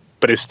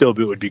 but it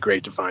would be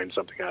great to find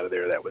something out of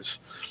there that was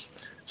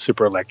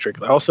super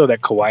electric. Also,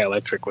 that Kauai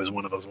electric was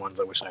one of those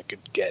ones I wish I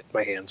could get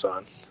my hands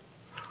on.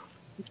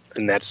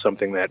 And that's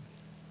something that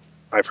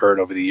I've heard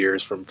over the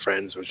years from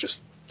friends, which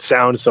just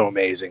sounds so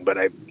amazing. But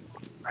I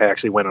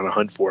actually went on a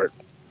hunt for it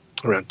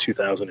around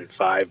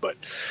 2005, but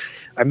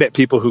I met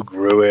people who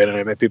grew it, and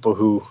I met people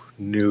who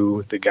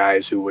knew the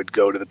guys who would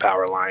go to the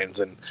power lines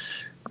and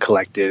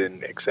collect it,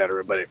 and et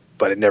cetera. But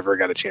I never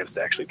got a chance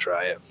to actually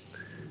try it.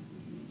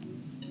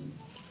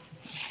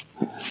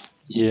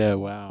 Yeah,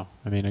 wow.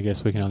 I mean, I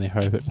guess we can only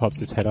hope it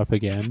pops its head up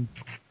again.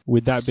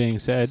 With that being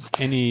said,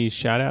 any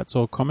shout-outs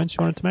or comments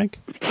you wanted to make?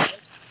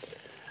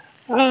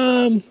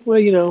 Well,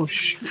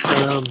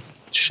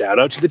 shout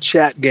out to the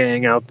chat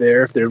gang out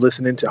there. If they're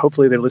listening to,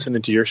 hopefully they're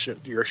listening to your show,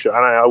 and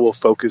I will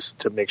focus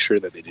to make sure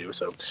that they do.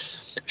 So,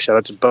 shout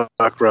out to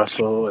Buck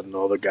Russell and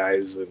all the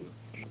guys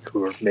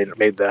who made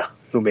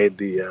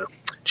the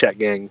chat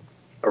gang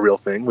a real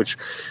thing, which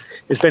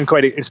it's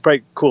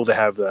quite cool to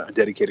have a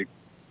dedicated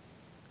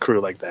crew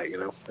like that.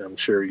 I'm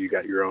sure you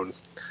got your own.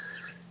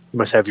 You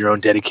must have your own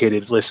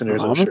dedicated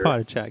listeners. I'm sure. a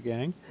part of chat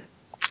gang.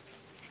 I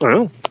don't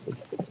know.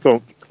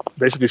 So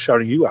basically,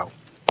 shouting you out.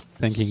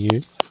 Thanking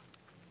you.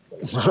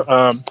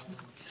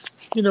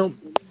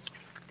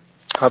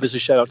 Obviously,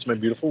 shout out to my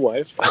beautiful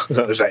wife,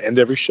 as I end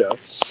every show,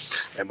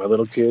 and my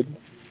little kid,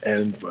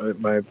 and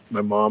my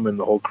mom and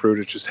the whole crew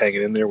is just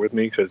hanging in there with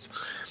me, because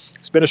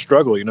it's been a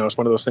struggle. It's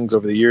one of those things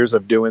over the years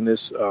of doing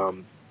this.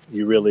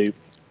 You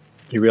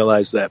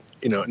realize that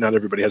not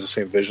everybody has the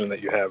same vision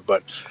that you have,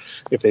 but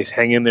if they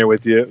hang in there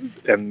with you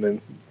and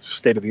then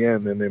stay to the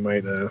end, then they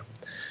might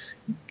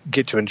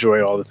get to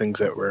enjoy all the things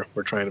that we're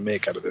trying to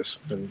make out of this.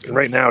 And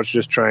right now, it's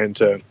just trying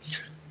to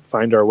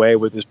find our way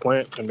with this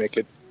plant and make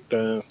it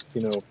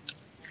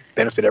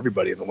benefit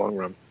everybody in the long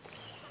run,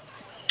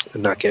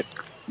 and not get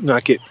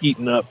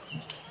eaten up,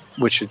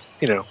 which it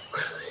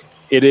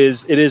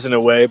is in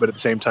a way, but at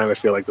the same time I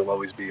feel like there'll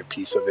always be a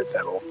piece of it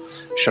that'll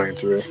shine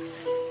through.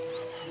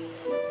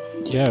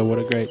 Yeah, what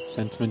a great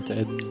sentiment to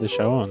end the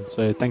show on.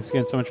 So thanks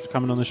again so much for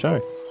coming on the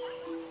show.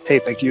 Hey,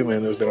 thank you,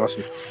 man. It's been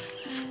awesome.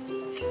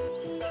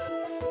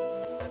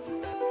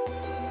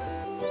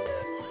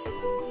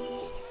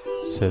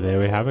 So there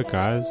we have it,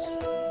 guys.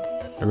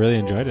 I really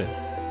enjoyed it.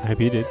 I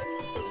hope you did.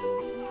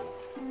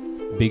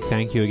 Big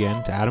thank you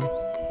again to Adam.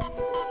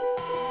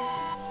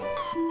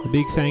 A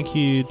big thank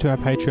you to our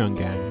Patreon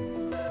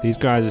gang. These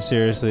guys are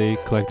seriously,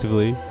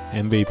 collectively,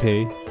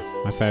 MVP,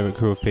 my favourite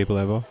crew of people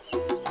ever.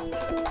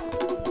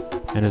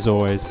 And as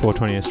always,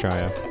 420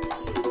 Australia,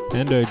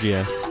 and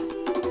OGS,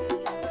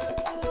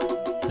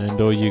 and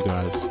all you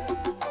guys,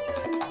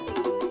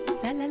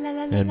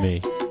 and me.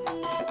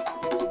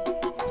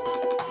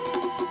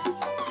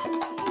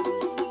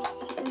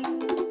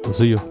 We'll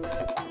see you.